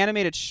see the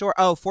animated short.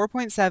 Oh,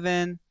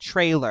 4.7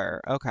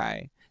 trailer.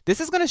 Okay. This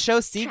is going to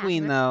show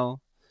Seguin though.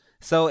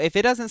 So if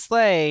it doesn't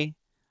slay,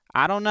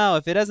 I don't know.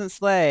 If it doesn't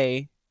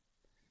slay.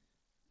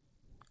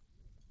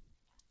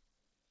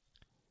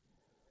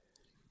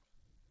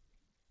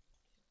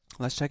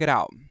 Let's check it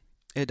out.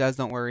 It does,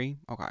 don't worry.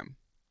 Okay.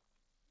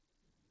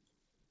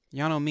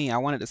 Y'all know me. I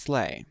wanted to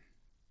slay.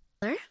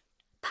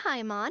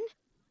 Paimon,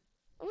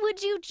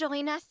 would you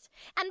join us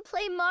and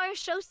play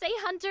Marechaussee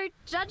Hunter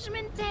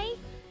Judgment Day?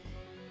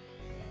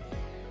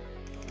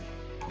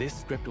 This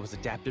script was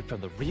adapted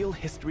from the real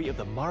history of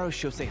the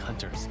Marechaussee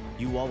Hunters.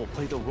 You all will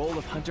play the role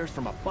of hunters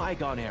from a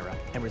bygone era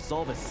and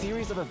resolve a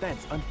series of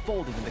events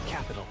unfolding in the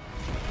capital.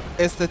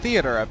 It's the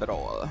theater of it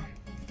all.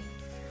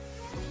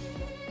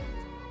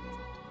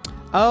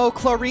 Oh,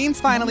 chlorine's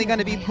finally going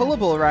to be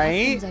pullable,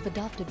 right? Customs I've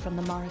adopted from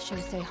the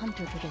Marechaussee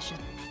Hunter tradition.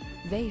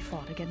 They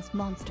fought against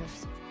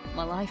monsters,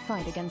 while I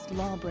fight against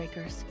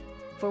lawbreakers.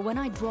 For when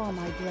I draw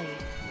my blade,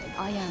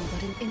 I am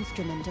but an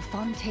instrument of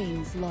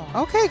Fontaine's law.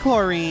 Okay,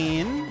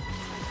 Chlorine.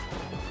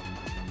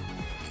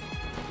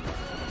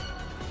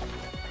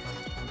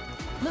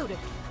 Loaded.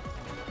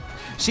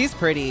 She's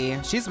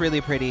pretty. She's really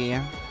pretty.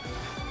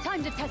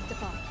 Time to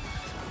testify.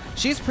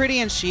 She's pretty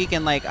and chic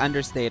and like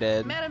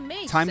understated. Madam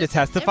Mage Time to says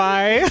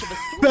testify?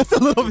 That's a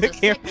little bit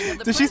scary.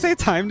 Did she say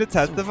time to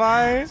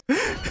testify?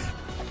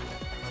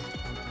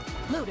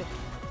 Loaded.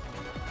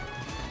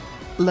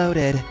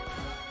 Loaded.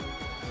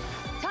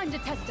 Time to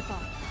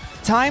testify.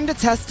 Time to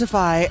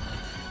testify.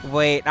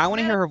 Wait, I want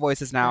to hear her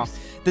voices now.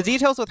 The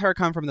details with her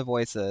come from the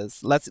voices.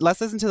 Let's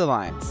listen to the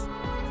lines.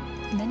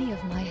 Many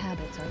of my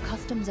habits are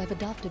customs I've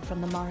adopted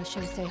from the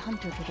Marechaussee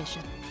Hunter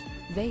tradition.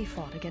 They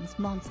fought against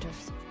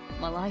monsters,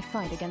 while I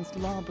fight against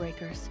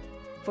lawbreakers.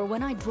 For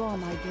when I draw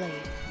my blade,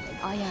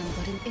 I am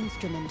but an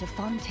instrument of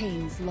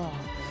Fontaine's law.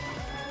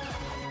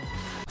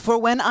 For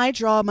when I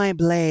draw my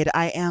blade,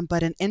 I am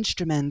but an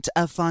instrument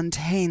of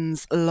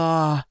Fontaine's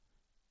law.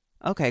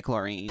 Okay,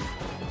 Chlorine.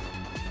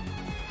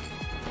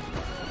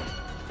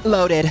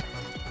 Loaded.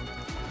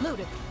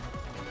 Loaded.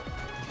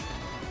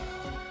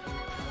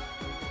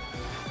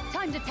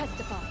 Time to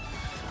testify.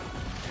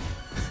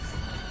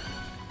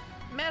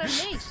 Madam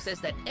Mage says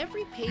that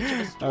every page of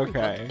a storybook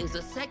Okay. is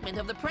a segment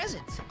of the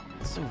present.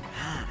 So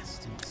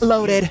vast. And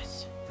Loaded.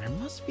 serious. There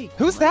must be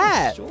Who's quite a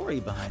that? story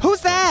behind Who's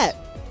this that?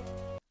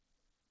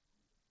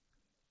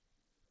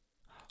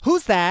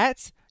 Who's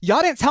that?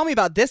 Y'all didn't tell me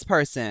about this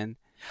person.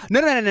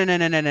 No.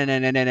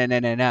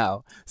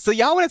 So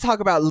y'all want to talk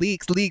about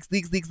leaks,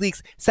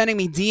 sending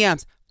me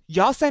DMs.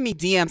 Y'all send me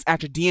DMs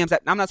after DMs.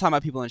 I'm not talking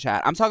about people in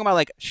chat. I'm talking about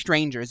like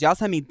strangers. Y'all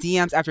send me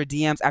DMs after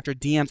DMs after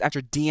DMs after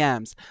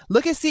DMs.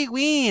 Look at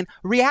Seguin.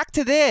 React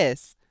to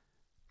this.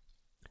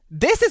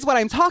 This is what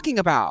I'm talking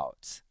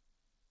about.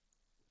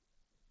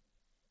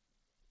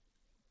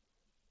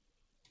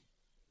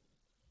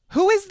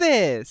 Who is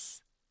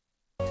this?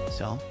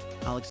 So,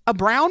 A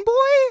brown boy?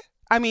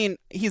 I mean,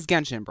 he's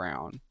Genshin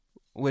brown,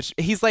 which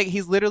he's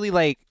literally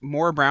like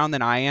more brown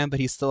than I am, but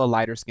he's still a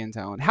lighter skin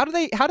tone. How do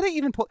they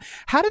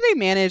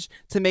manage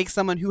to make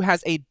someone who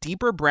has a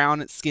deeper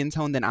brown skin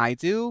tone than I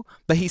do,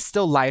 but he's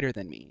still lighter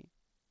than me?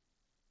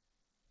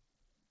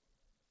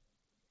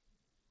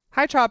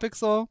 Hi, Tropic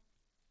Soul.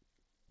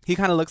 He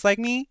kind of looks like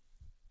me.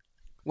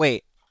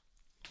 Wait.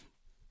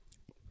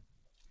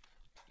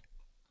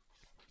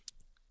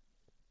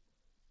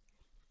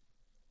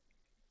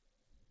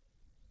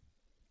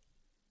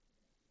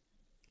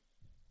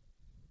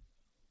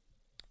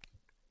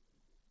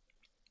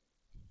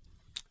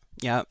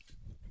 Yep.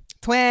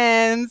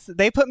 Twins!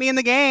 They put me in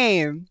the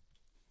game!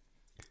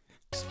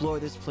 Explore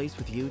this place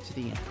with you to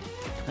the end.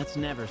 Let's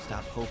never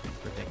stop hoping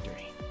for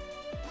victory.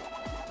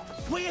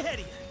 Way ahead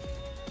of you.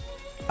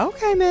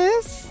 Okay,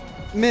 Miss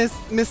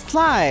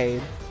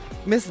Slide.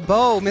 Miss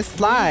Bow, Miss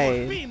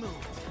Slide.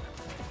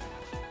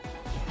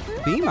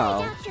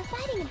 BMO.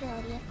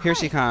 Here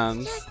she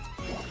comes.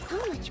 So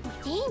much more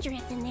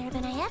dangerous in there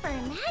than I ever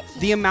imagined.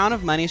 The amount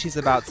of money she's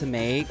about to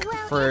make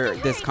for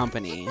this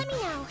company. Let me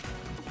know.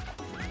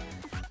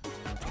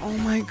 Oh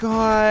my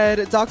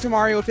god. Dr.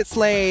 Mario if it's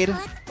slayed.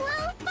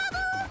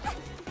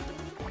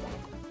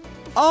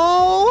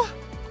 Oh!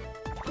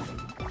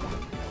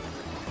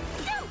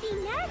 Don't be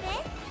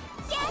nervous.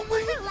 Just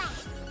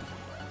relax.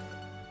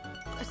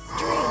 A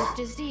strange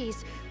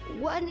disease.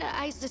 One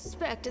I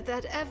suspect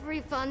that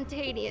every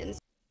Fontanian's.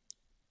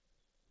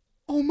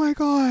 Oh my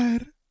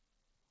god.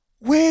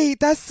 Wait,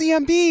 that's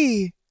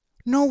CMB.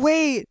 No,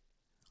 wait.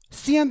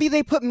 CMB,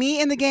 they put me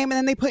in the game and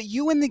then they put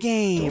you in the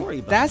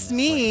game. That's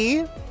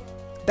me.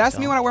 That's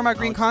me when I wear my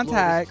green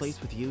contacts. This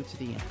place with you to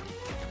the end.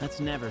 Let's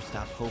never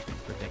stop hoping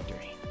for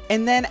victory.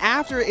 And then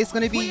after, it's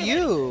going to be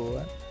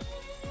you.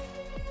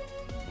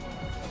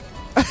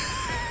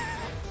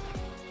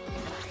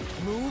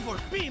 Move or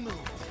be moved.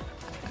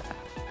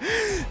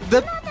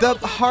 The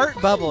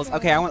heart bubbles.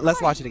 Okay,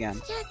 let's watch it again.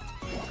 Just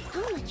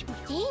so much more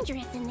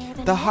dangerous in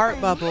The heart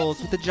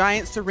bubbles with a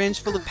giant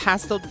syringe full of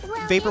pastel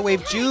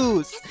vaporwave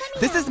juice.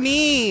 This is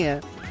me.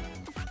 Let's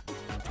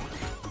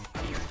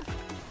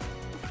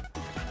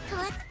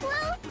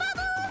blow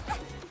bubbles!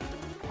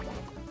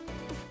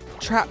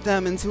 Trap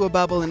them into a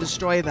bubble and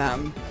destroy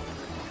them.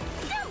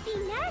 Don't be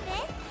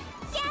nervous.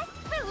 Just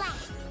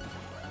relax.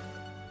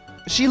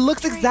 She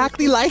looks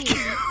exactly like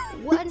you.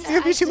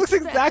 Sandy, she looks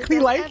exactly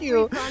like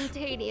you.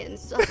 Fontanian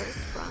suffers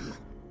from.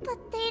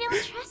 But they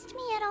don't trust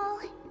me at all.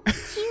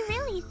 Do you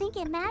really think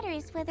it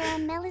matters whether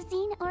I'm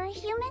Melusine or a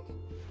human?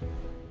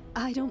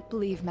 I don't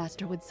believe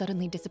Master would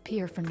suddenly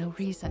disappear for no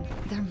reason.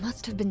 There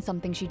must have been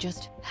something she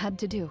just had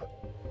to do.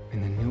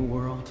 In the new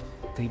world,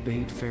 they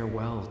bade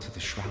farewell to the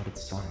shrouded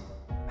sun.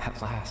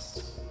 At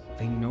last,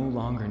 they no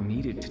longer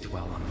needed to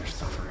dwell on their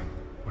suffering,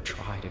 or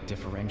try to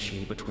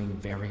differentiate between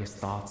various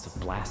thoughts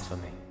of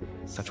blasphemy.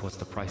 Such was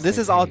the price. This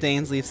is all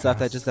Dainsleif stuff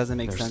that just doesn't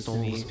make sense to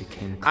me.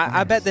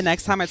 I bet the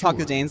next time I talk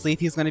to Dainsleif,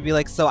 he's going to be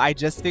like, so I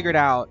just figured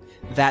out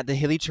that the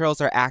Hilly Churls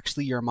are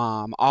actually your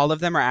mom. All of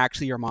them are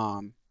actually your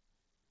mom.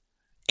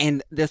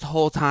 And this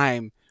whole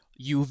time,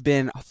 you've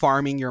been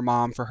farming your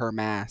mom for her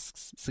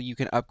masks so you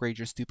can upgrade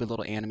your stupid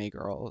little anime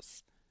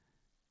girls.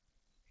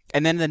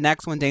 And then the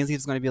next one,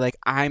 Dainsleif's going to be like,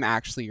 I'm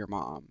actually your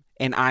mom.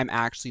 And I'm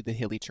actually the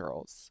Hilly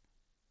Churls.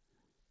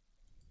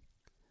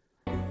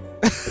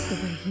 The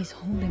way he's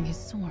holding his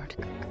sword,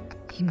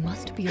 he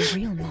must be a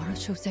real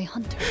Marachose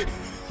hunter.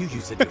 You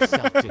used it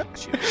yourself,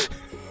 didn't you?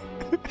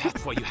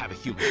 That's why you have a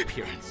human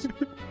appearance.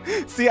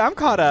 See, I'm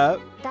caught up.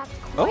 That's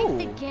quite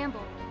the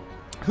gamble.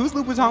 Whose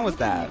Louboutin was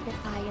that?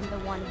 I am the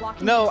one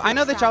walking No, into I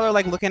know the that y'all are trap.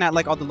 like looking at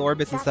like all the lore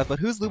bits and stuff, but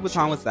whose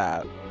Louboutin was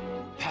that?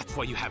 That's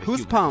why you have a Who's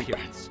human Pump?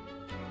 appearance.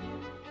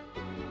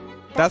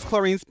 That's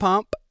Chlorine's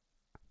pump.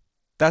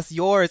 That's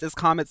yours. It's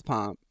Comet's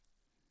pump.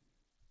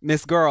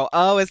 Miss Girl.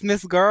 Oh, it's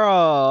Miss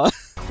Girl.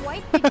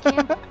 Quite the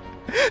gamble.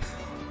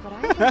 But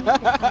I believe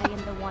that I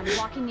am the one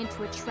walking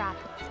into a trap.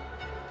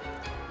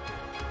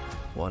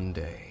 One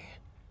day,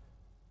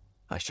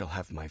 I shall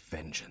have my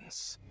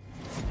vengeance.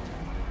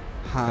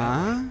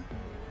 Huh?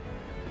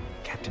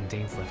 Captain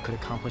Dainsleif could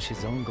accomplish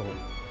his own goal.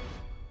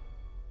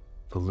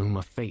 The loom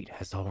of fate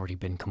has already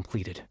been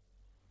completed.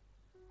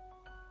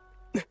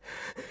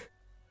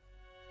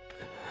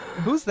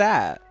 Who's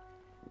that?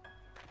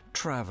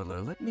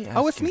 Traveler, let me ask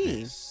Oh, it's you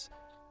me. this.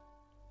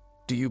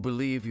 Do you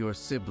believe your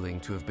sibling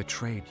to have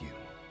betrayed you?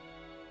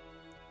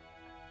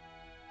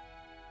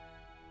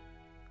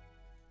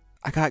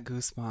 I got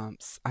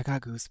goosebumps. I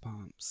got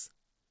goosebumps.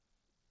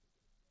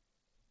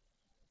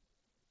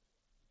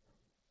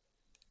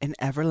 An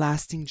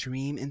everlasting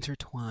dream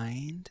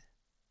intertwined?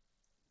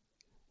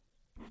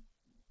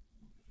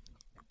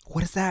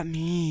 What does that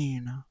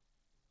mean?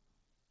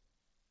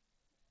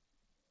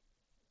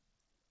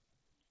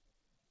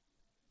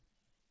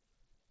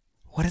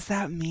 What does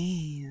that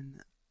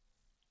mean?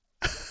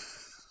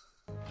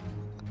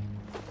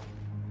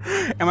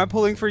 Am I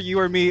pulling for you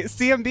or me?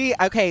 CMB,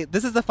 okay,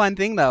 this is the fun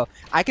thing though.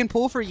 I can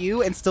pull for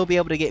you and still be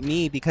able to get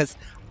me because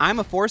I'm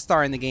a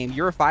 4-star in the game.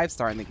 You're a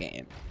 5-star in the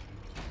game.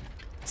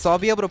 So I'll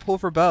be able to pull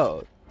for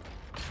both.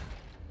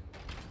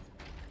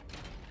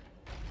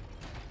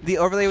 The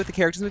overlay with the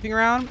characters moving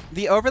around.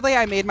 The overlay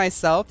I made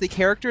myself. The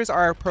characters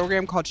are a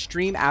program called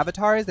Stream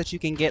Avatars that you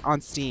can get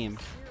on Steam.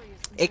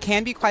 It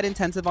can be quite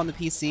intensive on the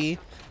PC,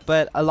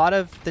 but a lot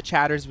of the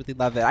chatters really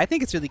love it. I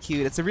think it's really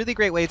cute. It's a really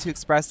great way to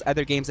express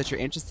other games that you're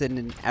interested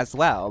in as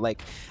well.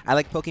 Like, I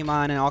like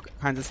Pokemon and all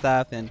kinds of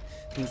stuff and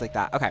things like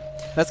that. Okay,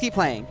 let's keep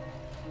playing.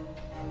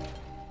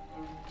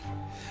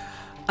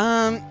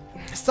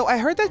 So I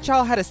heard that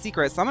y'all had a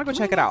secret, so I'm gonna go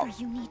check it out.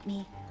 Whenever you need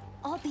me,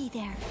 I'll be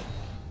there.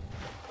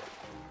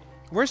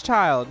 Where's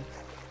Child?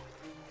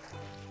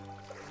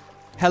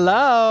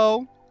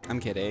 Hello? I'm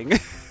kidding.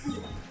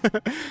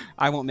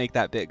 I won't make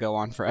that bit go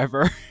on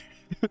forever.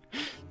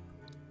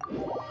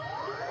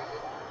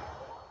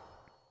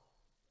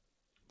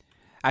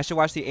 I should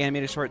watch the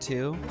animated short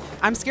too.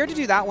 I'm scared to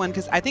do that one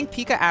because I think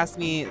Pika asked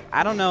me,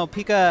 I don't know,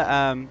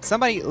 Pika,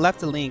 somebody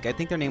left a link. I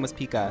think their name was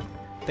Pika.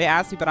 They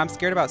asked me, but I'm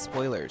scared about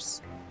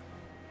spoilers.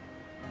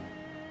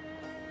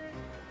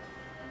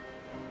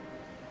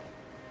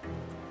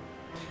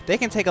 They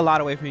can take a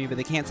lot away from me, but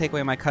they can't take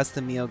away my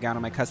custom meal gown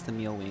or my custom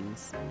meal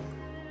wings.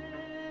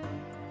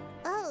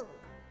 Oh,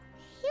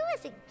 he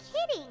wasn't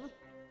kidding.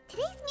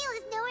 Today's meal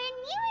is nowhere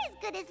near as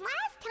good as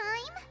last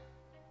time.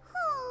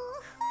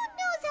 Oh, who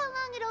knows how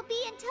long it'll be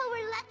until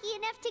we're lucky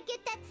enough to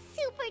get that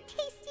super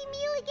tasty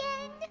meal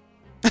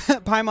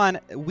again.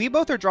 Paimon, we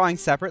both are drawing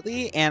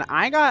separately, and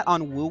I got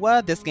on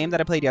Woowa, this game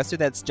that I played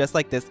yesterday that's just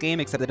like this game,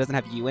 except it doesn't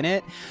have you in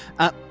it.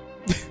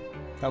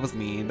 That was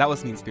mean. That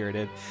was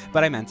mean-spirited,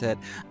 but I meant it.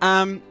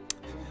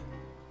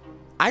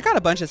 I got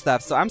a bunch of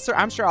stuff, so I'm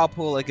sure I'll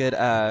pull a good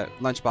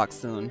lunchbox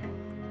soon.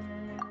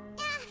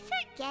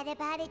 Forget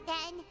about it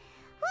then.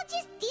 We'll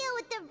just deal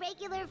with the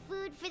regular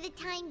food for the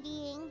time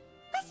being.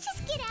 Let's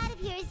just get out of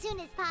here as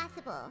soon as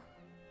possible.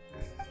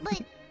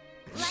 But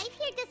life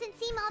here doesn't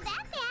seem all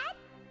that bad.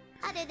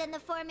 Other than the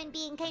foreman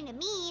being kind of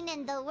mean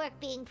and the work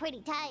being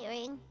pretty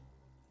tiring.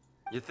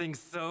 You think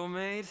so,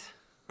 mate?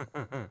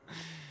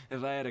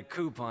 If I had a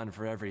coupon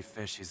for every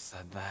fish who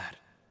said that.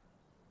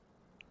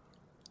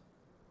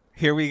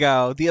 Here we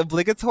go. The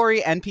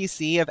obligatory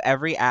NPC of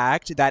every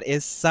act that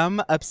is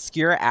some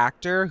obscure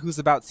actor who's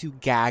about to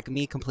gag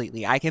me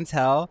completely. I can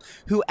tell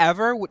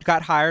whoever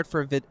got hired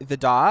for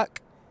Vidocq,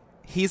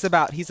 he's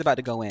about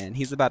to go in.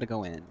 He's about to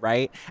go in,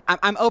 right?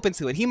 I'm open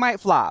to it. He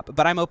might flop,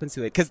 but I'm open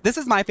to it because this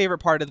is my favorite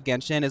part of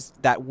Genshin is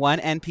that one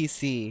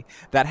NPC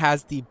that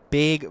has the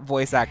big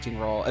voice acting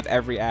role of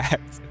every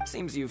act.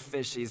 Seems you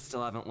fishies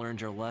still haven't learned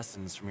your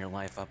lessons from your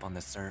life up on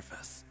the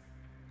surface.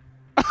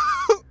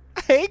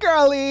 Hey,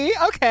 girly.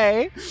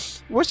 Okay.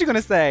 What's she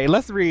gonna say?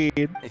 Let's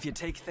read. If you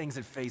take things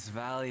at face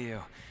value,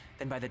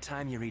 then by the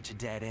time you reach a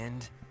dead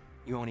end,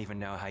 you won't even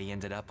know how you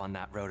ended up on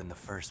that road in the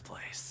first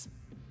place.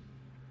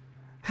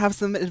 Have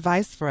some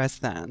advice for us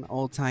then,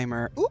 old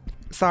timer. Oop.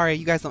 Sorry,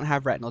 you guys don't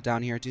have retinal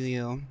down here, do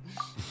you?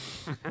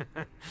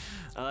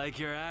 I like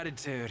your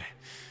attitude.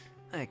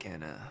 I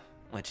can,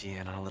 let you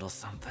in on a little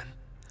something.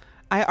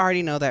 I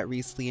already know that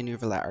Wriotheslay and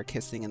Neuvillette are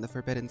kissing in the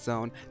Forbidden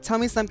Zone. Tell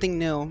me something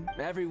new.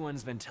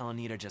 Everyone's been telling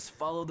you to just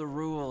follow the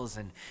rules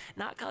and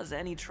not cause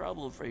any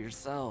trouble for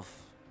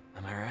yourself.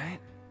 Am I right?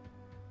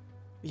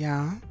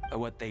 Yeah. But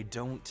what they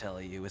don't tell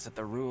you is that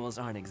the rules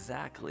aren't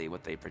exactly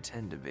what they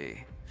pretend to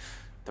be.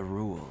 The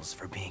rules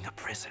for being a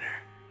prisoner.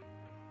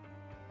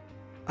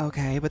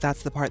 Okay, but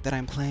that's the part that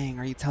I'm playing.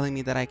 Are you telling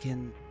me that I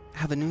can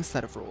have a new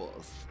set of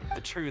rules?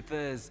 The truth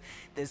is,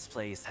 this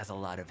place has a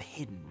lot of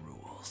hidden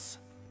rules.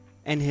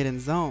 And hidden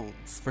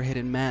zones for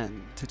hidden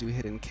men to do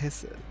hidden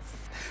kisses.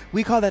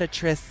 We call that a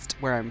tryst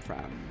where I'm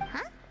from.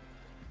 Huh?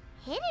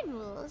 Hidden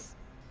rules?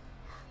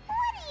 What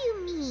do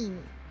you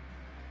mean?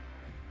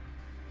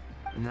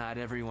 Not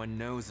everyone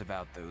knows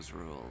about those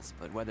rules,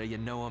 but whether you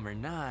know them or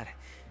not,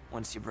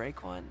 once you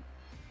break one,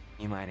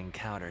 you might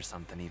encounter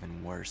something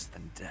even worse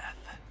than death.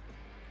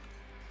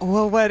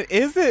 Well, what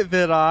is it,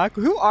 Vidocq?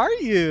 Who are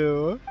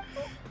you?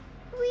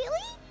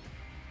 Really?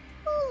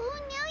 Oh,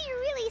 now you're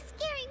really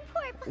scaring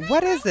poor Paimon.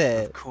 What is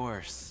it? Of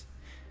course.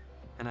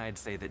 And I'd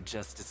say that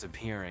just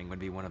disappearing would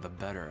be one of the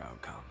better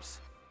outcomes.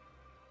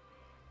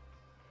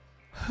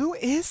 Who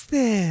is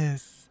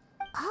this?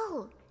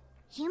 Oh,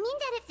 you mean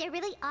that if there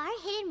really are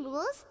hidden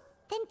rules,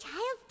 then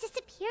Child's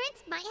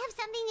disappearance might have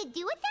something to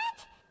do with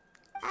that?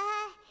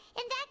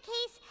 In that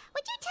case,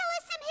 would you tell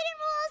us some hidden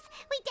rules?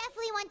 We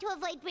definitely want to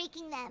avoid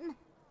breaking them.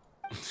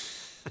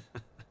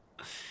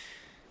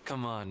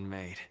 Come on,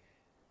 mate.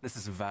 This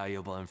is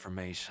valuable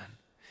information.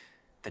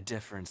 The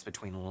difference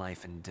between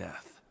life and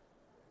death.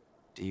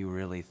 Do you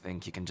really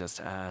think you can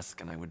just ask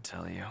and I would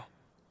tell you?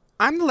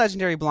 I'm the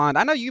legendary blonde.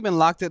 I know you've been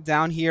locked up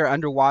down here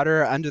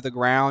underwater, under the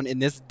ground, in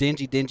this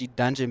dingy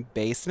dungeon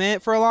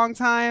basement for a long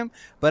time.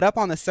 But up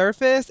on the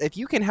surface, if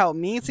you can help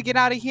me to get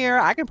out of here,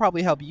 I can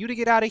probably help you to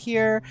get out of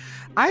here.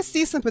 I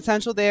see some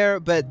potential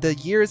there, but the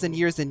years and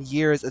years and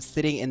years of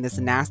sitting in this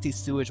nasty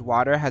sewage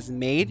water has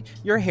made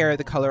your hair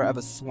the color of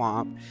a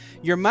swamp.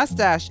 Your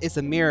mustache is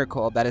a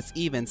miracle that it's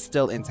even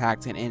still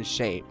intact and in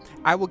shape.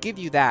 I will give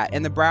you that.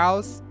 And the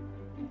brows,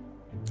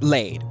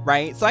 laid,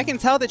 right? So I can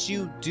tell that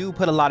you do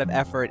put a lot of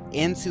effort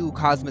into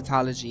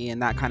cosmetology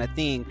and that kind of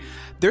thing.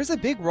 There's a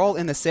big role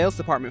in the sales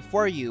department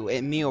for you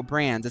at Mio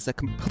Brands. It's a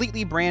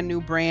completely brand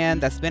new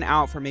brand that's been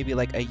out for maybe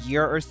like a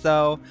year or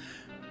so.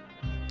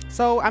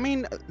 So, I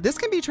mean, this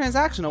can be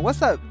transactional.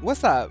 What's up?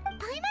 What's up?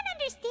 Paimon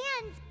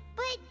understands,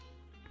 but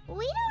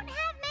we don't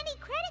have many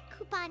credit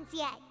coupons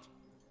yet.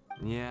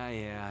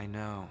 Yeah, I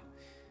know.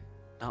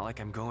 Not like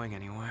I'm going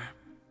anywhere.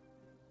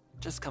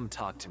 Just come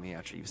talk to me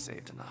after you've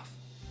saved enough.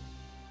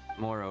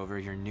 Moreover,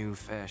 you're new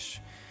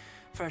fish,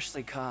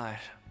 freshly caught,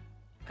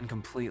 and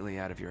completely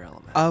out of your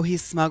element. Oh, he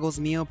smuggles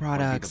meal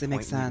products. It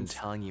makes sense. Won't be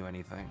the point in even telling you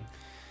anything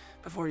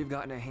before you've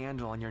gotten a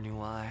handle on your new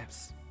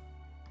lives.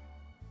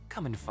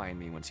 Come and find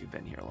me once you've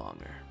been here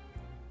longer.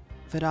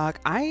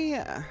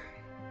 Vidocq,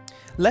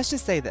 let's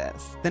just say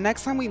this. The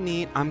next time we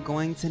meet, I'm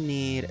going to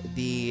need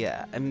the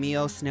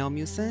Mio snail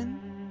mucin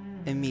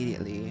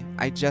immediately.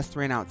 I just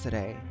ran out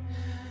today.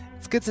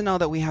 It's good to know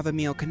that we have a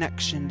Mio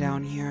connection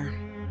down here.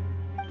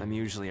 I'm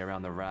usually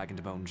around the rag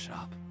and bone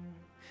shop.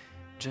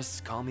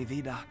 Just call me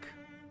Vidocq.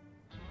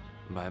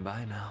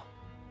 Bye-bye now.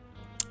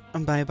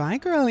 Bye-bye,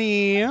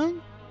 girly.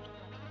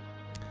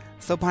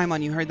 So,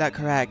 Paimon, you heard that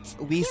correct.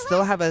 We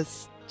still have a...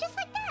 Just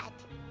like that.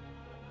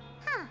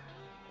 Huh.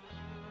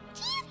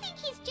 Do you think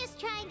he's just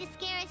trying to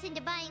scare us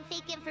into buying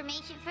fake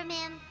information from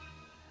him?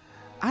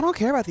 I don't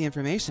care about the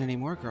information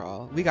anymore,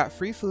 girl. We got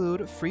free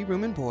food, free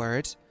room and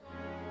board.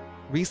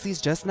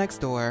 Wriotheslay's just next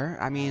door.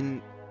 I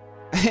mean,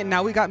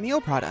 now we got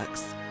meal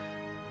products.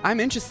 I'm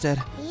interested.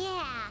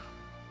 Yeah.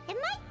 It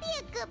might be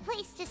a good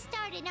place to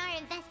start in our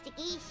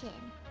investigation.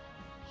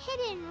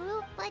 Hidden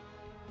route, but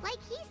like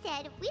he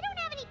said, we don't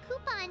have any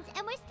coupons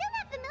and we're still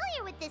not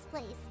familiar with this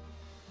place.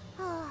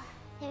 Oh,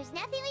 there's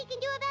nothing we can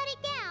do about it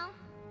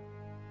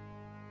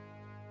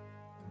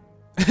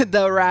now.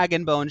 The Rag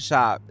and Bone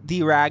Shop.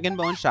 The Rag and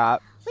Bone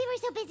Shop. We were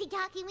so busy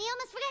talking, we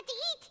almost forgot to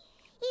eat.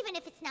 Even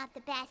if it's not the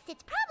best,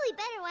 it's probably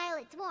better while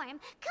it's warm.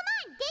 Come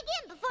on, dig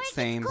in before it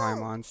Same, gets cold.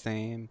 Paimon,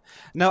 same.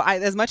 No,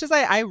 as much as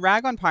I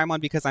rag on Paimon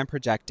because I'm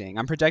projecting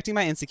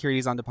my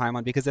insecurities onto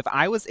Paimon, because if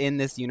I was in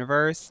this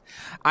universe,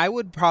 I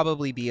would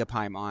probably be a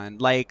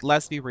Paimon. Like,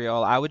 let's be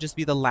real. I would just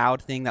be the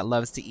loud thing that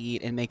loves to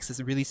eat and makes this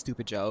really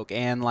stupid joke.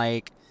 And,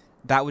 like,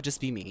 that would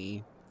just be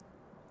me.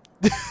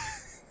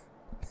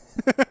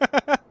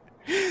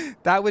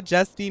 That would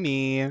just be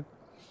me.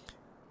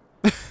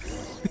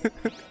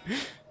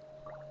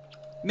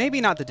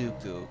 Maybe not the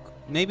Duke Duke.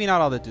 Maybe not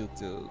all the Duke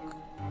Duke.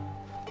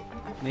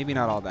 Maybe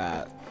not all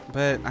that.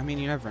 But, I mean,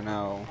 you never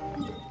know.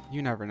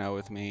 You never know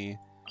with me.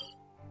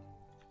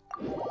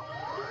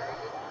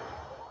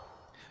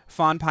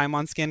 Fawn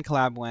Paimon skin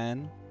collab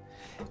win.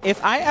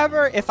 If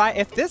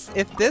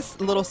this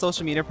little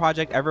social media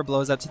project ever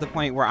blows up to the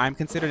point where I'm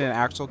considered an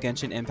actual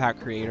Genshin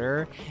Impact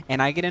creator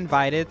and I get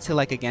invited to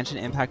like a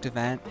Genshin Impact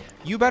event,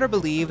 you better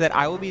believe that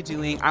I will be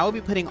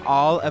putting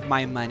all of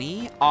my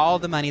money, all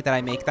the money that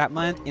I make that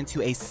month,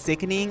 into a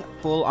sickening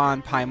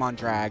full-on Paimon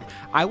drag.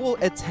 I will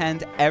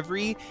attend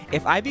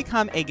if I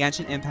become a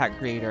Genshin Impact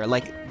creator,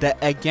 like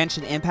a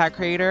Genshin Impact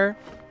creator,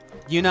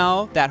 you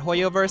know, that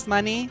Hoyoverse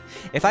money.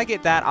 If I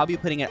get that, I'll be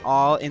putting it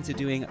all into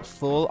doing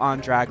full-on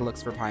drag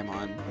looks for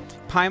Paimon.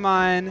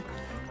 Paimon,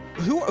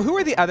 who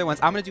are the other ones?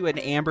 I'm gonna do an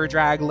Amber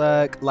drag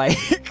look, like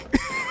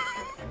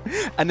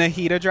a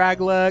Nahida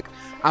drag look.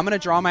 I'm gonna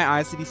draw my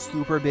eyes to be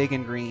super big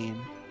and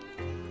green.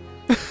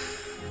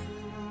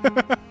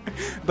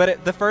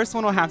 But the first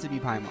one will have to be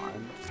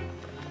Paimon.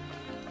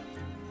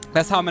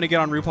 That's how I'm gonna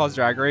get on RuPaul's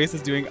Drag Race,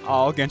 is doing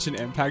all Genshin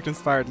Impact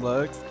inspired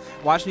looks.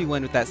 Watch me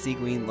win with that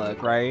Seguin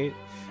look, right?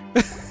 So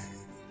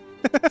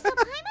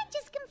Paimon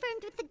just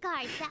confirmed with the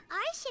guards that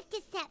our shift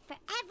is set for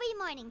every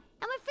morning,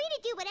 and we're free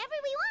to do whatever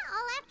we want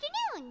all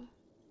afternoon.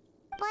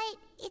 But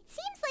it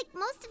seems like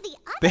most of the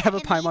other They have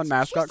a MMHs Paimon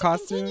mascot choose to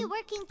continue costume.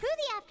 working through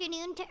the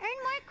afternoon to earn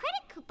more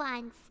credit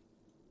coupons.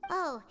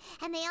 Oh,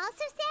 and they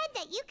also said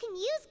that you can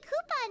use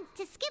coupons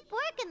to skip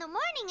work in the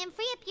morning and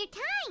free up your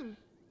time.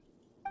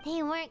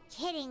 They weren't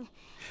kidding.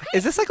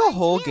 Is this like a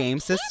whole game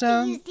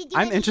system?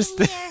 I'm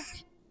interested.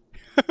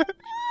 Paimon's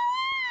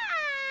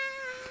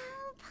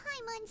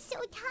so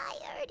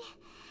tired.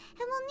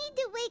 And we'll need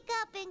to wake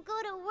up and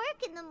go to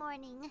work in the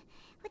morning.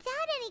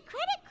 Without any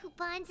credit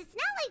coupons, it's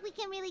not like we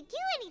can really do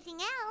anything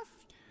else.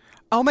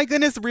 Oh my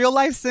goodness, real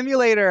life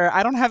simulator.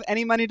 I don't have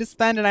any money to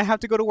spend and I have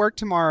to go to work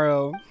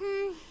tomorrow.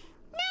 Nighty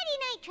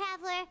night,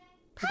 traveler.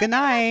 Good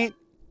night.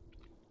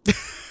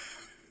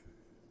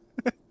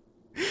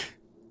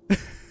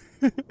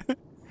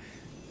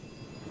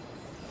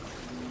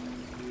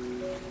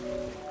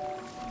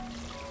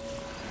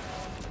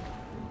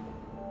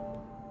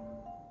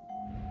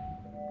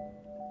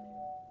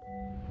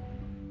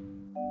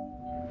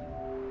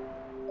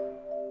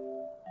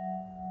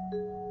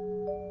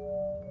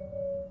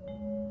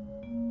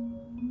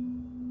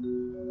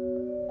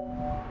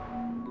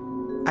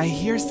 I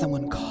hear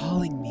someone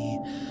calling me.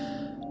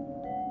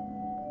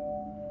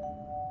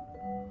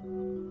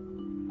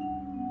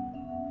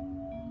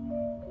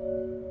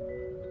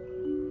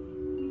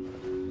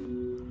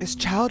 Is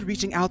Child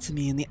reaching out to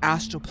me in the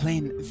astral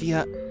plane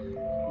via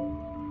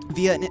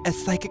a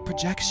psychic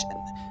projection?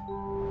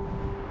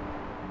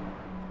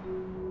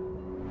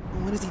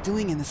 What is he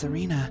doing in this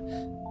arena?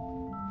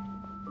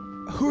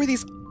 Who are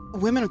these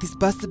women with these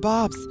busted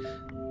bobs?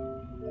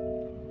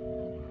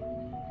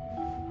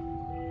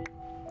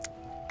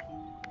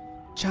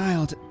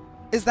 Child,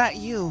 is that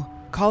you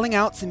calling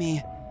out to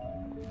me?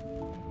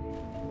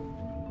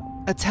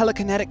 A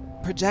telekinetic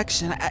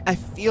projection. I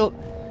feel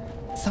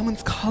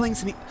someone's calling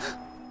to me.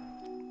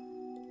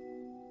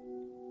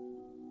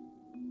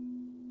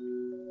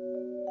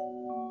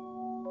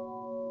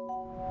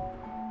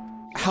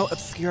 How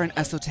obscure and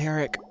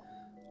esoteric.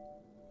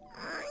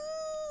 Are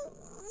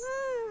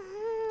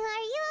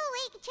you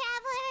awake,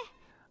 traveler?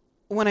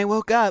 When I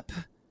woke up,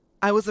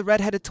 I was a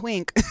redheaded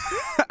twink.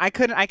 I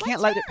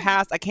can't let it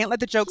pass. I can't let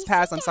the jokes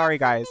pass. I'm sorry,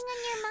 guys.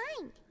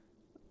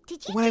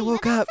 When I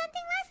woke up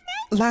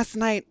last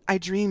night, I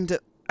dreamed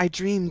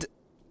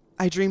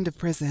of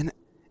prison.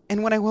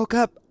 And when I woke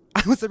up,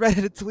 I was a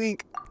redheaded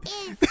twink.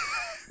 Is that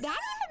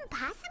even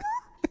possible?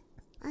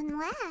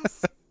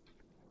 Unless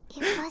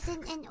it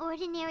wasn't an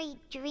ordinary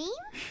dream?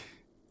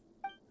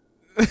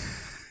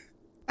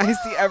 I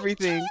see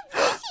everything.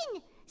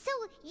 So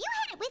you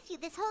had it with you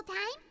this whole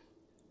time?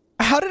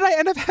 How did I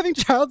end up having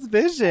Child's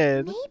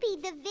vision?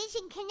 Maybe the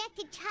vision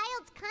connected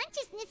Child's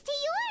consciousness to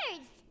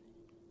yours.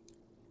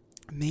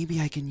 Maybe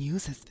I can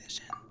use his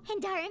vision.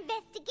 And our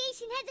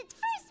investigation has its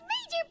first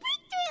major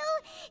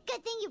breakthrough.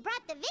 Good thing you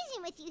brought the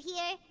vision with you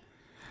here.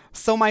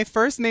 So my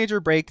first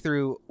major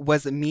breakthrough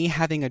was me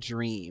having a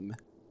dream.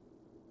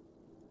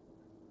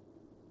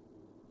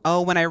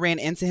 Oh, when I ran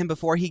into him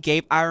before he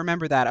gave... I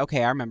remember that.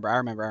 Okay, I remember,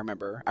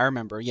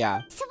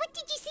 yeah. So what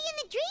did you see in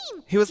the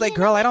dream? He was like,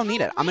 girl, I don't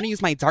need it. I'm gonna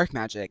use my dark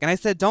magic. And I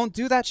said, don't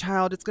do that,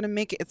 Child. It's gonna...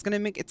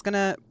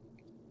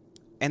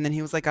 And then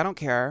he was like, I don't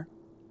care.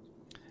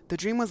 The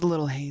dream was a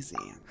little hazy.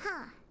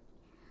 Huh.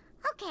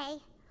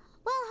 Okay.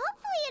 Well,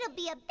 hopefully it'll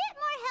be a bit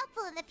more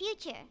helpful in the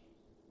future.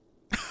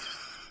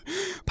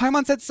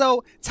 Paimon said,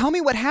 so tell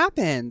me what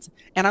happened.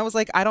 And I was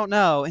like, I don't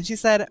know. And she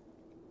said,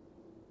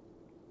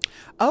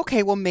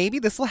 okay, well, maybe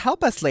this will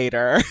help us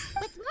later.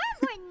 What's more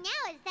important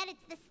now is that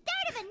it's the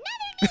start of another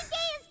new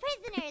day as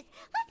prisoners.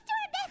 Let's do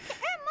our best to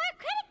earn more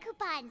credit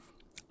coupons.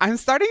 I'm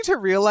starting to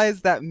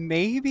realize that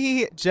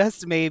maybe,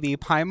 just maybe,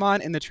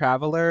 Paimon and the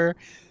Traveler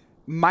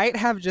might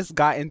have just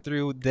gotten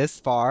through this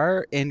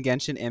far in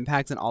Genshin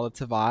Impact and all of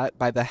Teyvat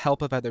by the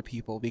help of other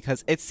people,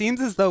 because it seems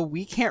as though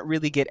we can't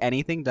really get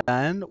anything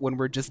done when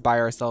we're just by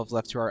ourselves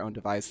left to our own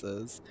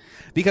devices,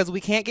 because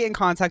we can't get in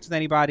contact with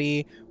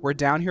anybody. We're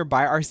down here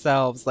by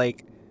ourselves,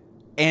 like,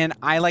 and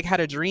I like had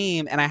a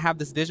dream and I have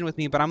this vision with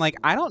me, but I'm like,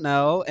 I don't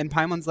know. And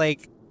Paimon's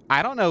like,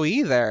 I don't know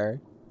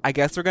either. I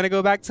guess we're gonna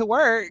go back to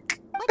work.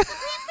 What's the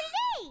plan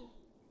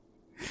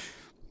for today?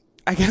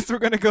 I guess we're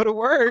gonna go to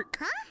work.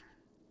 Huh?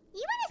 You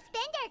want to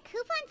spend our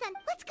coupons on...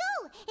 Let's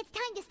go! It's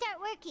time to start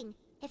working.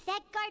 If that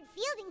guard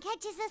Fielding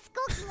catches us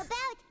skulking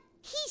about,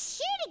 he's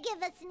sure to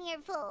give us an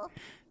earful.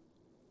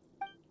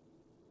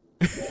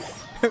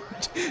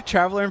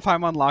 Traveler and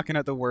Paimon locking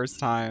at the worst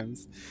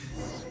times.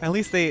 At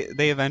least they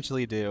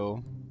eventually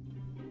do.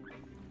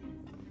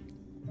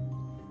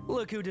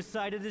 Look who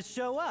decided to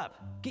show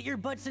up. Get your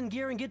butts in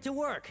gear and get to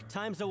work.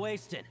 Time's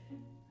a-wasting.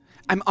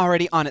 I'm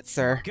already on it,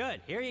 sir.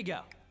 Good, here you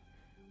go.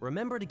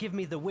 Remember to give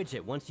me the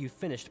widget once you've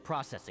finished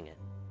processing it.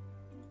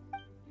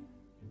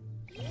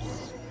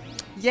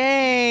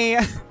 Yay!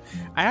 I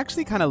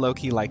actually kind of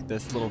low-key like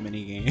this little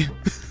mini-game.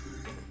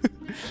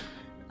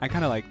 I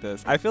kind of like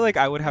this. I feel like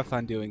I would have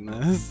fun doing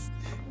this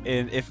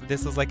if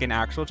this was like an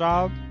actual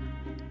job.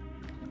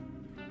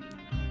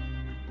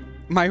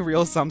 My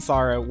real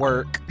samsara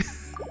work.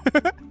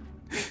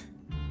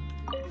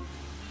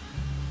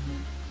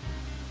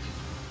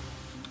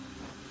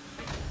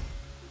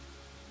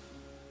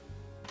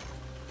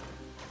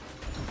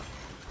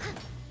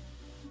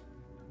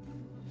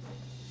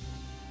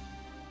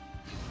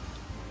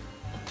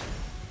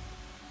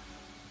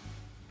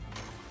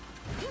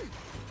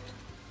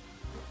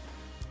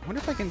 I wonder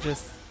if I can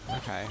just...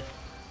 Okay.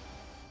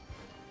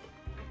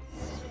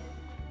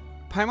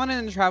 Paimon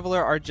and the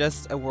Traveler are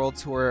just a world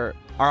tour...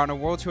 Are on a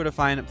world tour to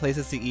find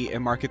places to eat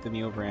and market the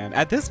Neo brand.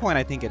 At this point,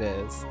 I think it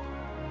is.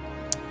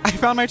 I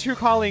found my true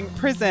calling.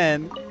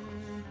 Prison!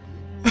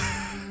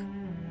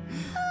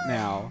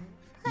 Now,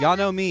 y'all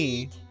know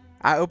me.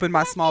 I opened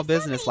my small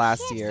business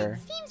last year.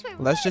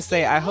 Let's just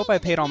say I hope I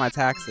paid all my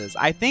taxes.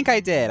 I think I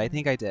did. I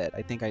think I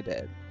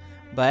did.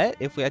 But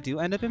if I do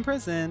end up in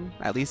prison,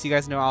 at least you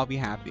guys know I'll be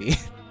happy.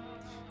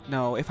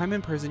 No, if I'm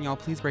in prison, y'all,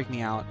 please break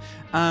me out.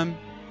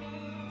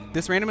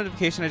 This random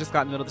notification I just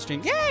got in the middle of the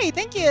stream. Yay!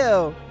 Thank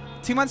you!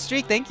 2-month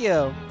streak, thank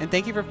you. And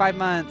thank you for 5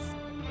 months.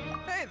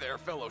 Hey there,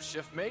 fellow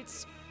shift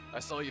mates. I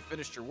saw you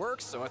finished your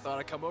work, so I thought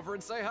I'd come over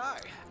and say hi.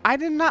 I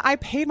did not. I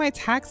paid my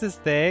taxes,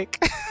 Thick.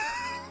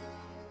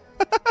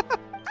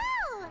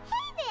 Oh,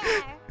 hey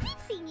there!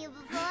 I've seen you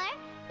before.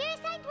 Your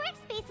assigned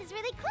workspace is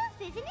really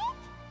close, isn't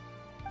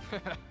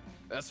it?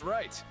 That's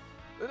right.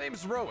 The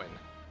name's Rowan.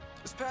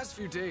 This past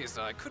few days,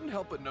 I couldn't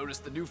help but notice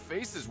the new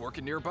faces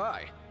working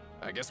nearby.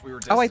 I guess we were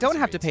destined Oh, I don't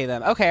have meet. to pay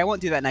them. Okay, I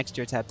won't do that next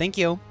year, Tab. Thank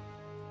you.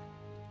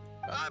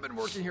 I've been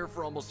working here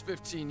for almost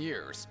 15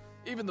 years.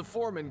 Even the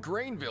foreman,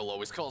 Grainville,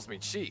 always calls me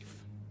Chief.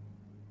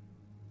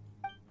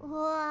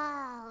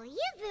 Whoa,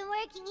 you've been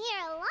working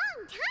here a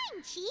long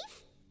time,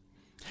 Chief.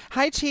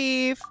 Hi,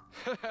 Chief.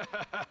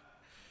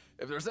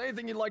 If there's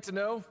anything you'd like to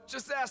know,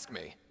 just ask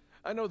me.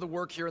 I know the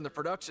work here in the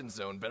production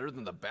zone better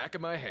than the back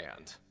of my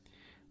hand.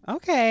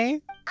 Okay. All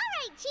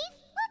right, Chief.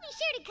 We'll be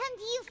sure to come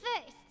to you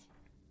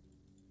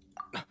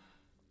first.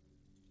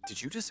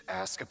 Did you just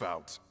ask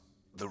about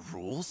the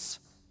rules?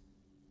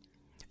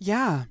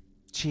 Yeah,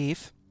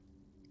 Chief.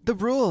 The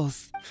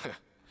rules.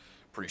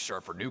 Pretty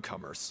sharp for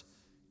newcomers.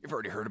 You've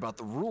already heard about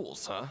the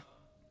rules, huh?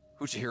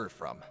 Who'd you hear it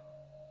from?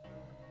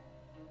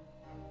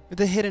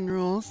 The hidden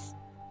rules.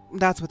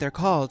 That's what they're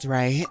called,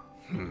 right?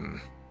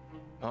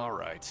 All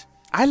right.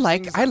 I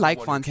like Seems I'm the one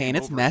who Fontaine. came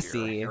It's over messy.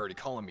 Here, you're already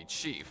calling me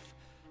Chief.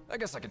 I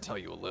guess I can tell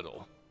you a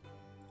little.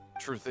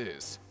 Truth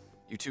is,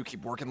 you two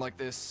keep working like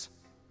this,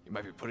 you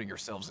might be putting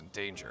yourselves in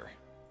danger.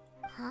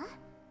 Huh?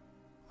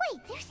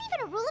 Wait, there's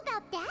even a rule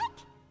about that?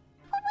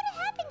 What would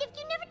have happened if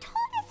you never told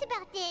us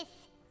about this?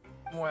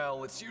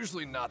 Well, it's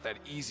usually not that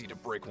easy to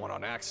break one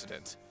on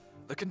accident.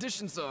 The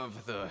conditions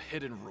of the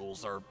hidden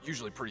rules are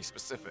usually pretty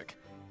specific.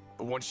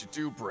 But once you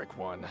do break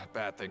one,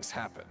 bad things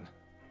happen.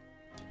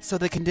 So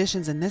the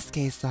conditions in this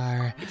case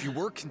are... If you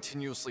work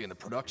continuously in the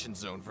production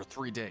zone for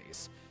 3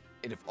 days,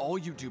 and if all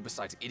you do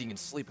besides eating and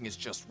sleeping is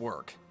just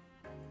work,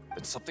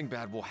 then something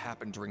bad will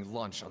happen during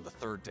lunch on the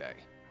 3rd day.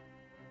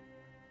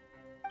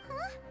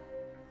 Huh?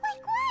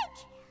 Like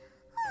what?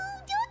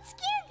 Oh, don't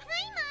scare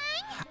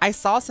Paimon! I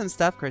saw some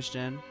stuff,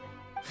 Christian.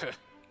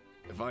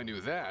 If I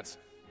knew that,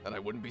 then I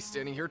wouldn't be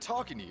standing here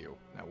talking to you,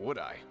 now would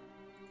I?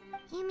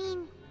 You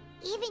mean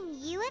Even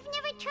you have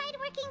never tried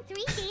working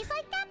 3 days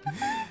like that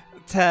before?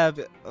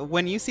 Teb,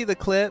 when you see the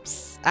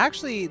clips,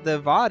 actually the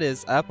VOD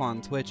is up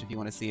on Twitch if you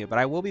want to see it, but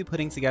I will be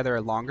putting together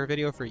a longer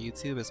video for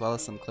YouTube as well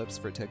as some clips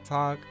for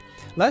TikTok.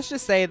 Let's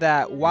just say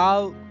that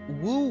while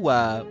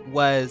Woowa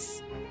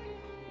was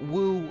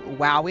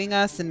wowing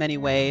us in many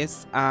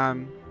ways,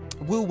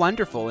 woo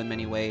wonderful in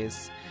many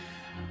ways,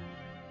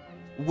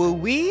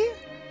 we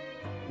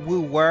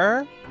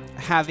were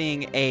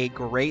having a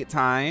great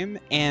time,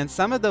 and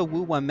some of the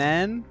Woowa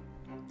men,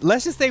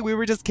 let's just say we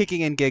were just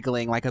kicking and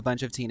giggling like a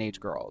bunch of teenage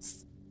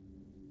girls.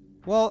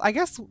 Well, I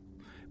guess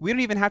we don't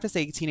even have to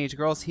say teenage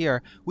girls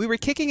here. We were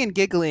kicking and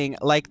giggling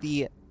like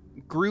the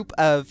group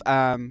of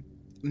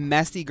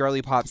messy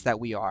girly pops that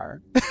we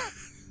are.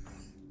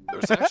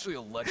 There's actually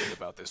a legend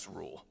about this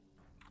rule.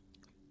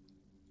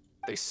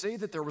 They say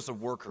that there was a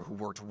worker who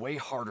worked way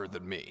harder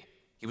than me.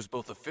 He was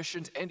both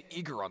efficient and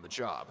eager on the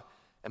job,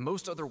 and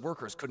most other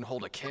workers couldn't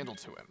hold a candle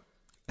to him.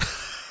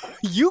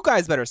 You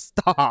guys better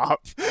stop.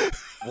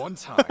 One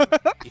time,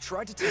 he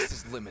tried to test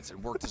his limits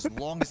and worked as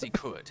long as he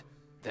could.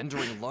 Then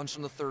during lunch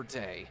on the 3rd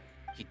day,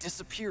 he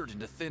disappeared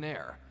into thin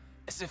air,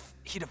 as if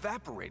he'd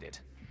evaporated.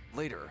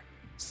 Later,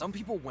 some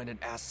people went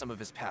and asked some of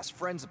his past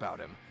friends about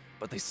him,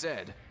 but they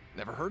said,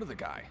 never heard of the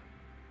guy.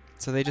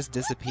 So they just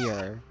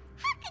disappear.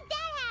 How could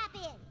that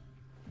happen?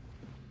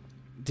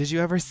 Did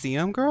you ever see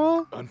him,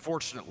 girl?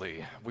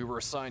 Unfortunately, we were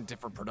assigned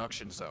different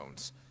production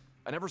zones.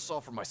 I never saw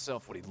for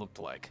myself what he looked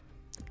like.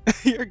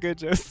 You're good,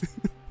 Joseph.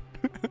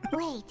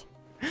 Wait,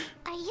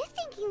 are you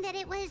thinking that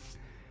it was...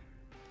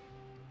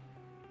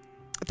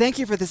 Thank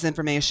you for this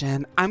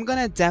information. I'm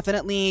gonna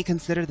definitely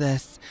consider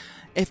this.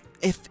 If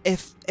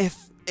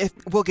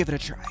we'll give it a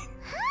try.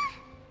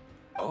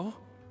 Oh?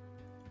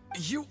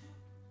 You...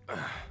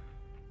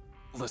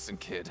 Listen,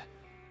 kid.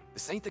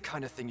 This ain't the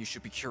kind of thing you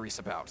should be curious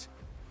about.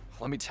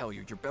 Let me tell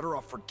you, you're better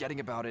off forgetting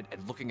about it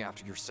and looking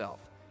after yourself.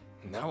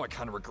 Now I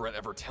kind of regret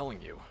ever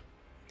telling you.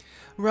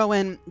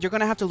 Rowan, you're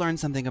gonna have to learn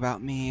something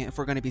about me if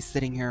we're gonna be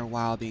sitting here a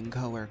while being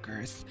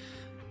coworkers.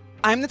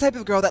 I'm the type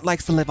of girl that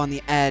likes to live on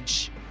the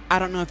edge. I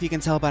don't know if you can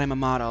tell, but I'm a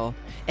model.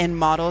 And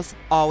models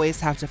always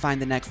have to find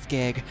the next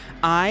gig.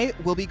 I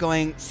will be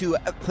going to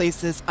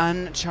places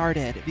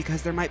uncharted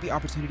because there might be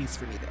opportunities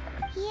for me there.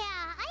 Yeah,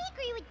 I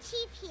agree with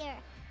Chief here.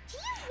 Do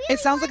you really It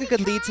sounds like a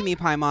good lead to me,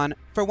 Paimon.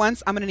 For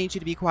once, I'm gonna need you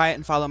to be quiet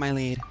and follow my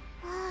lead.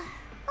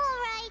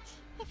 Alright,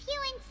 if you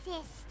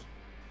insist.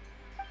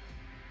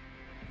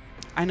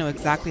 I know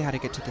exactly how to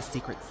get to the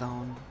secret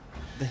zone,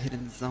 the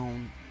hidden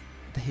zone,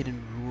 the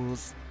hidden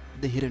rules,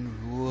 the hidden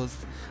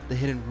rules. The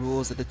hidden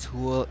rules are the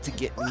tool to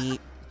get me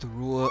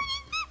through. What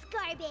is this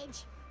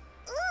garbage?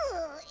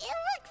 Ooh, it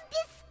looks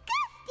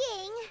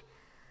disgusting.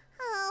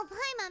 Oh,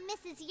 Paimon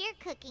misses your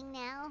cooking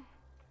now.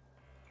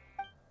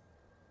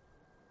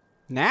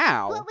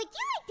 Now, What would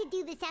you like to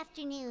do this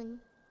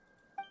afternoon?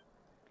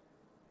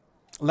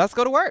 let's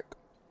go to work.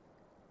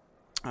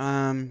 But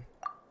Paimon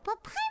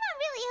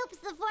really hopes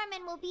the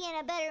foreman will be in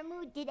a better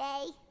mood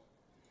today.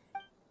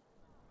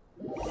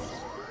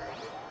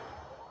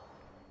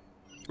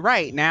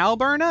 Right, now,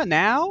 Berna?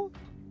 Now?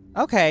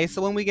 Okay,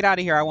 so when we get out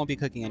of here, I won't be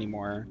cooking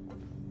anymore.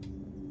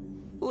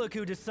 Look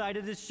who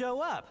decided to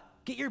show up.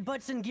 Get your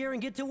butts in gear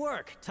and get to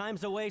work.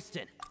 Time's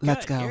a-wasting.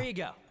 Let's Good, go. Here you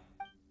go.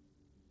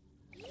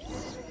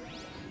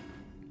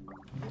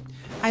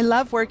 I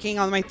love working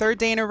on my 3rd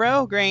day in a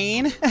row,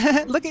 Grain.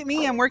 Look at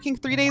me, I'm working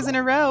 3 days in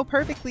a row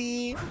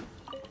perfectly.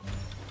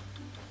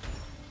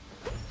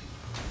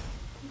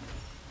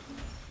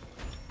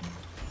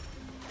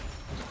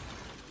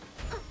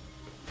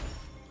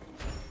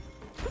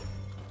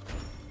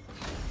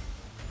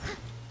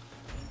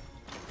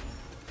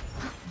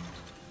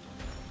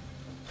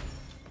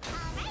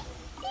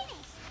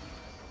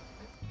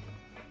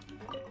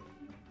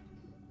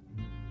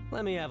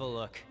 Let me have a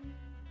look.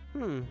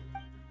 Since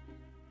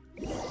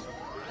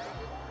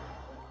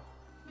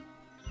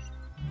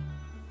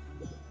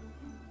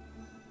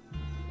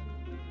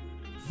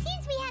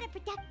we had a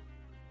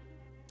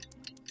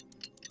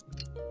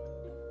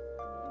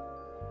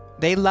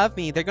They love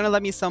me. They're gonna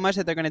love me so much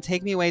that they're gonna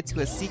take me away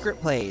to a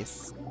secret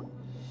place.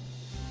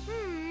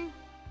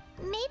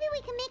 maybe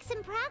we can make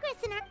some progress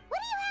in our... What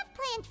do you have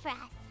planned for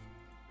us?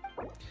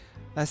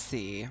 Let's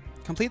see.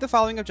 Complete the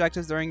following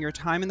objectives during your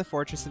time in the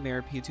Fortress of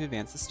Maripede to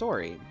advance the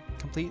story.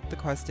 Complete the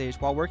quest stage.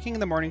 While working in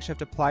the morning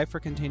shift, apply for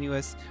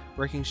continuous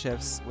working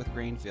shifts with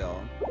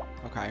Grainfield.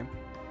 Okay.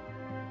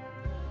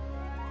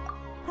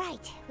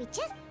 Right, we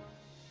just...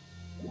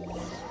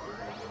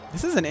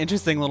 This is an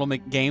interesting little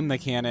game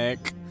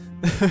mechanic.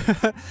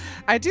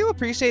 I do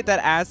appreciate that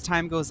as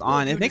time goes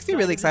on. It makes me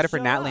really excited for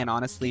Natland,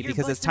 honestly,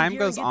 because as time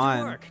goes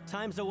on,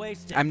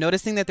 I'm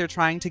noticing that they're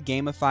trying to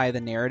gamify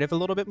the narrative a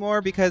little bit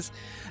more, because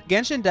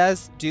Genshin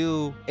does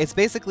do, it's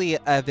basically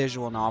a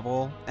visual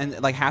novel, and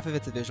like half of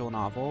it's a visual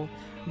novel,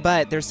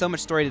 but there's so much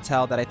story to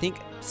tell that I think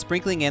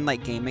sprinkling in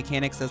like game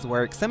mechanics does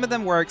work. Some of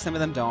them work, some of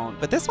them don't,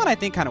 but this one I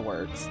think kind of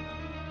works.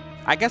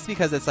 I guess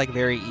because it's like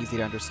very easy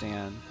to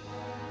understand.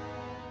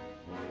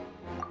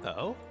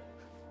 Oh?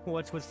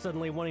 What's with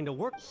suddenly wanting to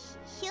work?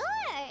 Sure.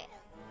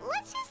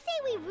 Let's just say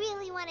we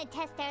really want to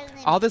test our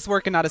limits. All this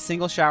work and not a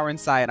single shower in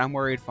sight. I'm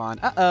worried, Fawn.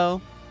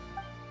 Uh-oh.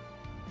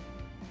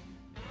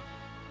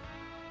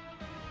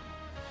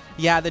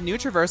 Yeah, the new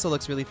traversal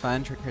looks really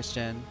fun,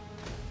 Christian.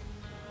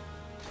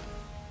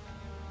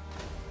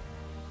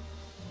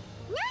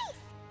 Nice!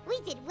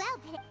 We did well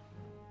today.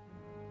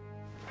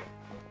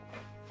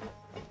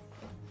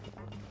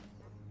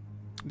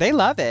 They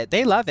love it.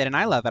 They love it, and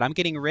I love it. I'm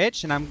getting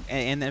rich, and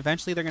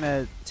eventually they're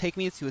gonna take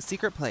me to a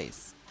secret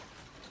place.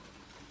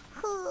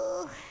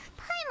 Ooh,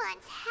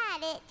 Paimon's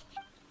had it.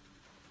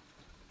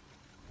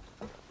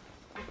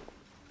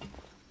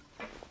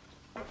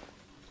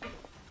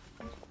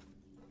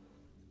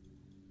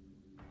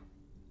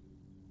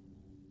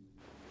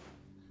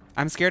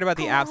 I'm scared about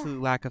the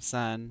absolute lack of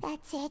sun.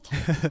 That's it.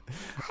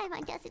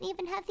 Paimon doesn't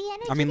even have the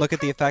energy. I mean, look at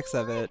the effects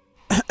of it.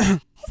 Is it time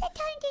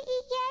to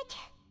eat yet?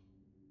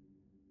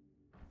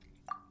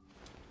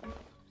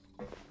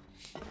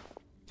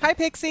 Hi,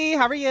 Pixie.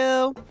 How are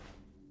you?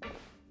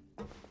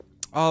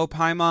 Oh,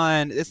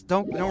 Paimon.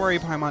 Don't worry,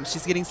 Paimon.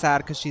 She's getting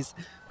sad because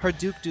her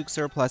Duke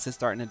surplus is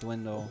starting to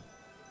dwindle.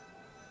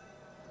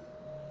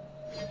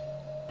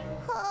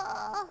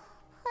 Oh,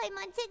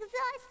 Paimon's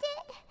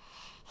exhausted.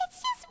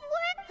 It's just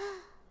work.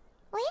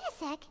 Wait a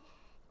sec.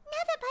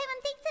 Now that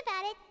Paimon thinks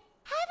about it,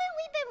 haven't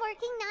we been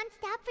working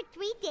non-stop for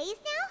 3 days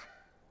now?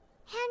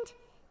 And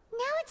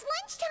now it's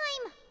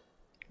lunchtime.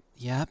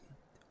 Yep.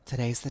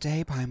 Today's the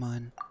day,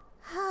 Paimon.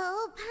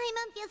 Oh,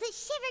 Paimon feels a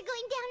shiver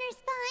going down her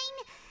spine.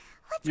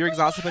 You're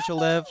exhausted, but you'll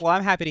live. Well,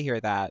 I'm happy to hear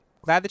that.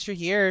 Glad that you're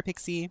here,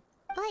 Pixie.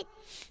 But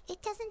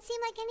it doesn't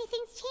seem like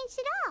anything's changed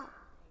at all.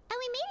 And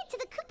we made it to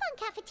the coupon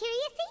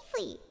cafeteria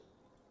safely.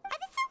 Are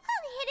the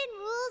so-called hidden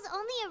rules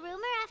only a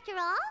rumor after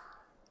all?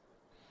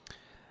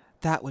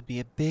 That would be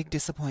a big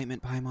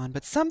disappointment, Paimon,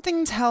 but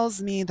something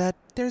tells me that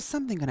there's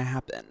something gonna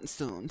happen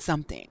soon.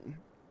 Something.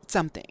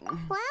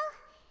 Well,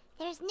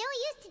 there's no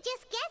use to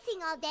just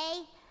guessing all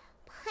day.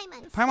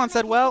 Paimon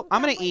said, well,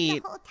 I'm gonna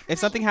eat. If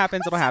something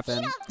happens, it'll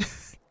happen.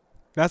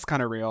 That's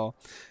kind of real.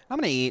 I'm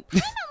gonna eat.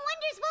 Paimon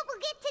wonders what we'll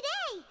get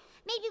today.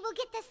 Maybe we'll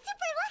get the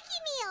super lucky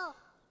meal.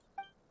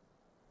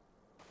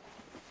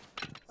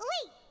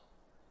 Wait,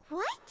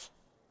 what?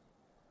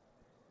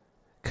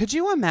 Could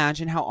you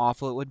imagine how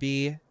awful it would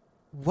be?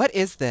 What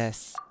is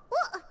this?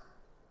 What in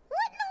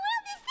the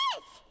world is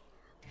this?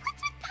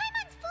 What's with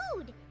Paimon's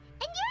food?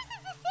 And yours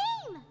is the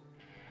same.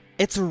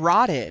 It's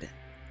rotted.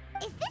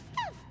 Is this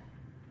stuff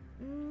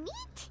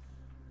meat?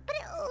 But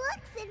it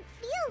looks and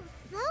feels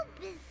so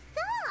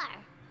bizarre.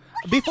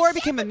 Before I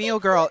became a meal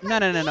girl,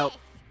 no.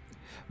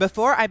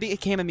 Before I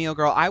became a meal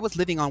girl, I was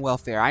living on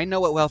welfare. I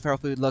know what welfare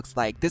food looks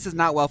like. This is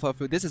not welfare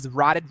food. This is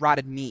rotted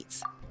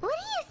meat. What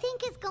do you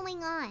think is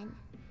going on?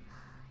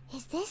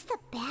 Is this the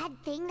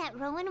bad thing that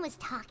Rowan was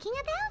talking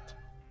about?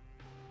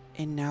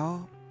 And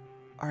now,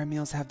 our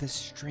meals have this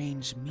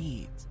strange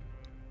meat.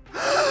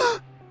 No,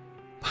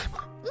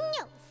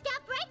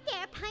 stop right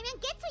there.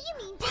 Paimon gets what you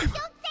mean, just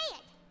don't say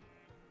it.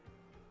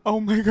 Oh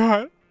my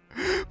god.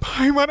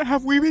 Paimon,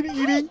 have we been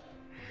eating?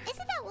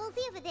 Isn't that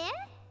Woolsey over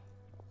there?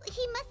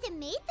 He must have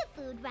made the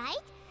food,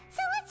 right?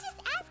 So let's just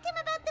ask him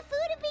about the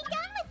food and be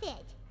done with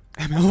it.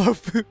 And I love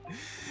food.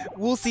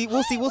 We'll see.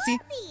 Woolsey,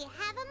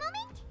 have a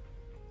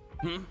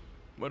moment?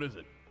 What is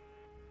it?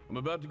 I'm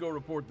about to go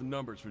report the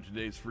numbers for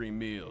today's free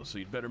meal, so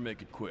you'd better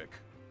make it quick.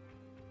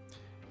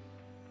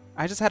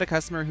 I just had a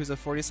customer who's a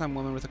 40-some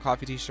woman with a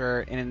coffee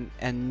t-shirt and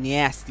a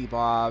nasty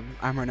bob.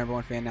 I'm her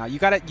 #1 fan now. You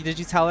got it? Did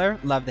you tell her?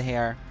 Love the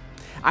hair.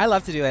 I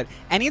love to do it.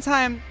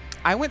 Anytime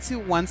I went to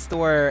one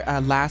store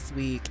last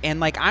week,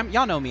 and like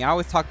y'all know me. I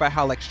always talk about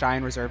how like shy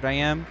and reserved I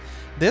am.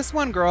 This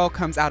one girl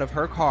comes out of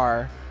her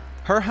car,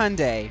 her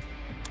Hyundai,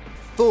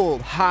 full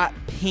hot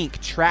pink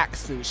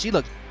tracksuit. She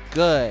looked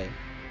good.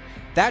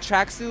 That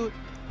tracksuit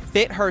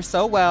fit her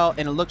so well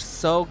and it looked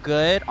so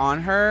good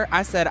on her.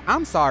 I said,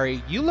 I'm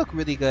sorry, you look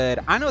really good.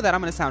 I know that I'm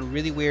gonna sound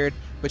really weird,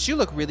 but you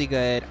look really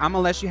good. I'm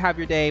gonna let you have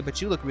your day,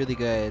 but you look really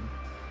good.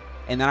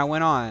 And then I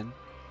went on.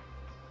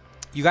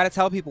 You gotta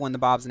tell people when the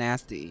bob's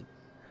nasty.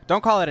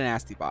 Don't call it a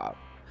nasty bob.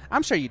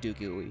 I'm sure you do,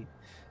 Gooey.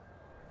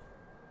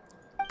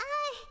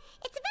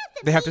 It's about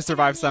the They have to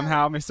survive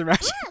somehow, Mr.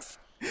 Magic.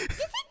 Does it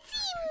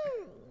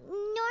seem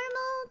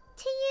normal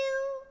to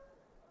you?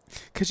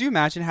 Could you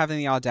imagine having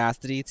the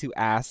audacity to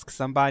ask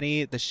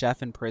somebody, the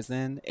chef in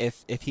prison,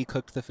 if he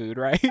cooked the food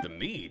right? The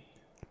meat?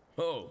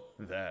 Oh,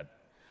 that.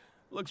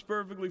 Looks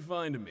perfectly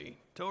fine to me.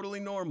 Totally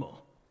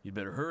normal. You'd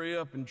better hurry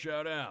up and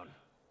chow down.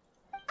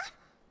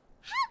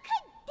 How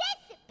could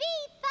this be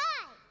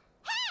fun?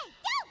 Hey,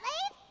 don't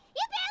leave!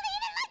 You barely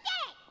even looked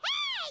at it!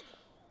 Hey!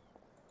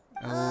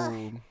 Oh.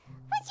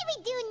 What should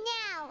we do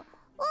now?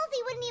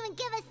 Woolsey wouldn't even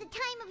give us the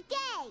time of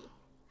day.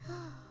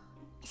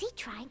 Is he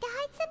trying to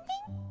hide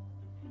something?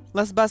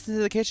 Let's bust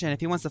into the kitchen. If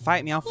he wants to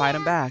fight me, I'll fight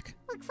him back.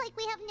 Looks like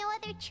we have no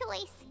other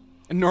choice.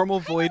 A normal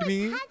void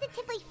me?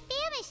 Positively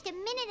famished a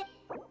minute.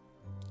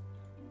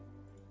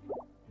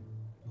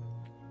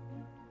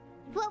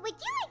 What would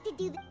you like to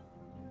do?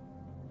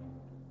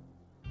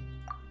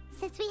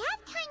 Since we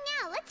have time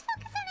now, let's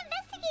focus on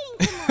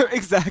investigating some more.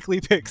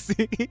 Exactly,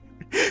 Pixie.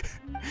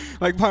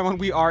 Like, Paimon,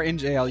 we are in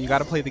jail. You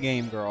gotta play the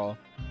game, girl.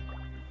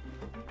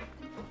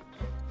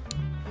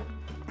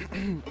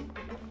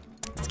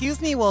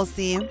 Excuse me,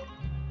 Wolsey.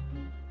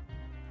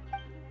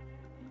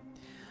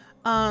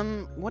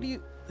 What do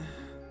you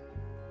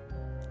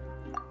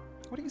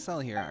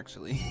sell here,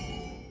 actually?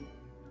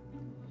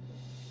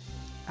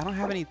 I don't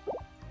have any.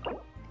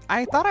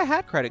 I thought I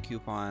had credit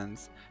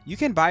coupons. You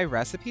can buy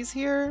recipes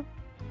here?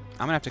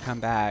 I'm gonna have to come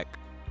back.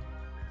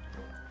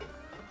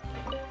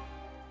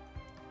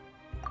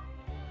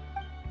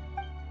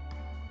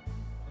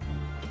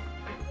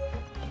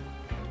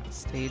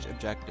 Stage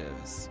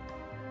objectives.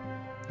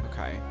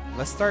 Okay,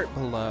 let's start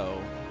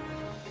below.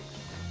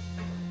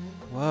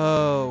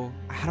 Whoa,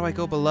 how do I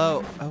go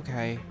below?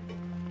 Okay.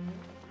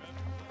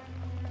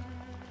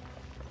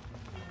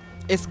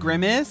 It's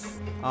Grimace?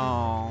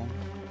 Oh.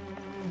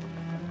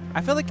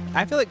 I feel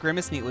like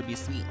Grimace meat would be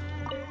sweet.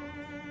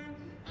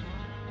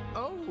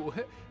 Oh,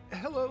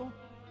 hello.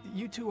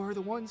 You two are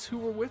the ones who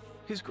were with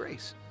His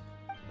Grace.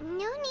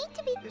 No need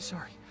to be.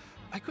 Sorry,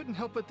 I couldn't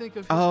help but think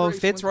of His Oh, Grace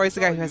Fitzroy's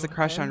the once I guy saw who has a you,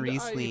 crush on and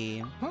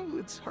Wriotheslay. Well,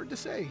 it's hard to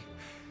say.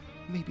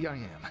 Maybe I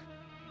am.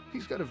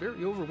 He's got a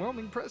very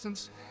overwhelming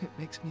presence. It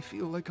makes me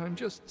feel like I'm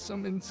just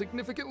some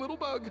insignificant little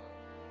bug.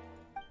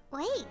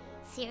 Wait,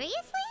 seriously?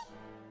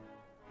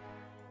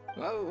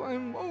 Oh,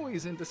 I'm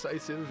always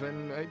indecisive,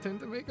 and I tend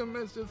to make a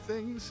mess of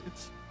things.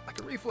 It's like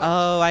a reflex.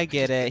 Oh, I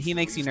get it. He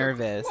makes you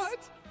nervous.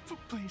 What?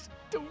 Please,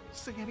 don't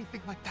say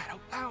anything like that out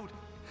loud.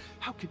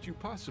 How could you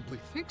possibly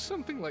think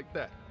something like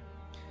that?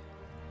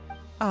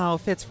 Oh,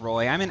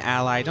 Fitzroy, I'm an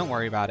ally. Don't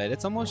worry about it.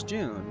 It's almost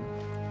June.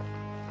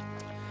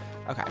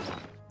 Okay.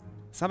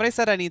 Somebody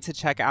said I need to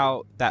check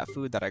out that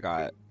food that I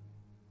got.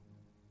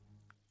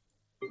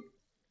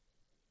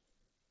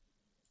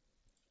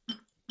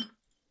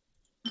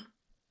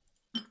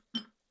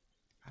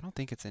 I don't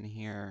think it's in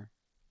here.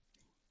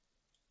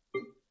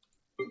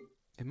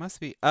 It must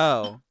be.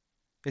 Oh.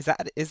 Is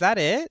that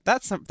it?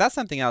 That's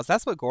something else.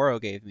 That's what Goro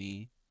gave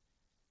me.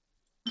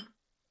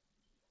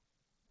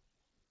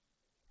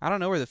 I don't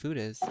know where the food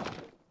is.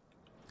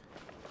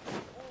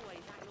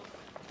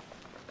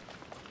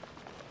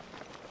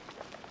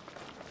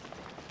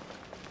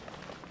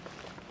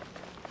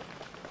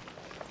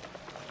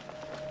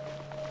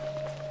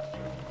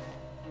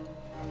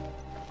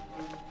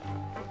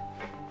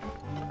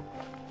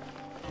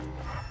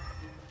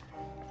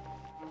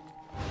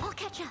 I'll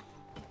catch up.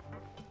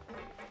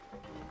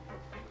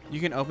 You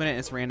can open it and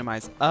it's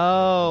randomized.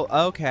 Oh,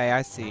 okay,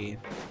 I see.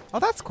 Oh,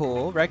 that's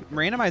cool.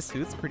 Randomized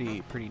food's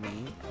pretty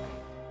neat.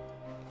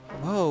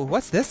 Whoa,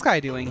 what's this guy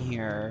doing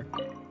here?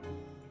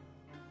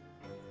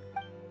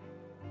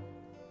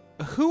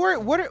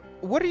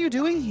 What are you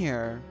doing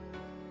here?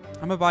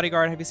 I'm a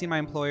bodyguard. Have you seen my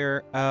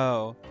employer?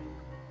 Oh.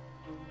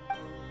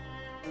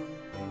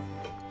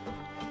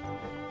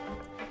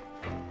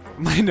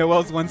 My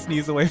Noel's one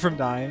sneeze away from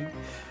dying.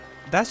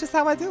 That's just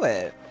how I do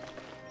it.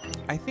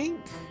 I think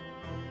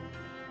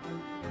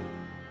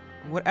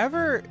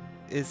whatever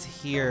is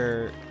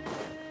here,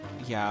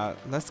 yeah,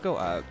 let's go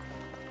up.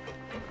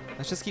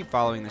 Let's just keep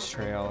following this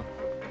trail.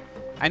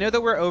 I know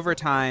that we're over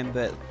time,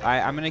 but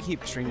I'm gonna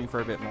keep streaming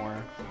for a bit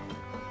more.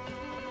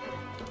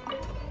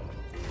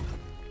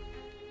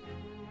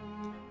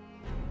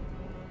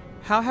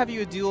 How have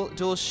you a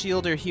dual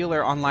shield or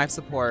healer on life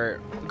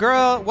support?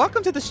 Girl,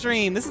 welcome to the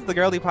stream. This is the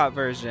girly pop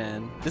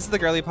version. This is the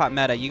girly pop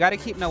meta. You gotta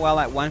keep Noelle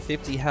at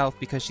 150 health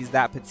because she's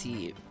that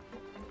petite.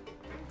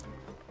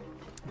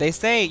 They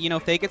say, you know,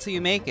 fake it till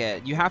you make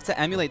it. You have to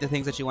emulate the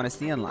things that you want to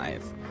see in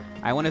life.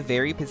 I want a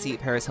very petite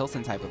Paris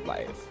Hilton type of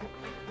life.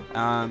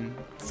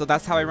 So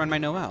that's how I run my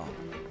Noelle.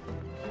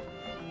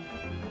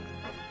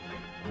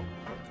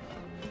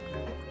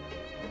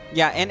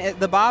 Yeah, and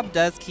the Bob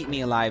does keep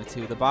me alive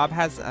too. The Bob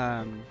has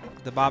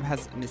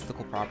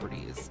mystical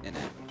properties in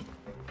it.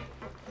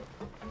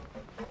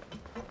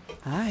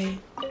 Hi.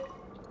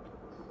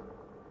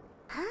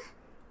 Huh?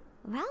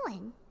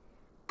 Rowan?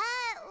 What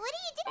are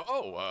you doing?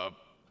 Oh,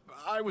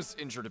 I was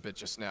injured a bit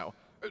just now.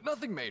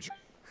 Nothing major.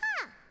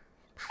 Huh.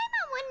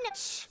 Paimon wouldn't have...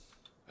 Shh.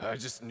 I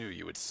just knew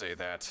you would say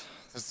that.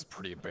 This is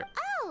pretty embarrassing.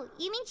 Oh,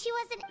 you mean she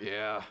wasn't...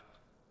 Yeah.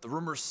 The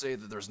rumors say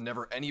that there's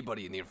never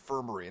anybody in the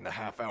infirmary in the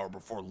half hour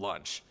before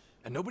lunch.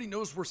 And nobody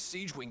knows where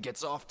Siegewing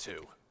gets off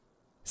to.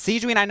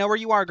 Siegewing, I know where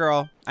you are,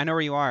 girl. I know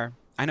where you are.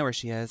 I know where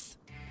she is.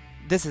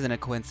 This isn't a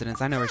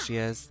coincidence. I know where she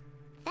is.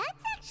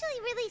 That's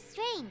actually really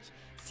strange.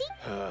 See...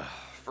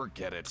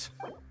 Forget it.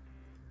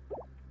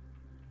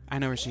 I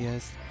know where she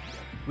is.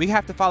 We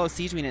have to follow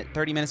Siegewing at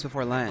 30 minutes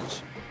before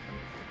lunch.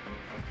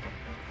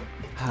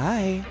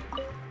 Hi.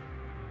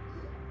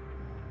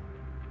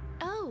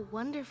 Oh,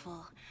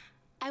 wonderful.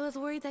 I was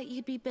worried that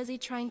you'd be busy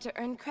trying to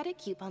earn credit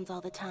coupons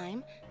all the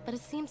time, but it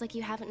seems like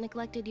you haven't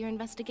neglected your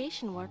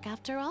investigation work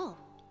after all.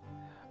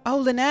 Oh,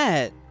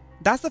 Lynette.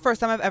 That's the first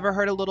time I've ever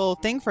heard a little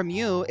thing from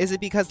you. Is it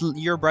because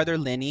your brother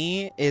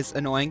Lenny is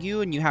annoying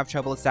you and you have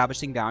trouble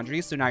establishing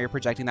boundaries, so now you're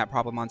projecting that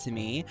problem onto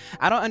me?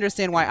 I don't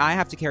understand why I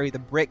have to carry the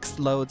bricks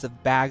loads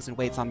of bags and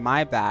weights on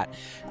my back,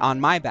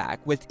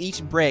 with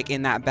each brick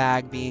in that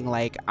bag being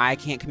like, I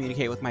can't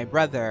communicate with my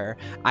brother.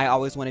 I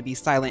always want to be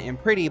silent and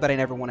pretty, but I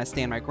never want to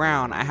stand my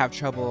ground. I have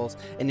troubles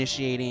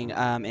initiating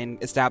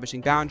and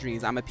establishing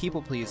boundaries. I'm a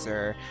people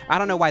pleaser. I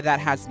don't know why that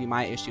has to be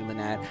my issue,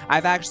 Lynette.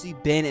 I've actually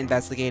been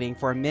investigating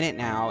for a minute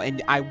now, and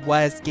I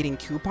was getting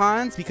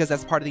coupons because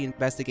as part of the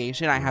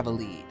investigation, I have a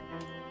lead.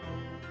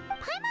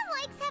 Paimon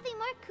likes having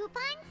more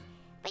coupons,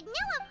 but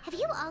Noah, have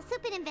you also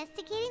been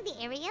investigating the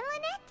area,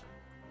 Lynette?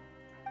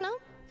 No,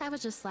 I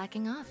was just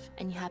slacking off,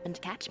 and you happened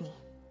to catch me.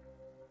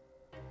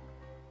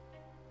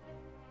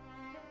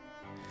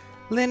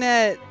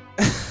 Lynette,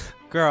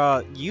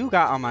 girl, you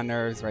got on my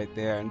nerves right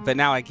there, but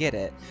now I get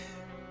it.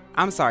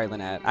 I'm sorry,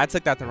 Lynette. I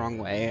took that the wrong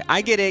way.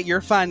 I get it. You're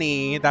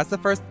funny. That's the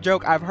first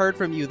joke I've heard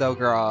from you, though,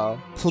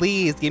 girl.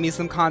 Please give me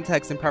some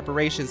context and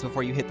preparations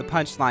before you hit the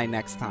punchline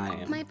next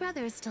time. My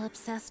brother is still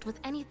obsessed with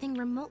anything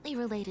remotely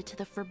related to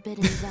the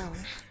Forbidden Zone.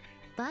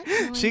 But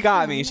She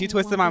got me. She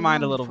twisted my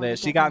mind a little bit.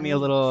 She got me a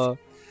little...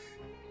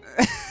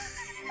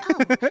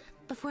 Oh,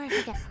 before I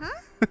forget,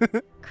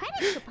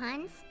 Credit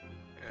coupons?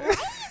 Why are you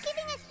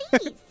giving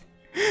us these?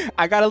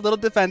 I got a little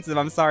defensive.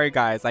 I'm sorry,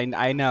 guys.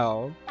 I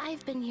know.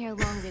 I've been here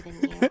longer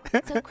than you,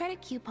 so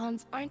credit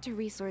coupons aren't a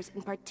resource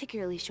in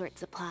particularly short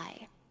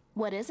supply.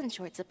 What is in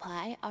short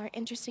supply are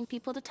interesting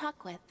people to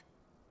talk with.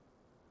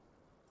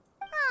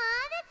 Aw,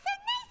 that's so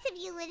nice of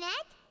you,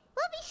 Lynette.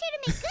 We'll be sure to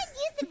make good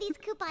use of these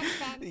coupons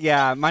then.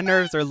 Yeah, my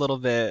nerves are a little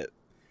bit...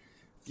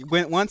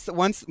 Once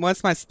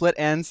my split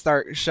ends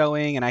start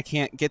showing and I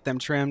can't get them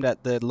trimmed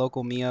at the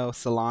local Mio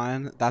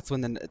salon, that's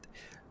when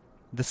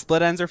the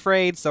split ends are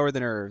frayed, so are the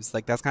nerves.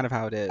 Like, that's kind of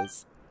how it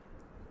is.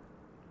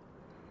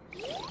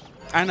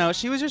 I know,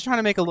 she was just trying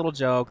to make a little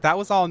joke. That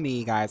was all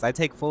me, guys. I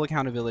take full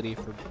accountability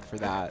for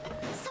that.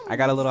 I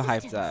got a little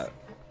hyped up.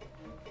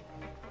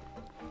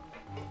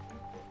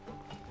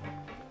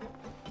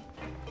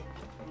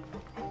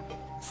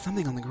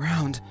 Something on the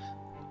ground.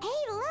 Hey,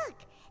 look!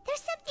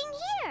 There's something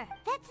here!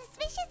 That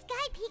suspicious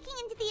guy peeking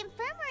into the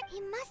infirmary, he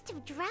must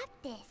have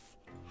dropped this.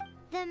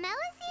 The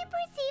Melusine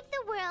perceive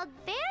the world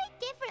very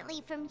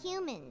differently from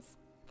humans.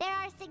 There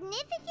are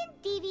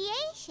significant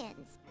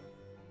deviations.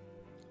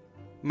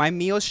 My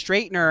Mio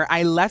straightener,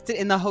 I left it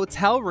in the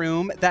hotel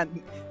room that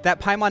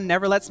Paimon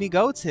never lets me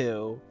go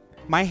to.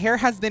 My hair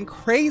has been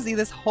crazy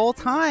this whole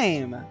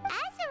time.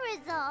 As a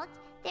result,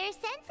 their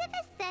sense of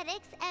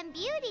aesthetics and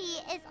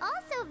beauty is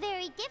also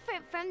very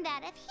different from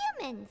that of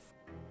humans.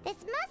 This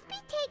must be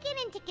taken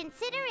into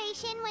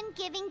consideration when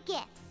giving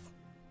gifts.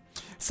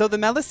 So the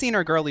Melusine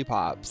are girly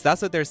pops.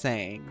 That's what they're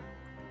saying.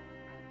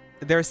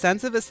 Their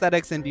sense of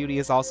aesthetics and beauty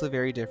is also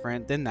very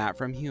different than that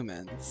from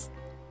humans.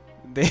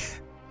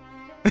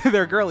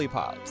 They're girly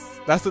pops.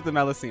 That's what the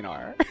Melusine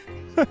are.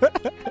 Ooh,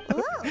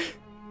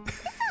 this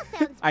all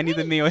sounds I need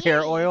the Mio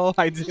hair oil.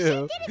 I do. He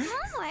sure did his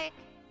homework.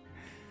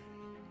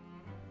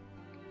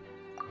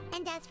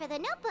 And as for the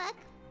notebook,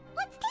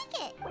 let's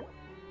take it.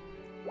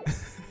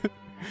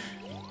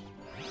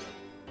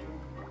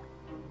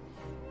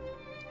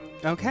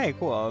 Okay,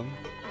 cool.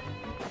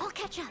 I'll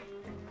catch up.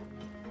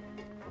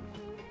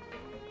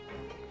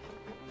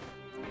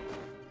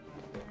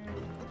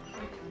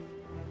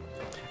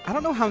 I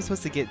don't know how I'm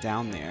supposed to get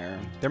down there.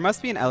 There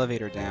must be an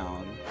elevator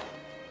down.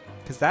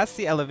 Because that's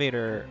the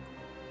elevator...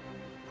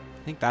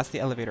 I think that's the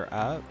elevator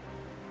up.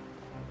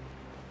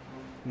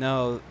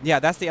 No. Yeah,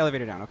 that's the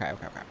elevator down. Okay.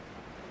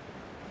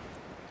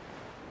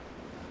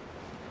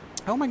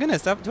 Oh my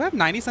goodness. Do I have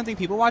 90-something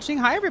people watching?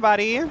 Hi,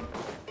 everybody.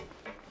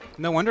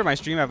 No wonder my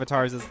stream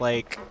avatars is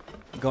like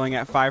going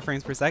at 5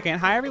 frames per second.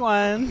 Hi,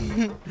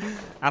 everyone.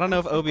 I don't know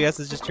if OBS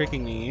is just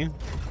tricking me.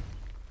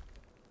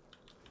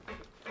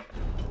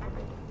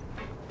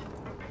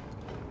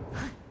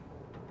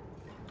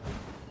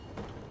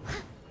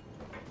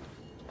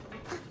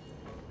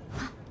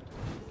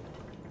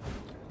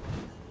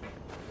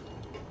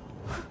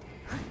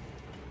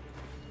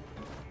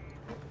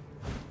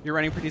 You're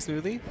running pretty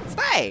smoothly?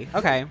 Stay!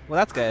 Okay, well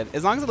that's good.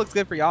 As long as it looks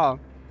good for y'all.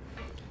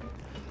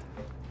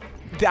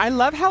 I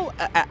love how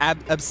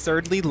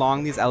absurdly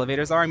long these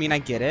elevators are. I mean, I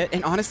get it.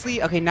 And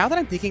honestly, okay, now that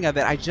I'm thinking of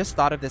it, I just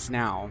thought of this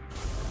now.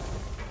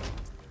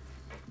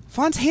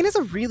 Fontaine is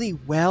a really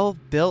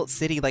well-built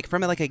city, like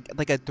from like a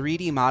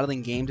 3D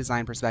modeling game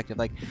design perspective.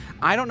 Like,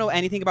 I don't know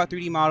anything about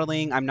 3D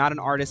modeling. I'm not an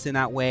artist in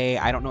that way.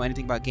 I don't know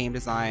anything about game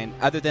design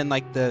other than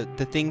like the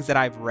things that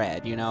I've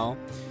read, you know?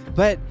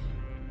 But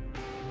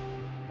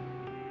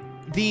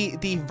the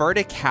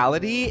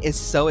verticality is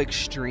so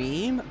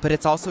extreme, but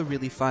it's also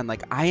really fun.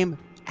 Like, I am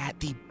at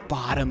the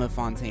bottom of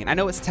Fontaine. I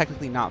know it's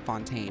technically not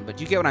Fontaine,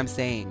 but you get what I'm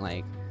saying.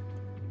 Like,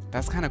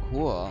 that's kind of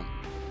cool.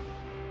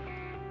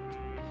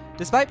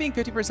 Despite being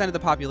 50% of the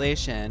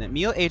population,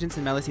 Mio agents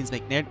and Melusines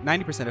make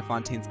 90% of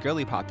Fontaine's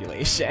girly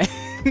population.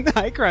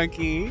 Hi,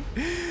 Crunky.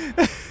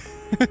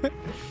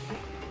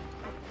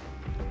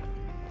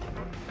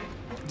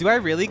 Do I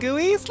really,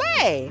 Gooey?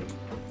 Slay!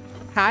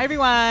 Hi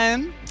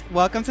everyone!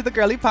 Welcome to the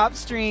Girly Pop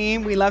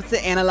stream. We love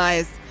to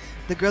analyze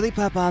the girly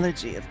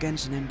popology of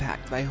Genshin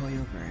Impact by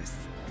Hoyoverse.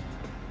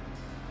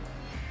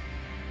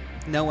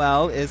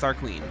 Noelle is our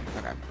queen.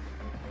 Okay.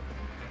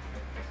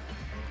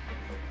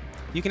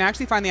 You can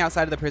actually find the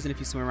outside of the prison if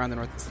you swim around the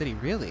north of the city.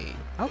 Really?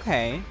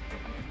 Okay.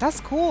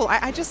 That's cool.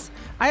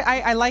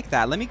 I like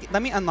that. Let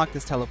me unlock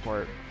this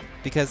teleport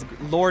because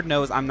Lord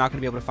knows I'm not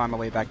gonna be able to find my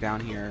way back down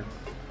here.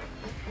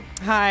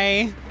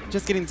 Hi.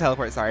 Just getting the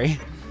teleport, sorry.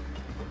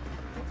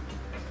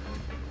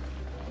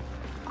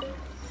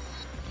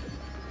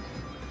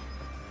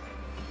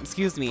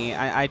 Excuse me,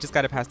 I just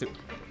gotta pass through.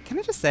 Can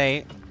I just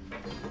say,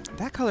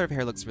 that color of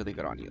hair looks really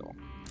good on you.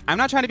 I'm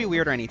not trying to be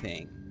weird or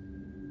anything.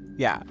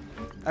 Yeah.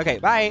 Okay,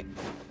 bye.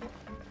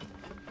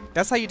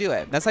 That's how you do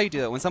it. That's how you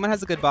do it. When someone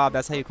has a good bob,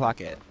 that's how you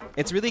clock it.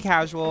 It's really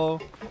casual,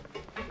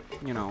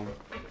 you know.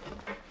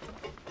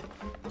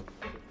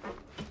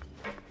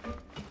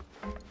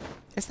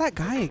 It's that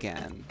guy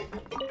again.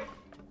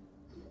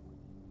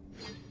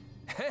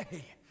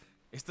 Hey,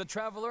 it's the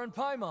Traveler and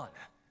Paimon.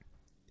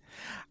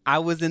 I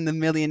was in the $1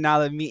 million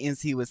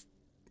meetings. He was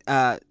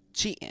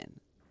cheating.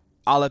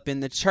 All up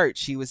in the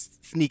church, he was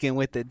sneaking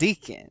with the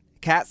deacon.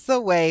 Cats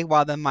away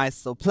while the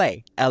mice will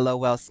play.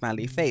 LOL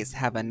smiley face,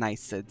 have a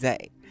nicer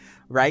day.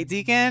 Right,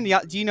 Deacon?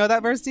 Do you know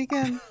that verse,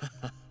 Deacon?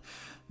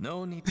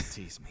 No need to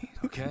tease me,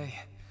 okay?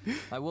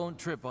 I won't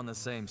trip on the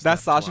same stuff.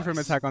 That's Sasha twice. from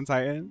Attack on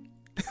Titan.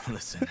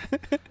 Listen,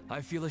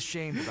 I feel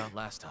ashamed about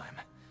last time.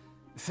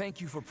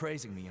 Thank you for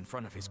praising me in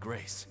front of His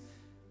Grace.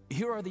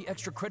 Here are the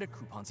extra credit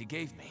coupons he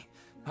gave me.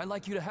 I'd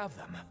like you to have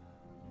them.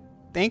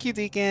 Thank you,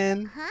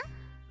 Deacon. Huh?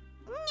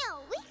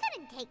 No, we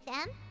couldn't take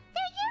them.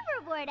 They're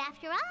your reward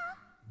after all.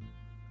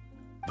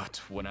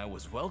 But when I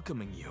was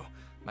welcoming you,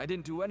 I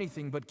didn't do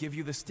anything but give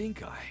you the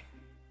stink eye.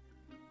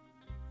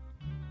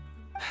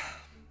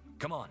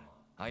 Come on,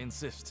 I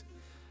insist.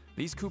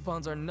 These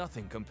coupons are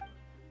nothing compared.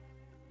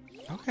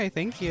 Okay,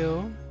 thank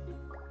you.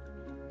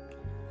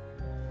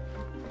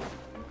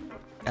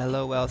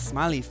 LOL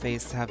smiley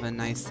face, have a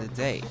nicer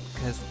day.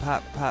 Cause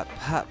pop, pop,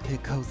 pop, here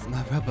goes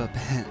my rubber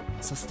band.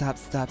 So stop,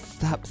 stop,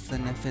 stop,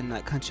 sniffing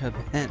that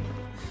contraband.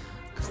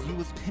 Cause you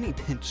was penny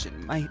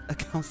pinching my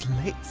account's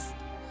lace.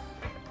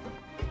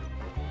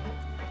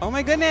 Oh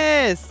my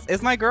goodness!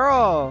 It's my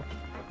girl!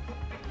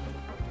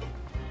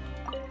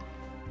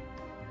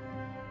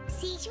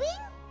 Siegewing?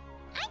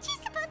 Aren't you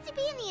supposed to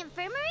be in the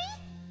infirmary?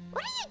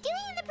 What are you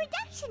doing in the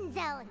production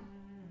zone?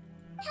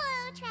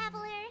 Hello,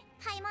 Traveler.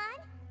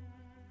 Paimon.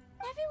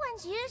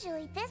 Everyone's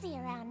usually busy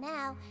around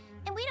now,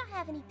 and we don't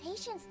have any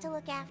patients to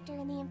look after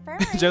in the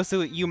infirmary.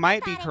 Josu, you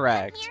might be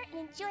correct. Here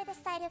and enjoy the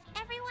sight of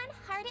everyone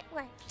hard at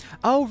work.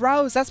 Oh,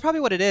 Rose, that's probably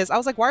what it is. I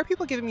was like, why are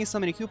people giving me so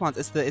many coupons?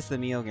 It's the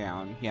meal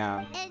gown,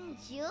 yeah.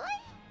 Enjoy?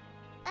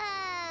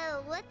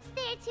 What's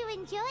there to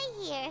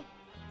enjoy here?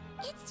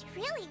 It's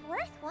really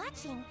worth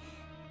watching.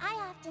 I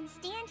often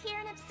stand here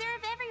and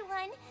observe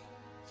everyone.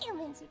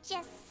 Humans are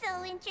just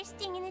so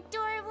interesting and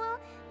adorable.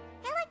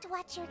 I like to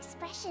watch your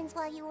expressions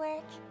while you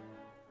work.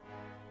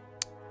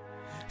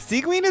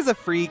 Sequeen is a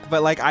freak,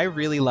 but like I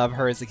really love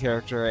her as a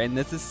character, and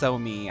this is so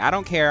me. I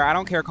don't care. I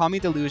don't care. Call me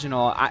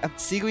delusional.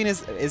 Sequeen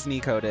is me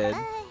coded.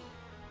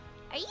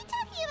 Are you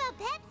talking about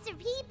pets or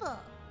people?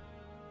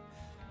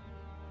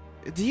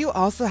 Do you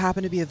also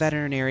happen to be a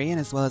veterinarian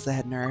as well as a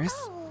head nurse?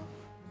 Oh,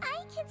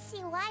 I can see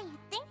why you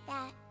think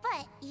that,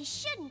 but you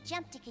shouldn't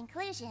jump to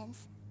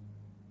conclusions.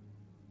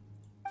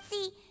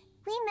 See,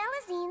 we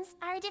Melazines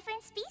are a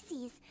different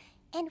species,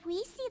 and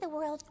we see the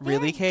world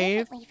very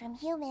differently from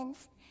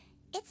humans.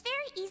 It's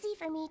very easy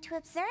for me to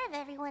observe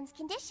everyone's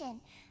condition.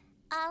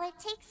 All it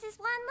takes is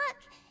one look,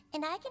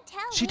 and I can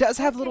tell. She does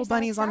have little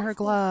bunnies on her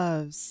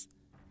gloves.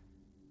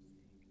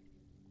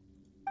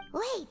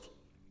 Wait,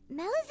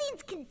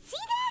 Melazines can see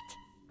that?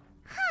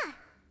 Huh.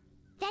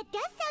 That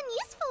does sound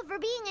useful for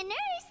being a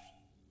nurse.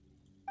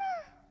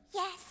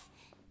 Yes,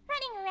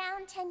 running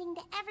around tending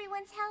to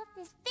everyone's health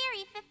is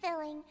very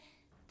fulfilling.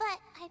 But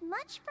I'd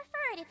much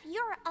prefer it if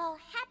you're all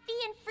happy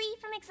and free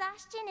from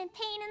exhaustion and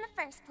pain in the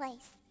first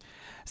place.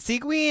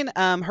 Sequeen,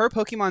 her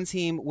Pokemon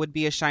team would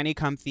be a Shiny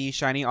Comfy,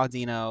 Shiny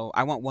Audino.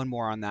 I want one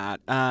more on that.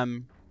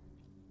 And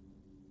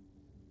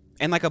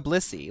like a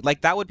Blissey.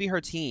 Like that would be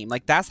her team.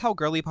 Like that's how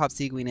girly pop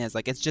Sequeen is.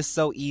 Like it's just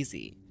so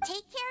easy.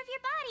 Take care of your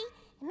body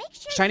and make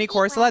sure Shiny you eat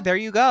Corsola, well. there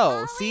you go.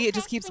 Always See, it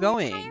just keeps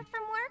going. Tired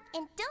from work,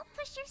 and don't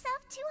push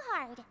yourself too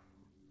hard.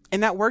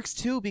 And that works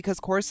too because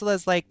Corsola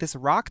is like this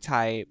rock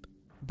type,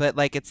 but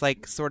like it's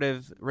like sort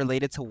of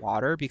related to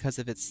water because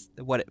of its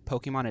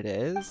Pokemon it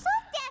is. We'll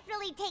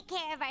definitely take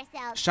care of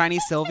ourselves. Shiny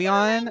Thanks for the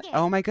Sylveon. reminder.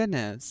 Oh my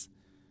goodness.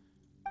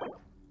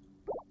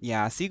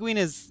 Yeah, Sequeen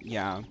is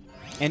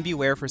and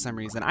Beware for some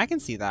reason. I can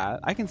see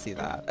that. I can see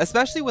that.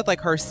 Especially with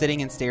like her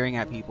sitting and staring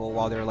at people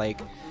while they're like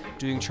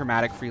doing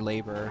traumatic free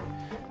labor.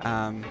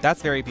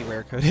 That's very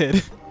Beware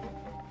coded.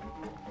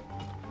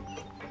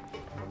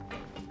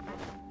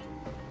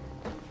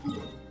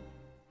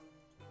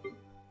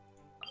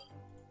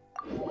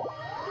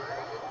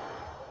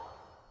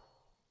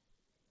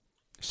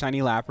 Shiny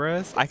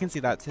Lapras. I can see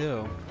that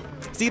too.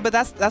 See, but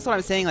that's what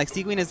I'm saying. Like,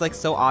 Seaguin is like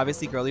so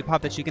obviously girly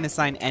pop that you can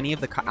assign any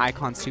of the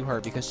icons to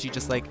her because she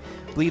just like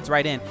bleeds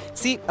right in.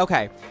 See,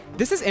 okay,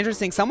 this is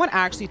interesting. Someone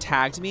actually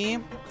tagged me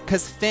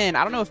because Finn,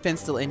 I don't know if Finn's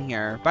still in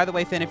here. By the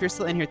way, Finn, if you're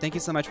still in here, thank you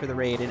so much for the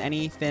raid. And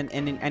any Finn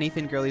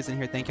girlies in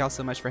here, thank y'all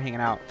so much for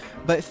hanging out.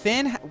 But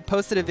Finn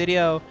posted a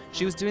video.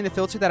 She was doing the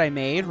filter that I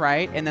made,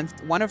 right? And then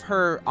one of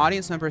her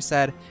audience members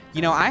said,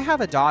 you know, I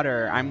have a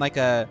daughter. I'm like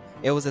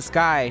it was this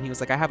guy, and he was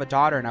like, I have a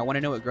daughter, and I want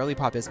to know what girly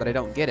pop is, but I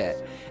don't get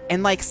it.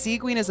 And like,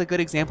 Seaguin is a good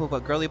example of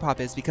what girly pop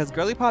is, because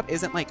girly pop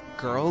isn't like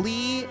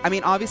girly. I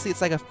mean, obviously it's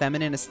like a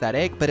feminine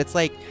aesthetic, but it's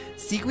like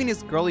Seaguin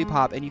is girly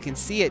pop, and you can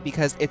see it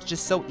because it's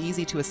just so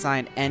easy to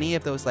assign any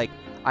of those like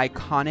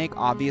iconic,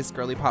 obvious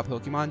girly pop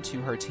Pokemon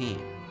to her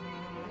team.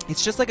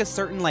 It's just like a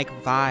certain like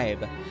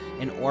vibe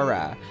and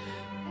aura.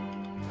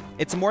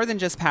 It's more than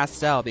just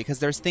pastel, because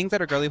there's things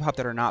that are girly pop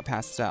that are not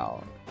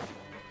pastel,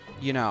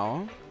 you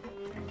know?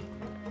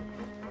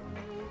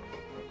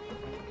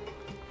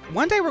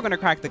 One day we're gonna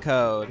crack the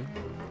code.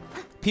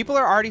 People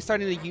are already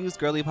starting to use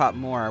girly pop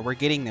more. We're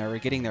getting there, we're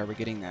getting there, we're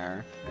getting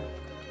there.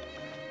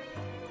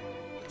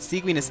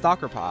 Seaguin is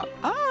stalker pop.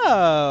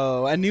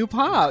 Oh, a new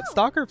pop,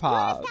 stalker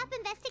pop. Stop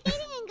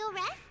investigating and go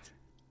rest?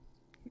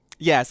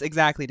 Yes,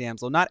 exactly,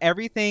 damsel. Not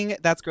everything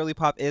that's girly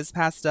pop is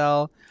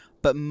pastel,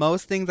 but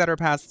most things that are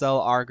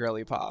pastel are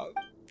girly pop.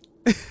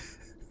 Okay,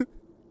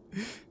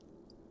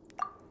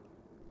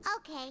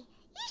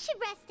 you should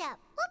rest up.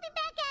 We'll be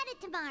back at it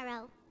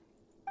tomorrow.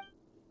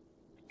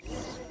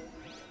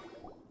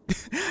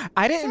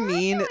 I didn't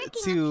mean A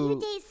few to.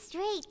 days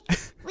straight.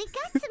 We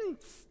got some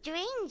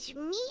strange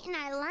meat in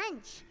our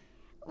lunch.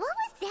 What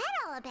was that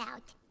all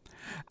about?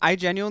 I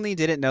genuinely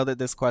didn't know that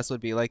this quest would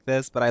be like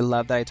this, but I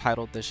love that I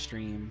titled this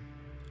stream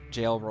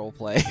Jail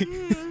Roleplay. Has our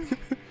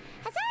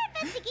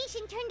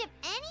investigation turned up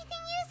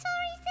anything useful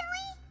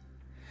recently?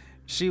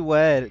 She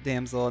would,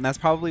 damsel, and that's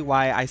probably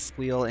why I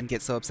squeal and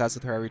get so obsessed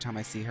with her every time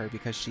I see her,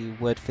 because she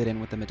would fit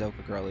in with the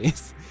Madoka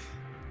girlies.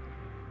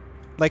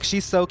 Like,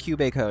 she's so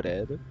Cube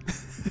coded.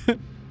 Really?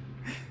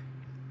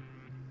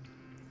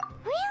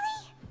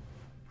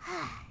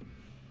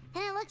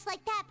 Then it looks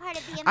like that part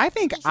of the I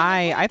think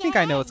investigation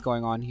I know what's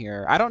going on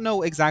here. I don't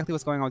know exactly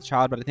what's going on with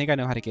Child, but I think I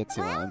know how to get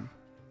to him.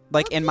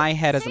 Like, in my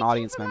head as an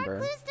audience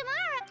member.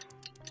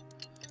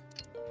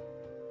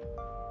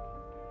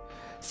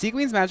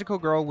 Seaguin's magical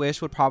girl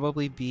wish would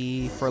probably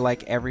be for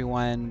like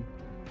everyone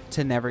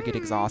to never get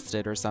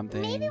exhausted or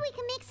something. Maybe we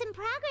can make some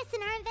progress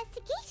in our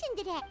investigation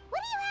today.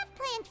 What do you have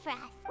planned for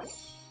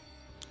us?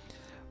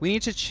 We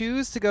need to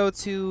choose to go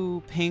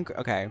to Pink.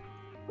 Okay.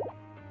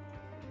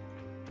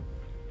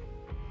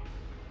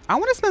 I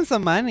want to spend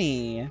some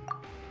money.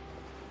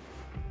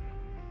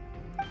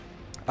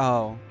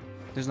 Oh,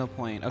 there's no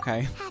point.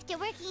 Okay. After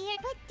working here,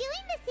 but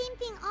doing the same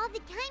thing all the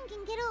time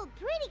can get old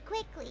pretty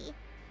quickly.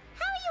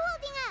 How are you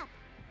holding up?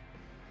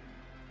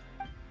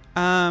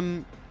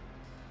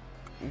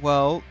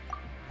 Well.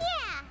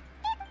 Yeah.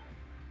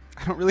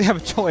 I don't really have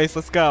a choice.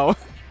 Let's go.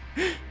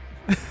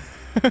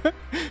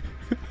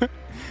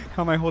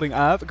 How am I holding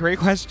up? Great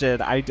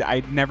question.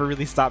 I never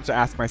really stopped to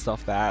ask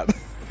myself that.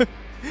 What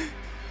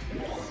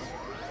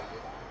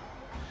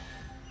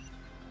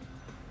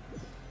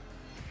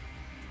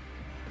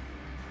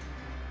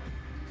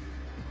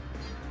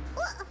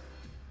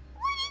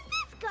is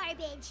this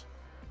garbage?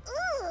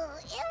 Ooh,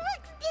 it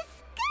looks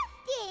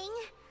disgusting.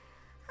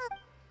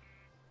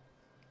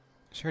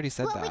 She already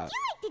said What that. would you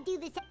like to do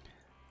this?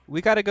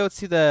 We gotta go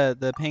to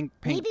the pink.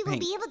 Maybe we'll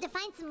be able to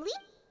find some leaves.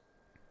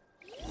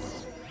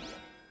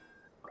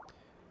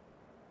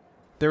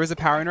 There was a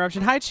power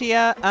interruption. Hi,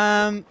 Chia.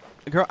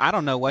 Girl, I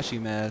don't know what she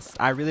missed.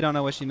 I really don't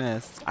know what she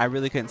missed. I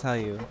really couldn't tell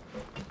you.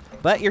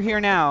 But you're here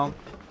now.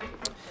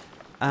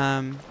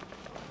 I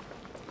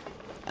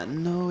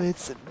know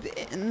it's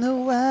been a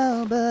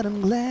while, but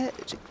I'm glad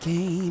you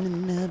came,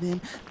 and I've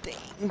been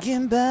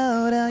thinking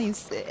about how you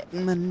said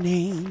my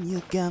name.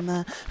 You got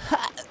my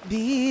heart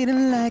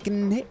beating like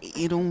an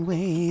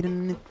 808,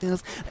 and it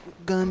feels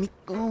like got me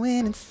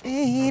going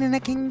insane, and I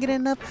can't get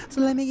enough,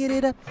 so let me get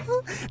it up.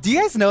 Ooh. Do you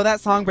guys know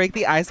that song Break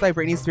the Ice by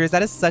Britney Spears?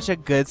 That is such a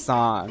good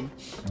song.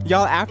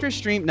 Y'all, after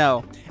stream,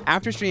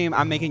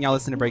 I'm making y'all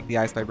listen to Break the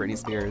Ice by Britney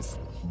Spears.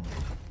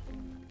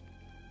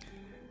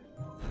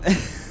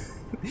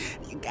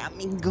 You got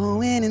me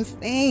going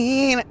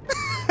insane.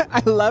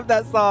 I love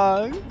that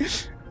song.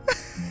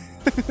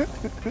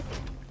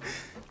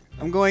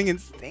 I'm going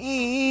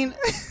insane.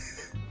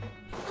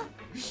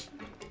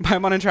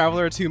 Paimon and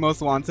Traveler are two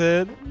most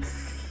wanted.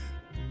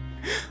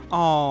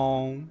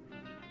 Oh,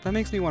 that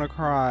makes me want to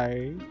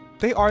cry.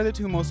 They are the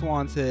two most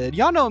wanted.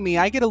 Y'all know me.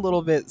 I get a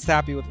little bit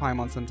sappy with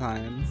Paimon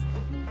sometimes.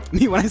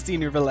 Me when I see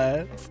new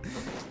Villette.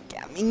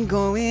 Got me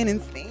going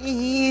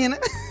insane.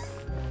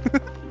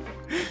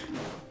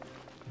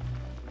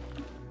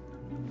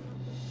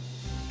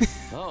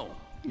 Oh,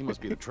 you must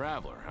be the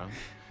Traveler, huh?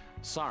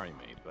 Sorry,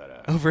 mate,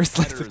 but Over a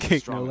slice of fighters cake,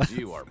 as strong no as less.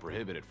 you are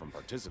prohibited from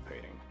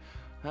participating.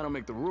 I don't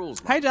make the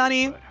rules. Hi,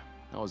 Johnny. But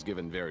I was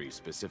given very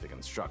specific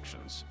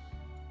instructions.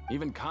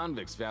 Even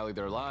convicts value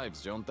their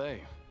lives, don't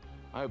they?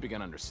 I hope you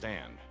can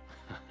understand.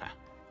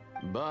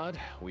 But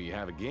we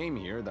have a game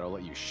here that'll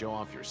let you show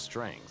off your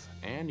strength,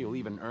 and you'll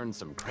even earn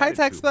some credit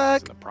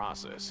coupons in the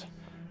process.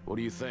 What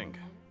do you think?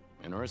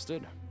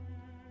 Interested?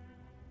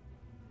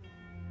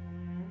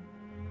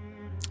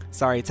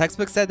 Sorry,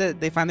 Textbook said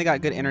that they finally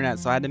got good internet,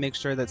 so I had to make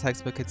sure that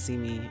Textbook could see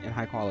me in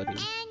high quality. And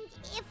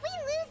if we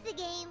lose the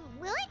game,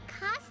 will it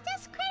cost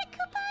us credit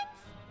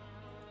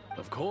coupons?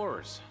 Of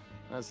course.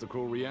 That's the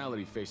cruel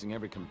reality facing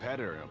every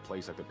competitor in a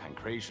place like the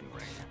Pancration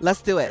Ring.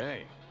 Let's do it.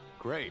 Okay,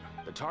 great.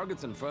 The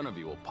targets in front of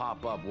you will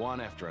pop up one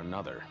after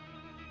another.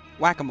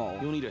 Whack-a-mole.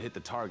 You'll need to hit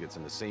the targets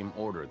in the same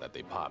order that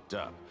they popped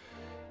up.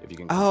 If you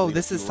can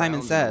this is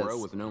Simon Says.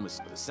 With no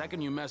the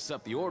second you mess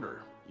up the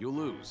order, you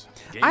lose.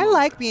 I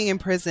like being in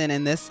prison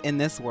in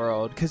this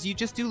world because you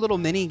just do little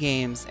mini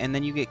games and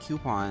then you get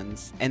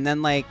coupons and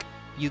then like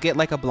you get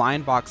like a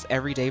blind box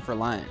every day for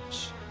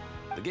lunch.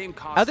 The game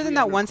costs Other than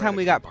that one time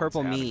we got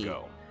purple meat.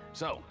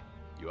 So,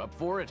 you up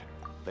for it?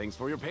 Thanks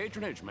for your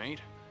patronage,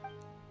 mate.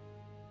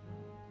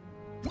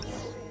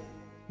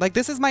 Like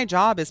this is my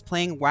job is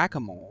playing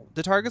whack-a-mole.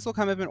 The targets will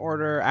come up in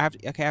order. I have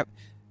to,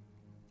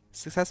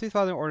 successfully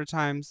following order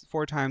times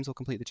 4 times will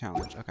complete the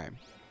challenge. Okay.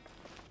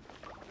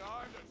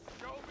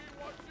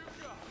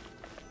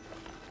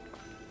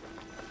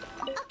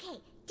 Okay,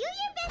 do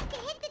your best to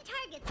hit the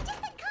targets,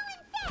 just like Colin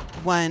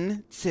said.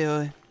 1,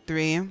 2,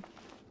 3.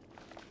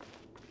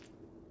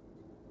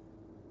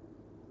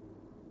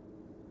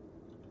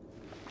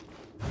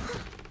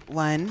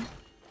 One,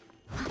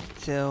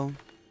 2,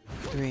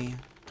 3.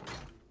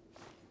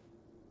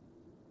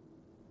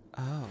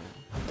 Oh.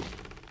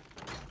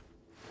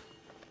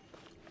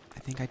 I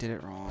think I did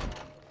it wrong.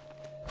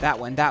 That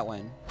one, that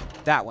one,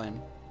 that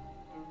one,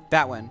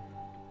 that one.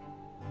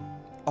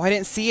 Oh, I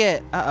didn't see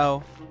it.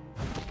 Uh-oh.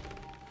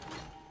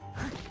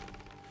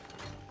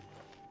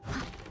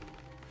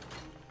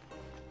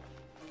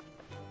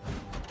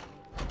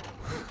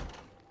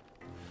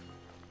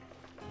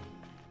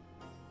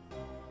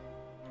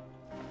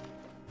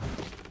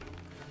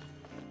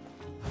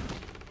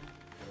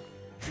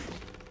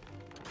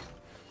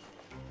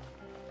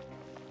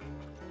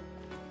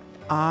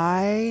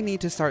 I need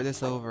to start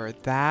this over.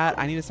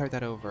 I need to start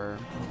that over.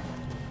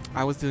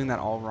 I was doing that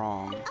all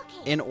wrong.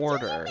 Okay, in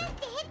order. Do your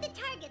best to hit the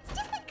targets,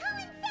 just like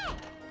Colin said.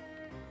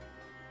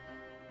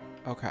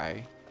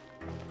 Okay.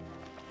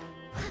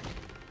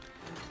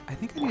 I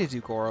think I need to do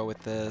Goro with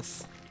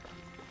this.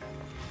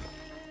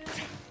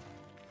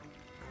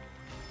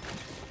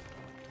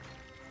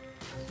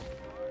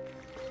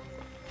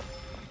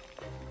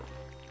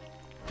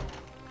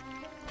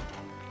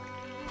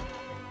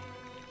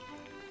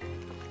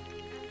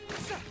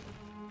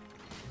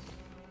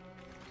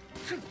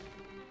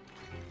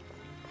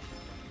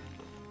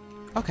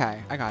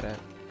 Okay, I got it.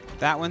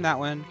 That one, that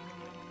one.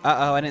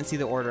 Uh-oh, I didn't see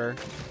the order.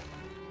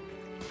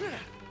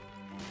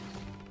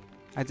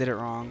 I did it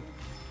wrong.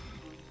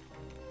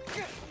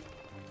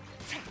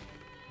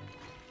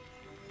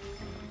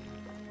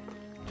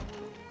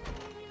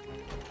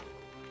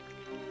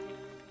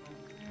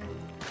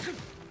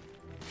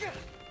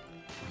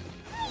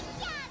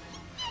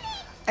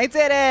 I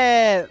did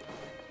it!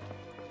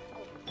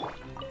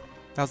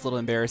 That was a little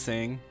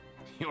embarrassing.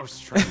 Your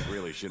strength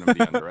really shouldn't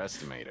be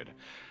underestimated.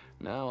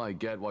 Now I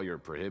get why you're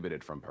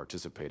prohibited from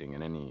participating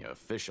in any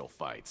official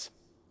fights.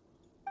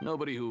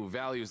 Nobody who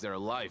values their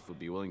life would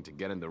be willing to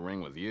get in the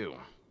ring with you.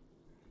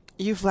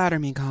 You flatter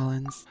me,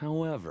 Collins.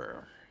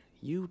 However,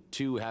 you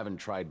two haven't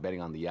tried betting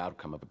on the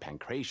outcome of a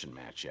Pancration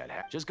match yet.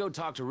 Just go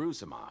talk to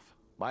Rusimov.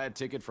 Buy a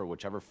ticket for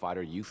whichever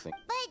fighter you think.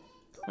 But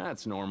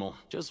that's normal.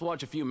 Just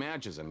watch a few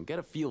matches and get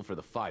a feel for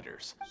the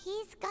fighters.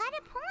 He's got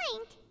a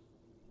point.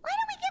 Why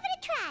don't we give it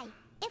a try?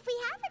 If we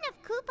have enough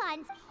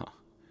coupons.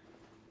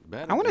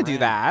 I want to do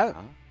that.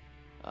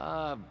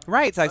 Huh?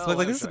 Right, Textbook.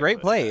 Like, this is a great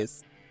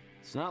place.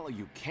 It's not like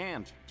you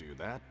can't do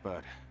that,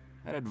 but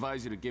I'd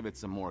advise you to give it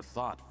some more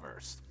thought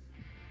first.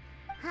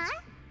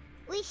 Huh?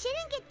 We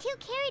shouldn't get too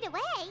carried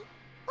away.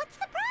 What's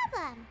the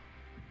problem?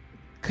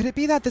 Could it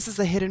be that this is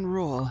a hidden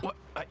rule? What?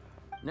 I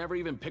never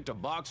even picked a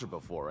boxer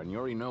before, and you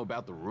already know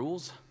about the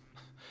rules?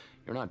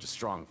 You're not just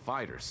strong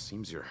fighters.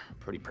 Seems you're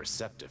pretty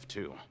perceptive,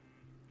 too.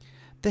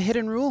 The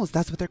hidden rules,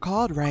 that's what they're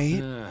called,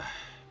 right?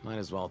 Might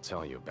as well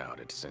tell you about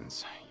it,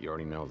 since you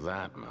already know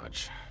that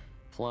much.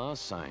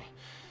 Plus, I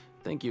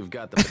think you've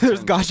got the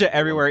There's gotcha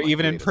everywhere,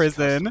 even in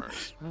prison.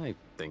 Customers. I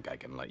think I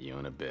can let you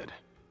in a bit.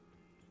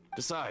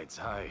 Besides,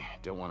 I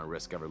don't want to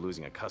risk ever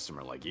losing a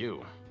customer like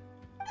you.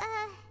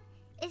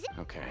 Is it?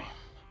 Okay.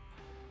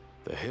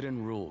 The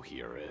hidden rule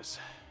here is,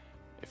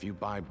 if you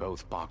buy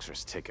both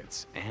boxers'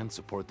 tickets and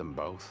support them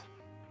both,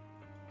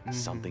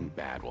 something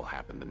bad will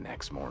happen the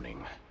next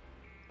morning.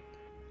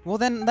 Well,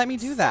 then let me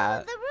do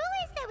that. So the rule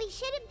is that we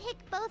shouldn't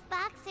pick both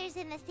boxers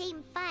in the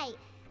same fight.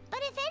 But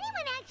if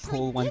anyone actually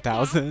Pool did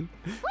 1000.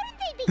 that, wouldn't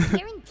they be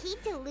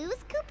guaranteed to lose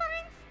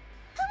coupons?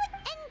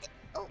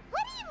 What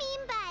do you mean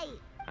by...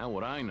 How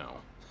would I know?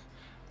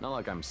 Not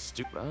like I'm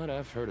stupid, but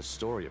I've heard a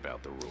story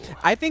about the rule.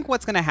 I think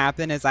what's going to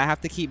happen is I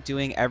have to keep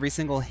doing every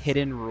single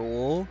hidden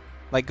rule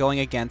like going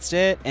against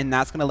it, and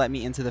that's gonna let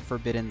me into the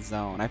forbidden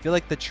zone. I feel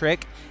like the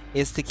trick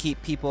is to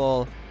keep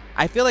people.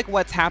 I feel like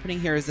what's happening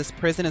here is this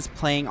prison is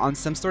playing on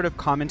some sort of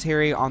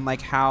commentary on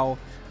like how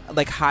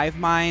like hive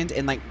mind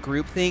and like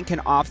groupthink can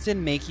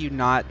often make you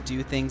not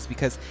do things,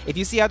 because if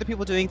you see other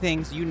people doing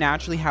things, you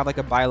naturally have like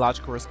a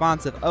biological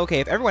response of, okay,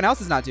 if everyone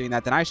else is not doing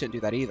that, then I shouldn't do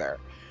that either.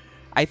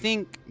 I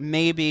think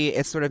maybe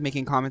it's sort of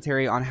making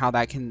commentary on how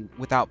that can,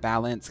 without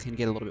balance, can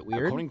get a little bit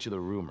weird. According to the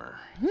rumor,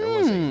 there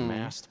was a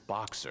masked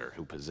boxer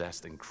who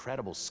possessed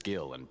incredible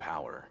skill and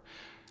power.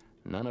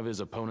 None of his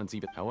opponents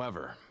even...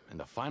 However, in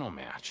the final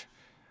match,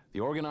 the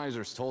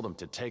organizers told him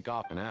to take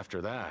off, and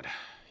after that,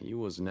 he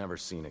was never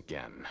seen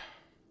again.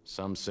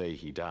 Some say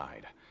he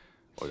died,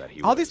 or that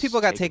he all these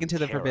people got taken to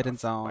the Forbidden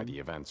Zone by the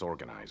event's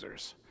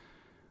organizers.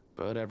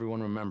 But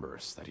everyone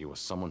remembers that he was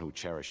someone who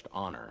cherished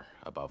honor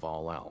above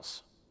all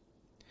else.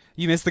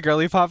 You missed the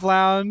girly pop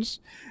lounge?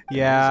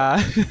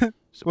 Yeah.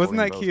 Wasn't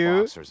that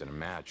cute? Boxers in a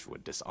match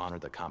would dishonor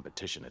the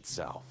competition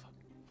itself.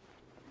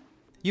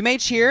 You made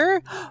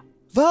cheer?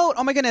 Vote!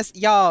 Oh my goodness,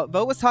 y'all!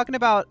 Vote was talking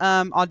about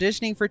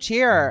auditioning for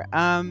cheer.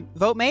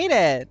 Vote made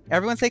it.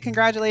 Everyone say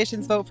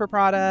congratulations. Vote for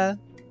Prada.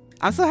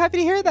 I'm so happy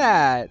to hear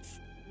that.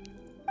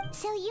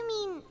 So you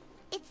mean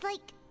it's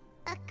like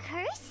a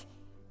curse?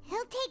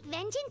 He'll take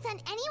vengeance on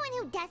anyone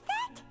who does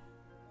that?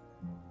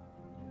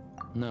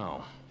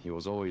 No, he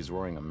was always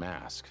wearing a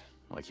mask,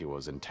 like he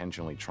was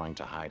intentionally trying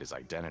to hide his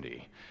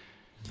identity.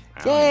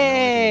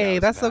 Yay!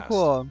 That's so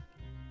cool.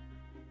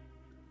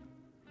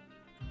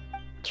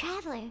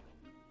 Traveler,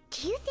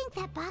 do you think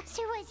that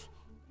boxer was...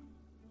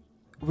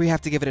 We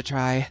have to give it a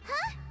try.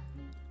 Huh?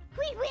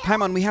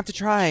 Paimon, we have to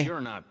try. You're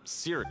not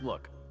serious.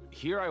 Look,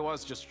 here I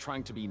was just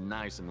trying to be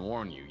nice and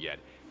warn you, yet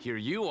here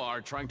you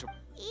are trying to...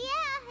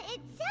 Yeah, it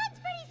sounds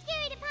pretty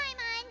scary to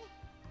Paimon.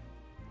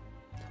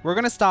 We're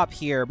gonna stop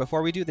here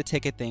before we do the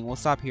ticket thing. We'll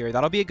stop here.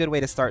 That'll be a good way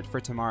to start for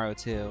tomorrow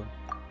too.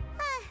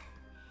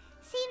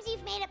 Seems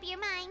you've made up your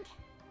mind.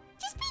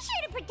 Just be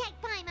sure to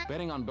protect Paimon.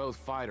 Betting on both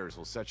fighters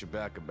will set you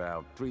back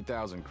about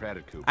 3,000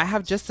 credit coupons. I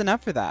have just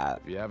enough for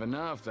that. If you have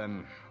enough,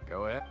 then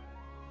go ahead.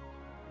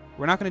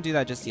 We're not gonna do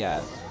that just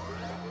yet.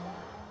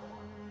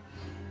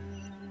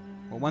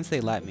 Well, once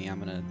they let me, I'm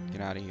gonna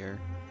get out of here.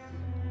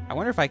 I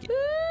wonder if I can...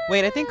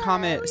 Wait, I think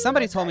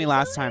somebody told me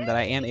last time that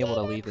I am able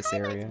to leave this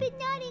area. Been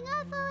nodding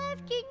off all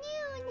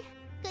afternoon.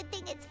 Good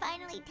thing it's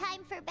finally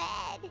time for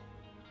bed.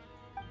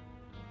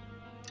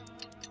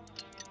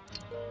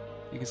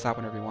 You can stop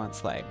whenever you want,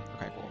 Slay.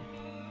 Okay, cool.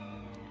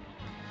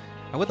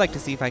 I would like to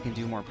see if I can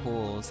do more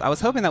pools. I was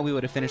hoping that we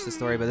would have finished the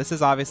story, but this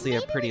is obviously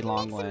a pretty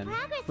long one,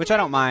 which I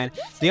don't mind.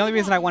 The only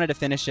reason I wanted to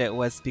finish it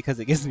was because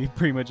it gives me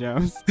Prima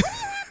Gems.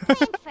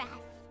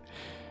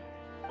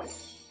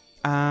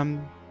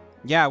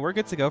 Yeah, we're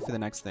good to go for the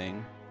next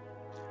thing.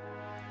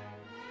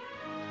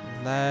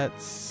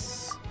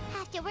 Let's...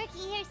 After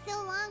working here so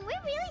long,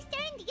 we're really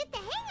starting to get the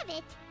hang of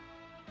it.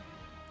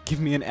 Give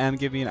me an M,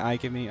 give me an I,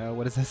 give me O.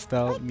 What does that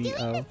spell? Me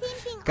O.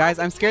 Guys,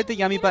 I'm scared the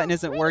yummy button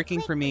isn't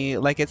working for me.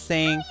 Like it's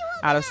saying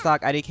out of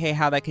stock IDK,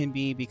 how that can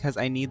be because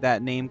I need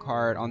that name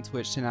card on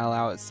Twitch to not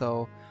allow it.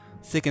 So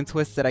sick and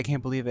twisted, I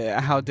can't believe it.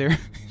 How dare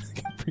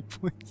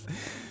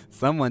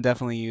someone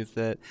definitely used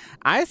it.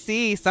 I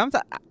see.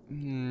 Sometimes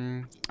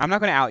I'm not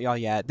going to out y'all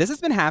yet. This has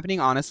been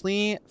happening,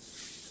 honestly,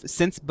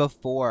 since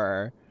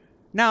before.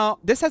 Now,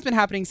 this has been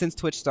happening since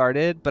Twitch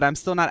started, but I'm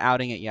still not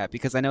outing it yet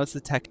because I know it's the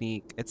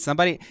technique. It's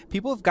somebody...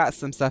 People have got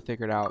some stuff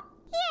figured out.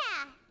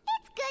 Yeah,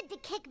 it's good to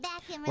kick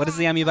back and What does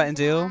the yummy button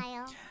do?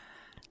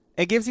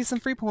 It gives you some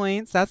free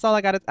points. That's all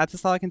I got.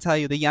 That's all I can tell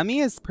you. The yummy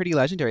is pretty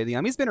legendary. The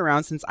yummy's been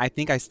around since I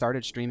think I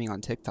started streaming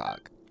on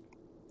TikTok.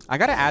 I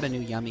gotta add a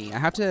new yummy. I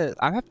have to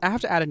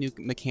add a new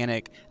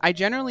mechanic. I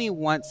generally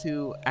want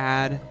to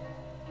add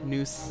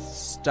new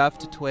stuff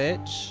to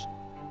Twitch.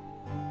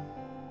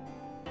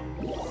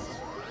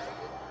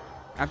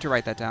 I have to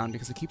write that down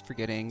because I keep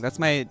forgetting. That's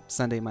my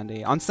Sunday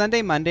Monday. On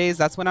Sunday Mondays,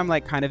 that's when I'm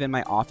like kind of in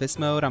my office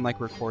mode. I'm like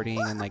recording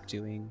and like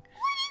doing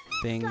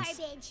things.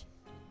 Garbage.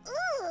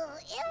 Ooh,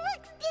 it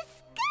looks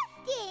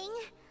disgusting.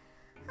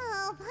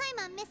 Oh,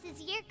 Paimon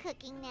misses your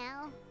cooking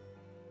now.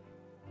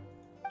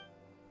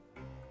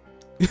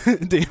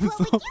 Damn. What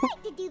would you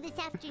like to do this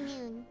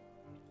afternoon?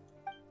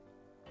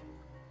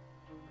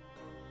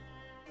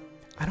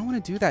 I don't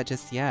want to do that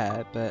just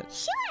yet, but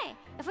Sure.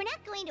 If we're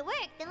not going to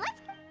work, then let's...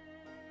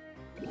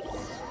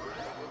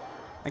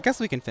 I guess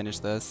we can finish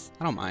this.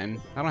 I don't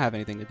mind. I don't have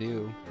anything to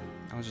do.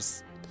 I'll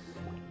just...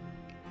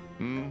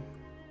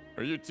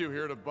 Are you two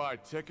here to buy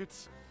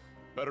tickets?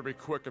 Better be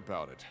quick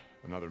about it.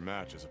 Another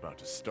match is about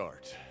to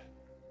start.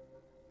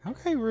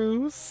 Okay,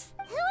 Roos.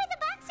 Who are the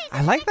boxers?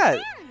 I like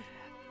that.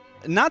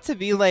 Not to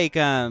be like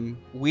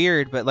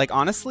weird, but like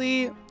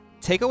honestly,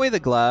 take away the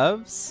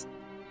gloves,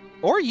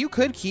 or you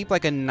could keep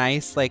like a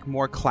nice like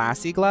more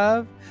classy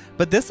glove,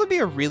 but this would be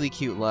a really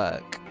cute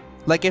look.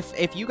 Like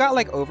if you got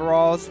like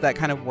overalls that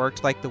kind of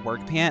worked like the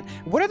work pant.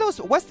 What are those?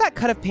 What's that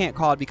cut of pant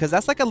called? Because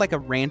that's like a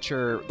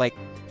rancher like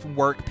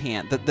work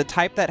pant. The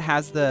type that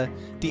has the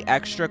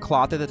extra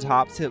cloth at the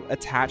top to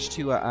attach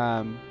to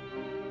a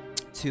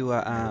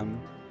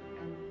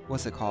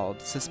what's it called?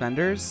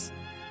 Suspenders?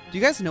 Do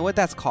you guys know what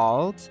that's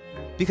called?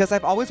 Because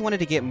I've always wanted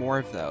to get more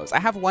of those. I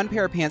have one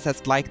pair of pants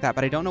that's like that,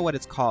 but I don't know what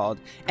it's called.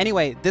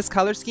 Anyway, this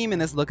color scheme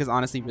and this look is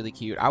honestly really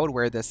cute. I would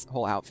wear this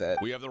whole outfit.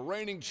 We have the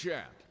reigning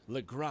champ,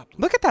 Le Grappler.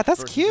 Look at that,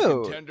 that's versus cute.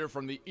 a contender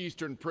from the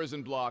Eastern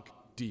Prison Block,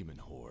 Demon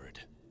Horde.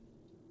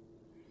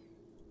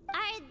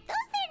 Are those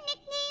their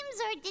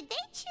nicknames, or did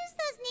they choose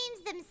those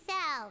names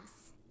themselves?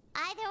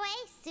 Either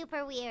way,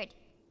 super weird.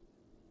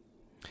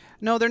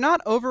 No, they're not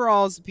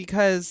overalls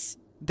because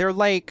they're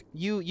like,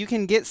 you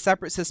can get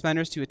separate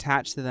suspenders to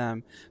attach to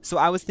them. So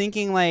I was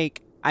thinking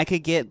like I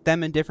could get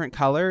them in different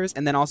colors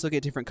and then also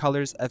get different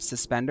colors of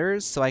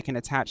suspenders so I can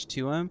attach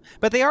to them.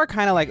 But they are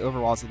kind of like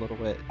overalls a little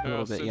bit,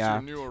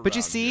 yeah. But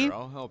you see,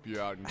 I'll help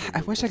you out and give I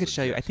you a wish I could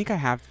show you. I think I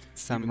have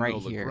some Even right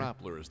though here. The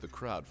Grappler is the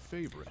crowd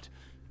favorite,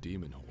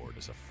 Demon Horde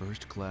is a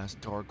first-class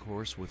dark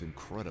horse with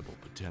incredible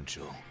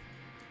potential.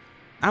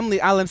 I'm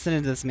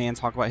listening to this man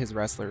talk about his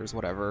wrestlers,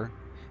 whatever.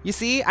 You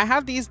see, I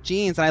have these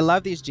jeans and I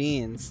love these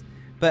jeans.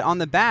 But on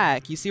the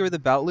back, you see where the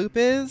belt loop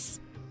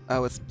is?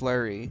 Oh, it's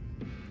blurry.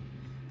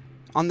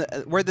 On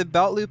the where the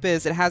belt loop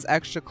is, it has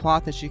extra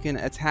cloth that you can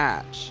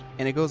attach,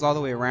 and it goes all the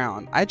way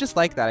around. I just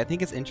like that. I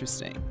think it's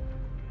interesting.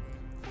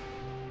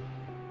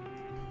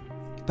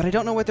 But I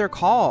don't know what they're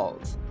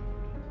called.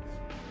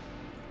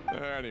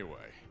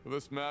 Anyway, for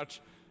this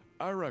match,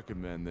 I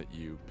recommend that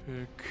you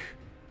pick...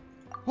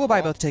 We'll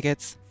buy both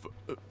tickets.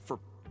 For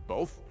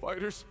both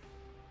fighters?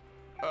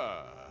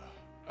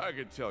 I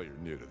could tell you're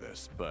new to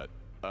this, but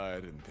I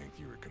didn't think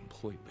you were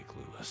completely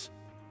clueless.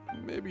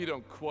 Maybe you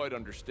don't quite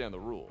understand the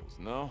rules,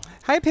 no?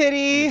 Hi,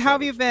 Pity. How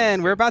have you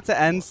been? We're about to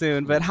end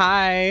soon, but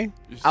hi.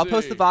 I'll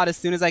post the VOD as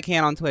soon as I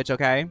can on Twitch,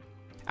 okay?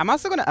 I'm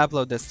also going to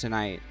upload this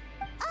tonight.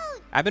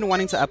 I've been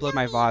wanting to upload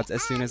my VODs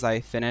as soon as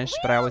I finish,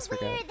 but I always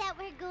forget. That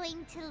we're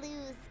going to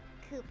lose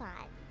coupons.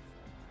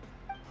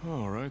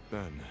 All right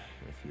then,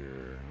 if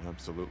you're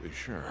absolutely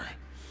sure.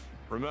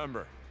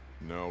 Remember,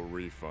 no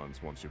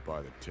refunds once you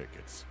buy the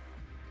tickets.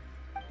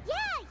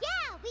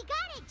 Yeah, we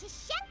got it.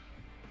 Just shut.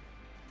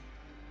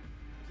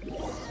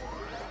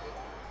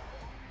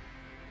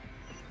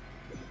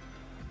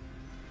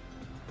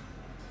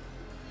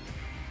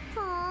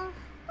 Aw,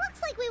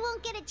 looks like we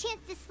won't get a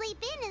chance to sleep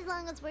in as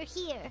long as we're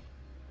here.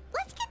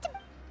 Let's get to...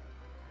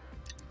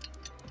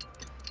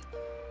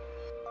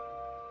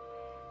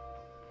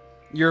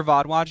 You're a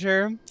VOD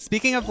watcher?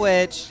 Speaking of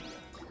which,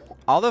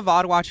 all the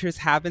VOD watchers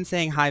have been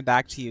saying hi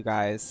back to you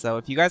guys. So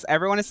if you guys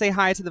ever want to say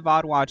hi to the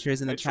VOD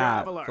watchers in the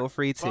chat, Traveler, feel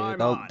free to.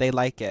 Paimon. They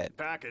like it.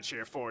 Package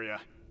here for you.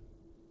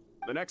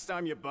 The next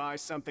time you buy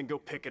something, go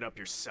pick it up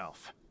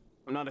yourself.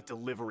 I'm not a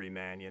delivery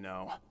man, you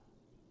know.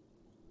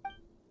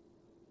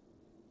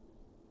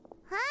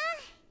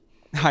 Huh?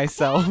 Hi,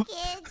 Self.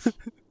 Package?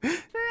 For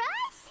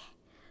us?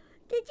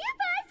 Did you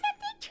buy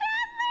something,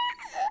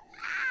 Traveler?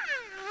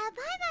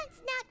 Paimon's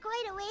not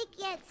quite awake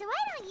yet, so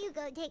why don't you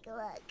go take a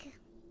look?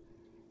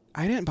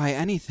 I didn't buy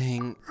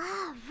anything.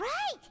 Ah,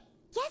 right!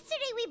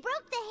 Yesterday we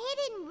broke the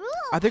hidden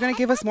rule. Are they going to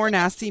give us more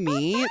nasty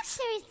meat?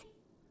 Monsters.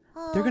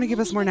 They're going to give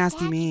us more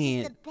nasty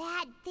meat. The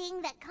bad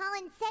thing that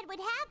Colin said would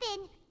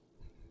happen.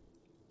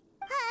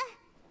 Huh?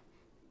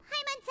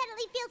 Paimon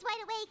suddenly feels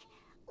wide awake.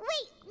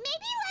 Wait,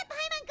 maybe let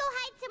Paimon go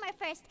hide somewhere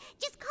first.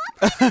 Just call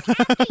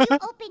Paimon after you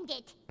opened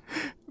it.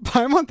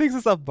 Paimon thinks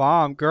it's a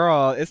bomb.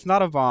 Girl, it's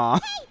not a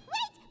bomb. Hey,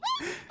 wait!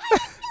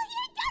 Paimon's still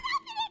here! Don't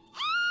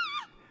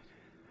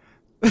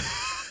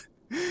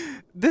open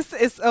it! This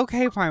is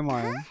okay,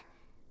 Paimon. Huh?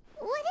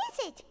 What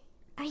is it?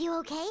 Are you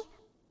okay?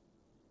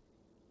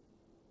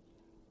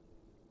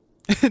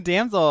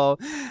 Damsel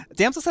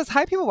says,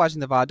 hi people watching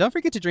the VOD. Don't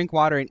forget to drink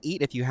water and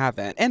eat if you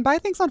haven't. And buy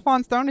things on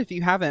Fawn's Throne if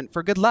you haven't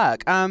for good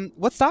luck.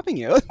 What's stopping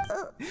you?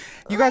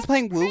 You guys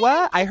playing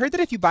Woowa? I heard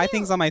that if you buy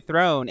things on my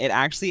throne, it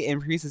actually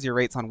increases your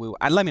rates on Woo.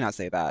 Let me not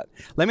say that.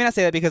 Let me not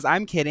say that because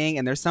I'm kidding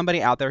and there's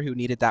somebody out there who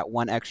needed that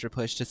one extra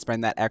push to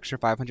spend that extra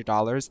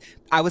 $500.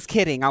 I was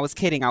kidding.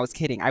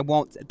 I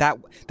won't.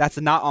 That's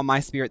not on my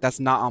spirit.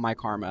 That's not on my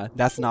karma.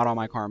 That's not on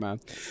my karma.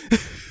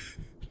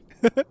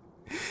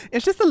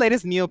 It's just the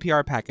latest meal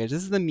PR package.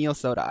 This is the meal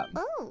soda.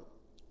 Oh,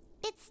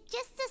 it's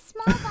just a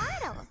small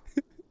bottle.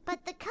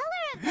 But the color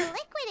of the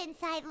liquid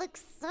inside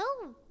looks so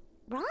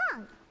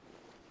wrong.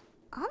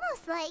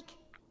 Almost like...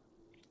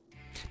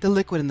 The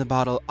liquid in the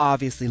bottle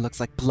obviously looks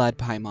like blood,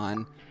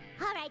 Paimon.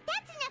 Alright,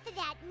 that's enough of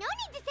that. No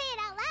need to say it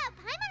out loud.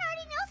 Paimon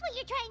already knows what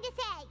you're trying to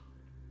say.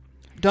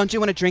 Don't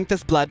you want to drink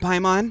this blood,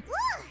 Paimon?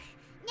 Ugh,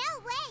 no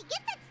way.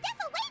 Get that stuff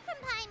away from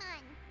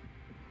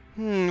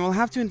Paimon. We'll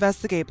have to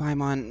investigate,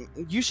 Paimon.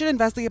 You should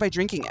investigate by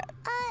drinking it.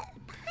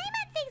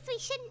 Paimon thinks we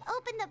shouldn't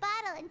open the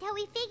bottle until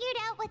we figured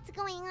out what's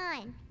going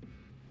on.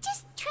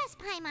 Just trust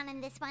Paimon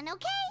on this one,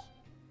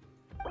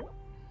 okay?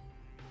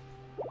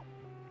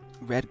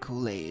 Red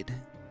Kool-Aid.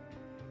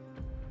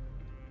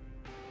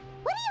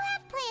 What do you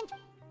have planned?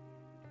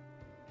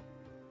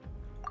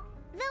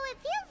 Though it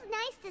feels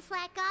nice to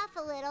slack off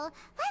a little,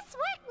 less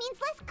work means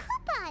less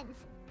coupons.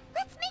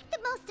 Let's make the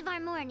most of our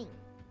morning.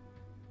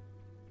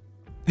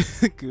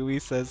 Gooey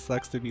says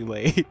sucks to be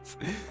late.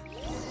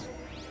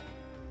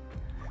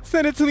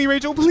 Send it to me,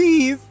 Rachel,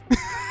 please.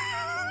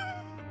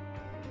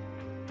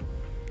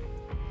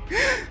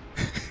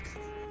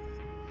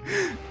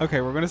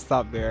 Okay, we're gonna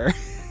stop there.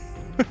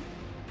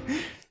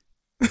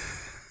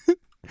 Send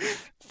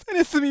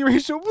it to me,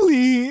 Rachel,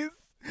 please.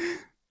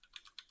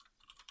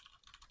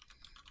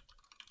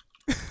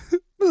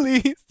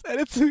 Please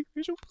send it to me,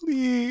 Rachel,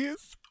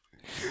 please.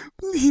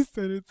 Please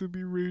send it to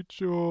me,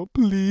 Rachel,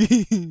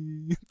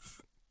 please.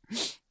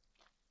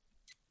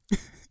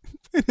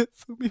 Send it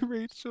to me,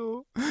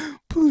 Rachel,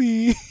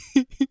 please.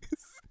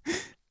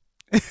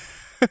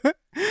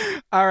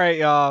 All right,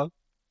 y'all.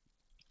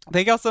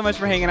 Thank y'all so much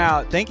for hanging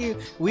out. Thank you.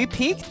 We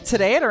peaked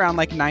today at around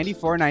like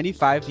 94,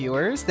 95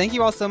 viewers. Thank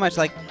you all so much.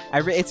 Like,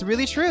 it's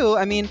really true.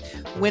 I mean,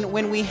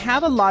 when we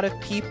have a lot of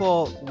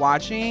people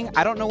watching,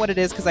 I don't know what it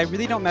is because I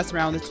really don't mess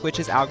around with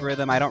Twitch's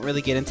algorithm. I don't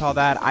really get into all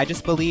that. I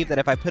just believe that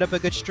if I put up a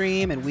good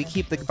stream and we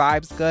keep the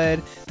vibes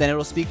good, then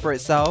it'll speak for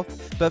itself.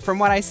 But from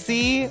what I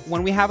see,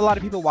 when we have a lot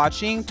of people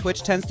watching,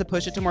 Twitch tends to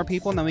push it to more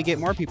people and then we get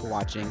more people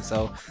watching.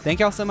 So thank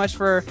y'all so much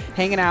for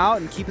hanging out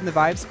and keeping the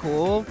vibes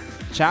cool.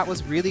 Chat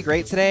was really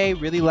great today.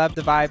 Really loved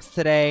the vibes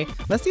today.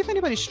 Let's see if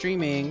anybody's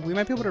streaming. We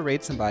might be able to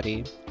raid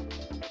somebody.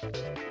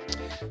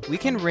 We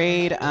can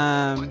raid,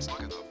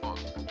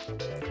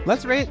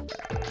 let's raid,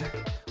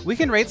 we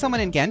can raid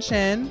someone in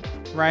Genshin,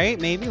 right?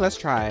 Maybe, let's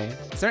try.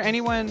 Is there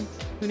anyone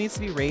who needs to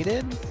be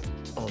raided?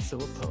 Also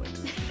a poet.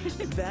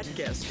 That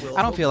guess will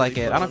I don't feel like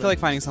it. I don't feel like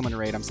finding someone to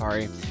raid, I'm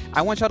sorry.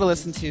 I want y'all to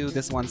listen to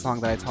this one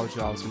song that I told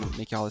you I was gonna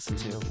make y'all listen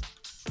to.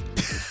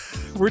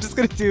 We're just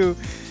gonna do,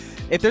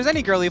 if there's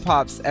any girly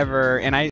pops ever, and